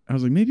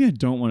 maybe I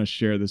don't want to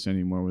share this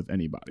anymore with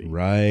anybody.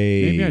 Right.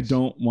 Maybe I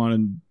don't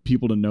want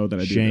people to know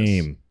that I do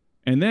this.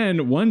 And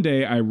then one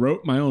day I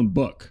wrote my own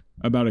book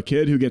about a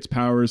kid who gets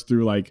powers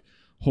through like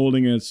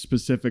holding a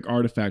specific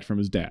artifact from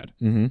his dad.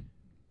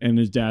 And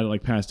his dad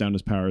like passed down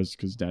his powers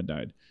because his dad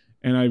died.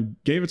 And I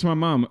gave it to my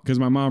mom because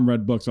my mom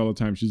read books all the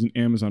time. She was an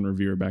Amazon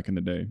reviewer back in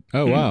the day.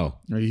 Oh, wow.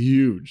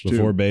 Huge.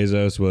 Before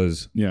Bezos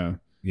was. Yeah.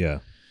 Yeah.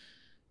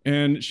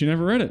 And she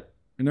never read it.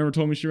 And never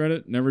told me she read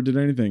it. Never did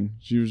anything.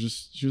 She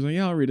was like,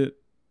 yeah, I'll read it.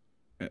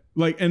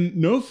 Like, and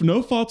no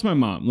fault to my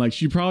mom. Like,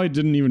 she probably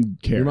didn't even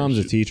care. Your mom's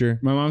a teacher?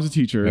 My mom's a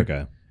teacher.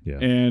 Okay. Yeah.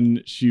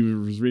 And she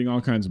was reading all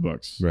kinds of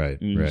books.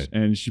 Right.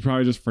 And she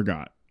probably just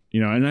forgot. You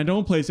know, and I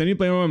don't place any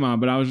blame on my mom,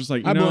 but I was just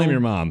like, I blame your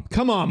mom.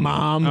 Come on,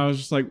 Mom. I was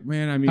just like,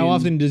 man, I mean, how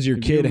often does your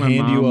kid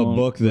hand you a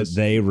book that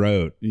they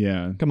wrote?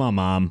 Yeah. Come on,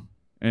 Mom.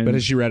 But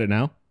has she read it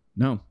now?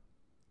 No.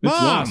 It's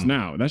lost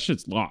now. That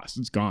shit's lost.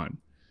 It's gone.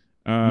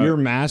 Your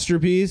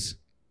masterpiece?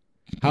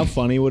 How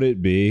funny would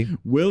it be?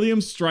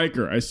 William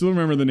Stryker. I still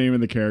remember the name of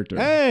the character.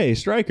 Hey,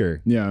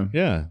 Stryker. Yeah.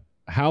 Yeah.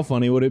 How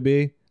funny would it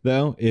be,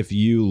 though, if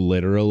you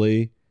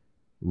literally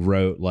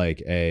wrote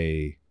like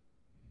a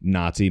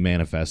Nazi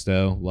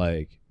manifesto,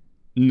 like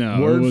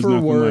no, word for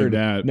word?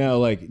 Like that. No,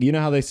 like, you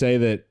know how they say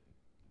that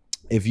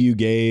if you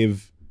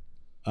gave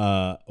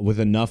with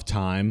enough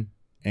time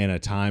and a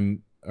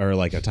time or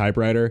like a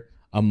typewriter,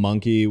 a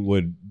monkey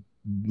would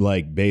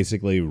like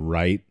basically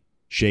write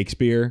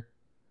Shakespeare.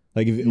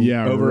 Like if,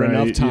 over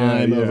enough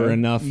time, over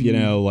enough, you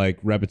know, like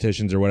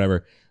repetitions or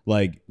whatever,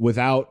 like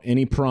without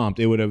any prompt,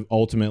 it would have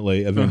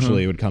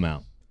eventually it would come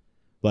out.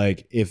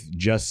 Like if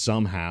just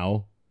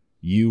somehow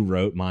you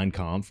wrote Mein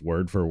Kampf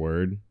word for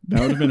word, that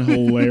would have been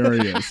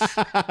hilarious.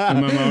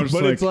 And my mom was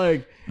but it's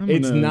like,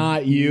 it's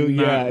not you.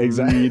 Yeah,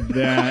 exactly. Read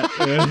that.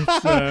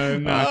 It's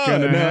not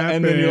gonna happen.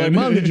 And then you're like,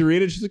 Mom, did you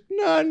read it? She's like,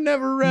 no, I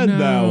never read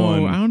that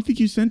one. I don't think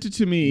you sent it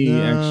to me,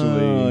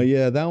 actually. Oh,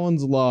 yeah, that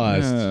one's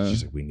lost. Yeah.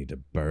 She's like, we need to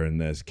burn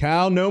this.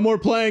 Cal, no more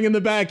playing in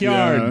the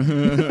backyard.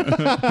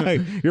 Yeah.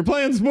 You're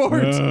playing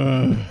sports.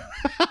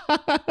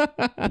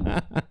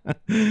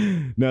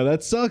 No,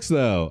 that sucks,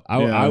 though.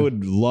 I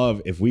would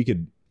love if we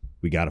could.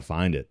 We got to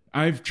find it.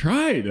 I've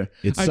tried.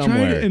 It's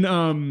somewhere.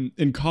 Tried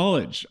in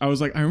college. I was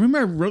like, I remember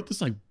I wrote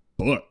this like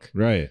book.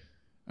 Right.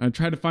 I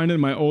tried to find it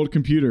in my old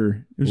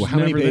computer. Well, how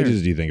many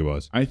pages do you think it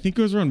was? I think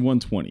it was around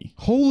 120.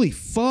 Holy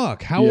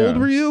fuck. How old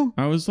were you?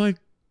 I was like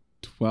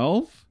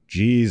 12.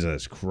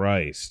 Jesus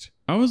Christ.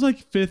 I was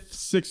like 5th,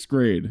 6th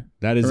grade.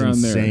 That is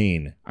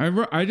insane.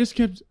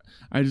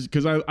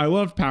 Because I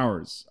loved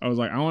powers. I was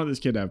like, I want this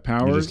kid to have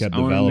powers. You just kept I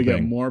want him to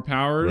developing. get more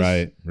powers.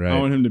 Right. I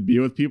want him to be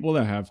with people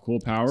that have cool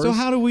powers. So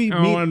how do we?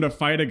 I want him to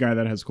fight a guy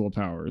that has cool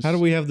powers. How do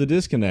we have the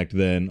disconnect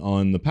then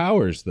on the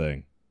powers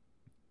thing?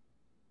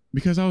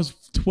 Because I was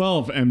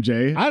 12,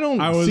 MJ. I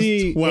was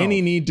see 12.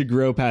 Any need to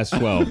grow past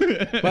 12.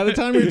 By the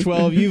time you're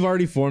 12, you've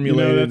already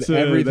formulated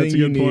everything that's a good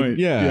you need. Point.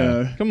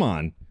 Yeah. Come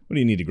on. What do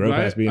you need to grow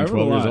past being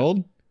 12 years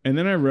old? And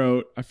then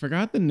I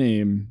forgot the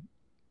name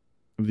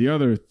of the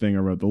other thing I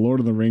wrote, the Lord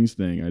of the Rings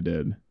thing I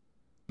did.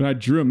 But I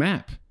drew a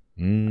map.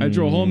 I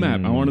drew a whole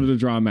map. I wanted to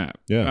draw a map.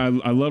 Yeah.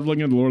 I love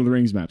looking at the Lord of the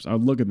Rings maps. I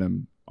would look at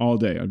them all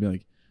day. I'd be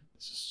like,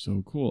 this is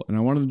so cool. And I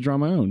wanted to draw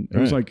my own. It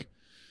was like,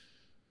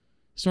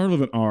 started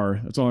with an R.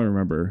 That's all I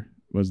remember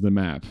was the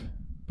map.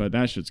 But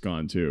that shit's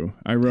gone too.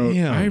 I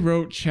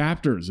wrote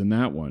chapters in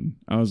that one.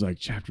 I was like,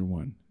 chapter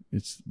 1.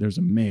 There's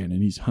a man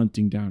and he's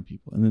hunting down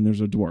people. And then there's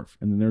a dwarf.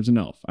 And then there's an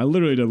elf. I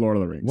literally did Lord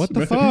of the Rings. What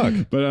the fuck?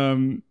 But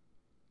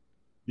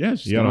yeah,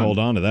 it's just you gotta hold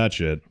on to that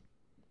shit.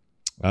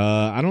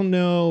 I don't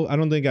know. I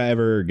don't think I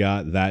ever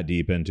got that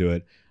deep into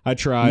it. I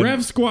tried.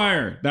 Rev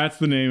Squire. That's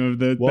the name of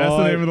the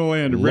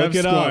land. Rev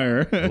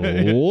Squire.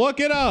 Look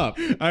it up.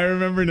 I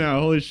remember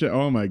now. Holy shit.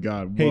 Oh my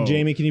God. Whoa. Hey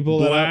Jamie, can you pull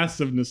that up?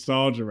 Blast of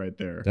nostalgia right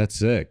there. That's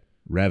sick.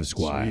 Rev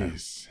Squire.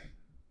 Jeez.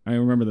 I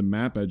remember the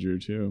map I drew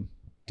too.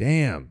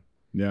 Damn.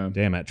 Yeah.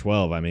 Damn, at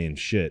 12. I mean,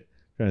 shit.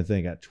 I'm trying to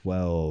think at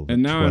 12.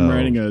 And now I'm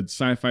writing a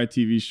sci-fi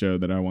TV show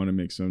that I want to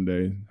make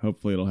someday.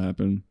 Hopefully it'll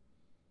happen.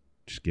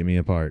 Just give me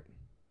a part.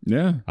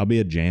 Yeah. I'll be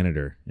a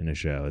janitor in a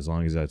show as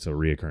long as that's a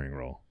reoccurring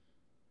role.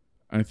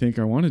 I think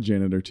I want a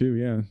janitor too,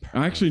 yeah.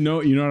 I actually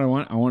know, you know what I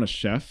want? I want a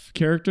chef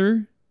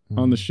character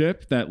on the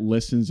ship that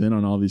listens in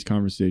on all these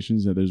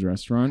conversations at this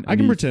restaurant. I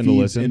can pretend to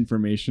listen.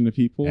 Information to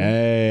people.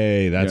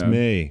 Hey, that's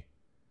me.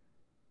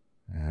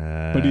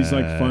 But he's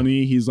like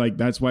funny. He's like,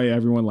 that's why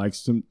everyone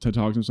likes to talk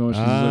to him so much.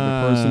 He's like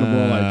a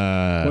personable,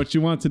 like, what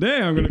you want today?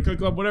 I'm going to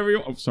cook up whatever you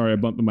want. Oh, sorry, I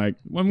bumped the mic.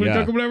 I'm going to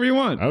cook up whatever you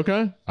want.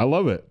 Okay. I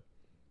love it.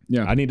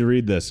 Yeah. I need to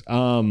read this.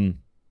 Damn,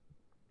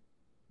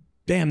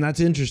 that's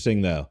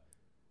interesting though.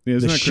 Yeah,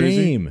 isn't the that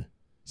crazy? Shame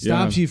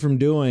stops you from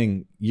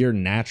doing your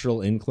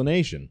natural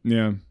inclination.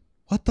 Yeah.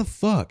 What the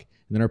fuck?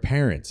 And then our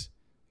parents.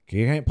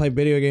 You can't play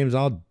video games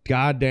all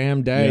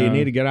goddamn day. Yeah. You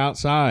need to get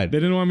outside. They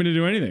didn't want me to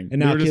do anything. And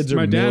now kids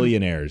are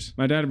millionaires.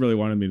 My dad really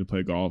wanted me to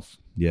play golf.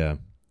 Yeah.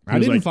 I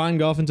didn't find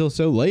golf until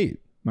so late.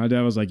 My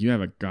dad was like, you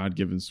have a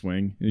God-given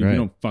swing. And you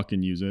don't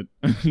fucking use it.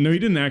 No, he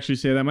didn't actually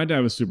say that. My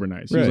dad was super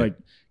nice. He was like,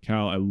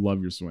 Cal, I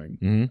love your swing.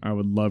 Mm-hmm. I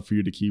would love for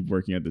you to keep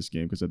working at this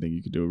game because I think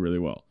you could do it really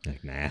well.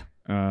 Like, nah.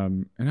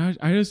 And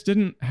I just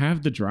didn't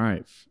have the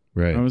drive.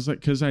 Right. I was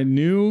like, because I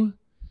knew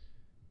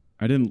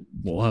I didn't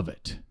love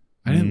it.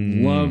 I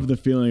didn't love the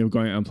feeling of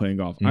going out and playing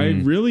golf. I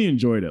really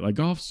enjoyed it. Like,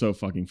 golf's so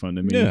fucking fun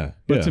to me. Yeah.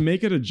 But to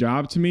make it a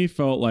job to me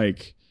felt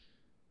like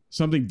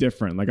something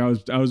different. Like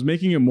I was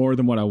making it more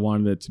than what I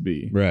wanted it to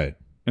be. Right.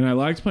 And I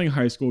liked playing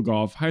high school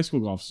golf. High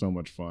school golf's so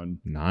much fun.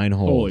 9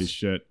 holes. Holy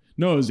shit.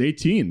 No, it was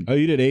 18. Oh,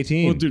 you did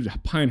 18? Well, dude,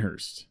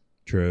 Pinehurst.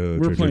 True.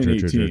 We're playing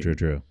 18.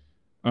 True.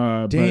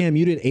 Damn,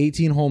 you did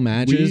 18-hole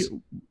matches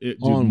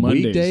on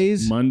Mondays,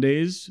 weekdays?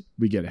 Mondays,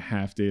 we get a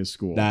half day of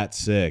school. That's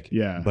sick.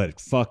 Yeah. But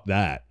fuck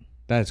that.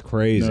 That's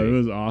crazy. No, it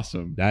was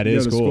awesome. That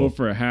is cool. You go to school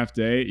for a half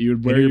day. You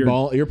would wear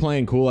you're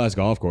playing cool-ass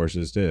golf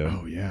courses, too.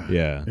 Oh, yeah.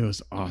 Yeah. It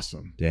was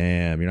awesome.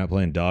 Damn, you're not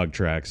playing dog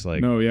tracks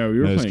like no, yeah, we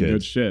were playing kids.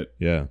 Good shit.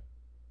 Yeah.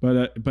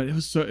 But it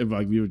was so,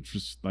 like, we would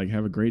just, like,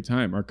 have a great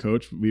time. Our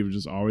coach, we would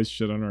just always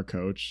shit on our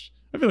coach.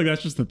 I feel like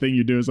that's just the thing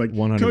you do is, like,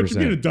 100%. Coach, you're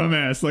being a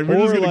dumbass. Like, we're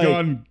just going to go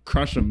out and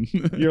crush him.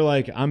 You're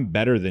like, I'm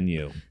better than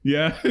you.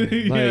 Yeah. Like,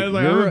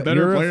 I'm a better player than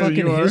you are. You're a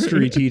fucking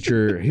history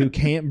teacher who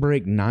can't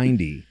break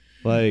 90.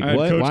 Like,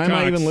 what? Why am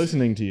I even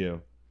listening to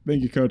you?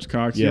 Thank you, Coach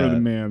Cox. Yeah. You're the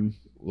man.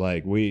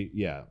 Like,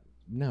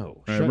 no.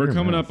 All right, we're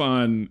coming up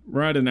on,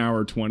 we're at an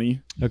hour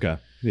 20. Okay.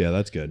 Yeah,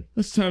 that's good.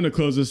 It's time to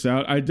close this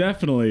out. I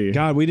definitely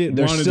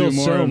there's still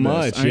so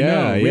much. I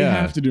know. We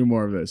have to do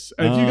more of this.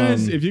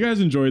 If you guys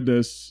enjoyed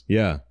this,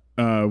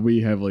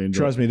 we heavily enjoyed.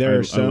 Trust me, there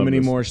are so many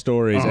more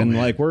stories, and man.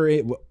 Like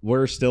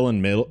we're still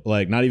in middle,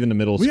 like not even to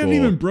middle school. We haven't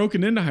even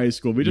broken into high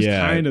school. We just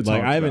kind of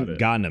like I haven't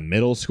gotten to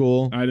middle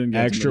school. I didn't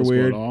get extra to middle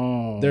weird.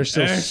 School. There's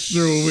still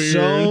extra weird.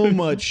 So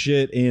much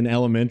shit in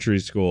elementary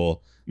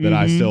school that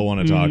I still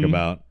want to talk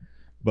about.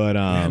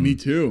 But me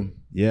too.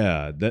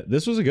 Yeah,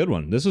 this was a good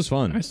one. This was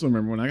fun. I still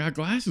remember when I got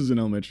glasses in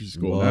elementary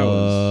school. What? That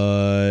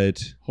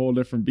was a whole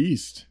different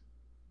beast.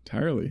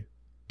 Entirely.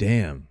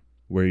 Damn.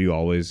 Were you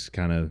always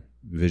kind of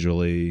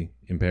visually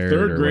impaired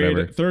third or grade,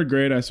 whatever? Third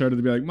grade, I started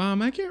to be like,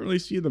 Mom, I can't really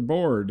see the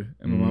board.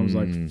 And my mom was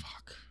like,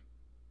 fuck.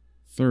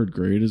 Third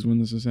grade is when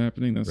this is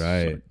happening? That's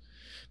right.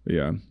 But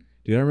yeah.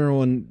 Dude, I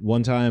remember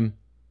one time.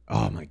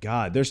 Oh my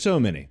God, there's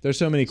so many. There's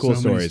so many cool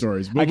stories.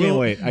 I can't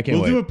wait.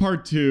 We'll do a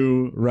part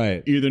 2,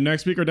 right? Either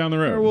next week or down the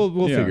road. Or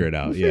we'll figure it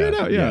out. We'll figure it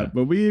out. Yeah.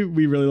 But we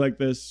really like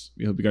this.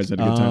 We hope you guys had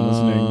a good time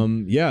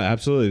listening. Yeah,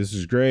 absolutely. This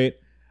is great.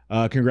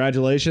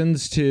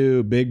 Congratulations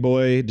to Big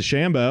Boy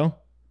DeChambeau.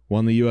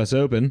 Won the U.S.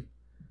 Open.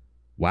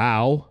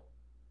 Wow.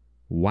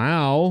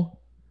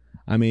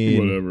 I mean,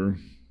 whatever.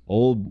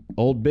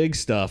 Old big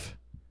stuff.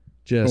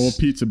 Just old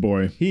pizza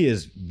boy. He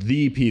is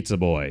the pizza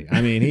boy.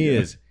 I mean, he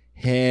is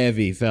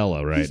heavy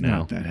fella right now. He's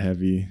not that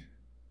heavy.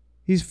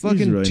 He's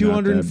fucking really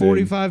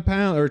 245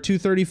 pounds or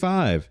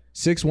 235.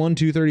 6'1",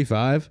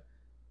 235.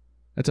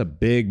 That's a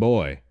big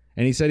boy.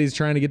 And he said he's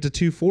trying to get to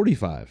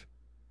 245.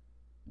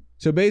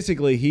 So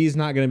basically, he's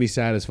not going to be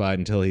satisfied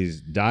until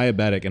he's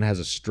diabetic and has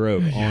a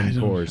stroke on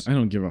course. I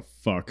don't give a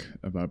fuck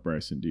about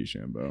Bryson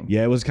DeChambeau.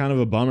 Yeah, it was kind of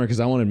a bummer because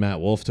I wanted Matt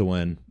Wolff to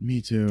win.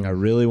 Me too. I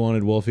really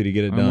wanted Wolfie to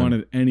get it done. I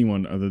wanted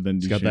anyone other than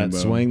DeChambeau. He's got that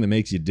swing that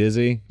makes you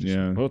dizzy.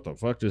 Yeah. What the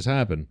fuck just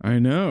happened? I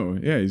know.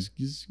 Yeah, he's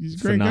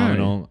a great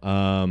phenomenal.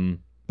 guy.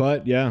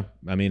 But yeah,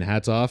 I mean,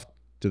 hats off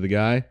to the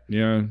guy.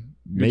 Yeah.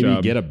 Maybe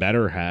job. get a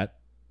better hat.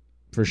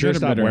 For sure,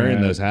 stop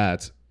wearing those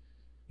hats.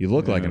 You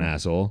look like an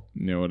asshole.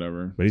 Yeah,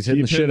 whatever. But he's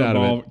hitting the shit out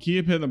of it.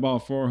 Keep hitting the ball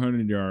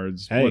 400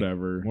 yards. Hey,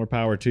 whatever. More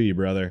power to you,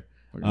 brother.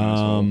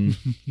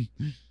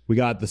 We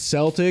got the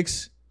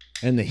Celtics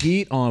and the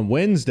Heat on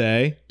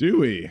Wednesday. Do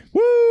we?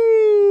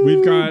 Woo!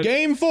 We've got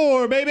Game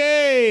 4,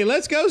 baby.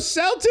 Let's go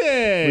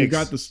Celtics. We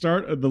got the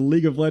start of the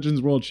League of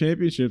Legends World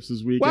Championships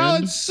this weekend. Wow,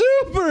 it's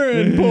super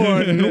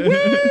important.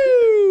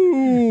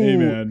 Woo! Hey,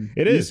 man.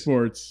 It is.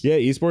 Esports. Yeah,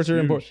 esports are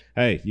important.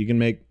 Hey, you can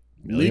make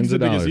millions of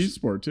dollars. League's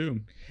the biggest esport,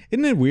 too.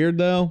 Isn't it weird,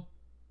 though,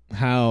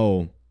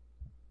 how,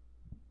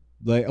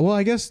 like, well,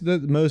 I guess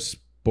that most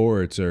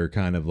sports are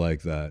kind of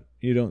like that.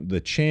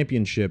 The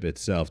championship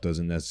itself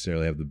doesn't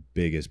necessarily have the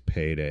biggest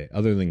payday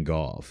other than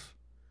golf.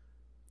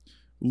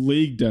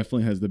 League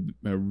definitely has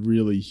a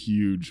really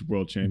huge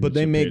world championship. But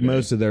they make payday.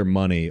 most of their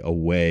money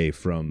away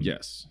from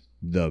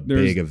the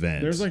big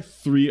events. There's like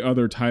 3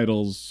 other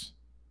titles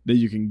that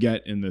you can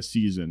get in the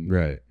season.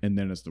 Right. And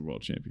then it's the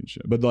world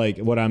championship. But like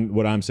what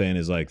I'm saying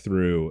is like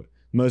through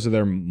most of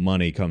their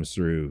money comes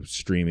through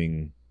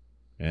streaming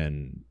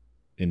and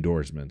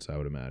endorsements, I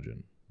would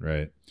imagine,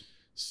 right?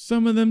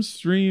 Some of them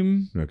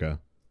stream. Okay.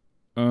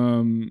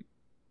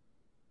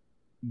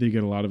 They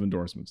get a lot of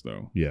endorsements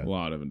though. Yeah. A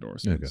lot of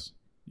endorsements. Okay.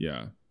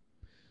 Yeah.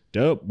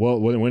 Dope. Well,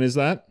 when is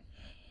that?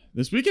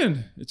 This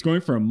weekend. It's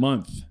going for a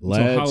month.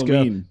 Let's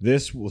Halloween. go.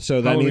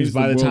 So that Halloween's means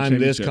by the World time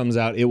this Championship. comes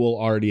out, it will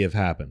already have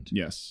happened.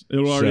 Yes. It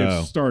will already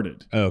have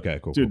started. Okay,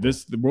 cool. Dude, cool.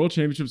 the World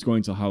Championship's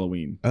going till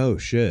Halloween. Oh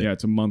shit. Yeah,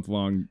 it's a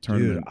month-long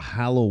tournament. Dude,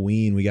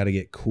 Halloween, we got to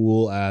get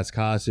cool ass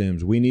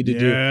costumes. We need to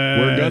do.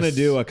 We're gonna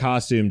do a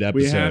costumed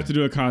episode. We have to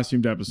do a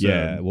costumed episode.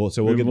 Yeah. Well,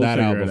 so we'll get that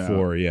out figure it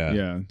before. Yeah.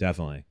 Yeah.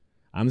 Definitely.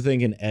 I'm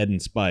thinking Ed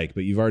and Spike,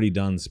 but you've already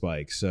done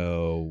Spike,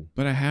 so.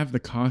 But I have the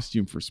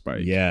costume for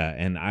Spike. Yeah,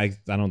 and I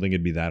don't think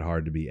it'd be that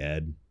hard to be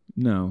Ed.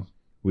 No.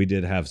 We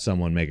did have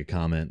someone make a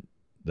comment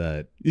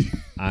that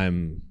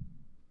I'm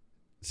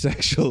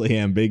sexually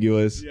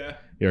ambiguous. Yeah.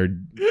 Or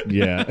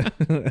yeah.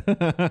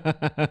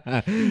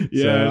 Yeah.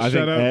 So I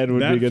think Ed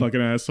would that be good.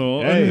 Fucking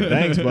asshole. Hey,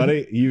 thanks,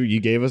 buddy.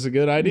 You gave us a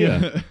good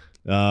idea.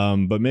 Yeah.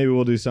 But maybe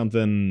we'll do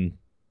something.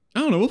 I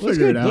don't know. We'll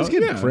figure it out. Let's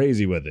get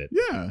crazy with it.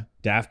 Yeah.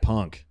 Daft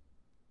Punk.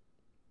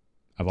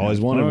 I've always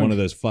Daft wanted Punk. one of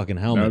those fucking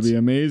That helmets. would be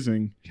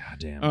amazing. God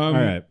damn. All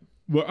right.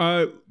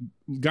 Well,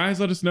 guys,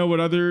 let us know what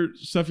other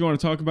stuff you want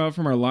to talk about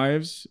from our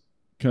lives,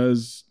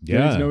 because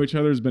getting to know each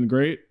other has been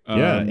great.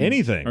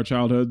 Anything. Our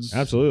childhoods.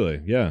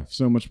 Absolutely. Yeah.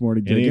 So much more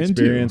to get Any into.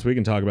 experience, we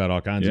can talk about all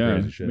kinds of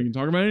crazy shit. We can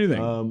talk about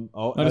anything.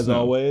 As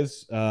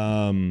always,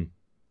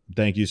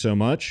 thank you so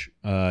much.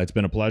 It's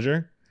been a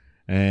pleasure.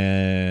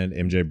 And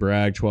MJ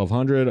Bragg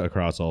 1200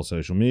 across all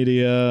social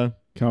media.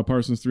 Cal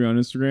Parsons 3 on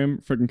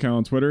Instagram, freaking Cal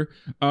on Twitter.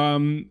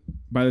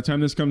 By the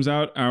time this comes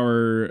out,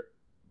 our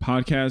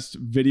podcast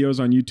videos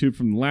on YouTube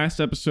from the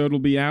last episode will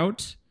be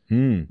out.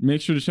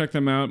 Make sure to check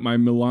them out. My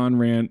Milan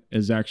rant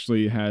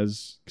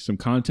has some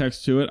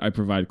context to it. I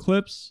provide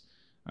clips.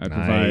 I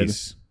provide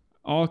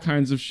all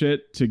kinds of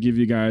shit to give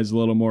you guys a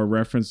little more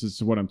references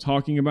to what I'm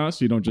talking about,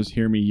 so you don't just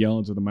hear me yell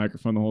into the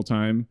microphone the whole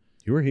time.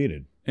 You were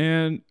heated.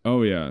 And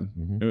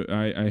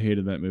I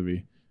hated that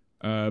movie.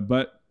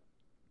 But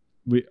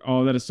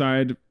all that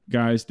aside,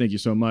 guys, thank you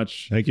so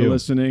much for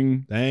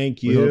listening.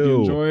 Thank you. We hope you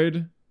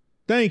enjoyed.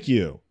 Thank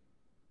you.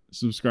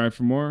 Subscribe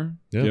for more.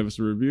 Yeah. Give us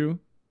a review,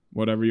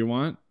 whatever you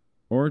want,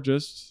 or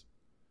just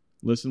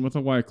listen with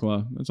a White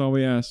Claw. That's all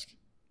we ask.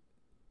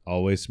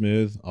 Always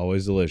smooth,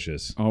 always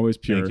delicious. Always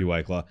pure. Thank you,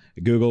 White Claw.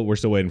 Google, we're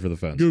still waiting for the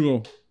phones.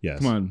 Google. Yes.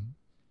 Come on.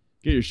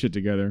 Get your shit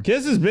together.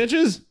 Kisses,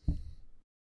 bitches.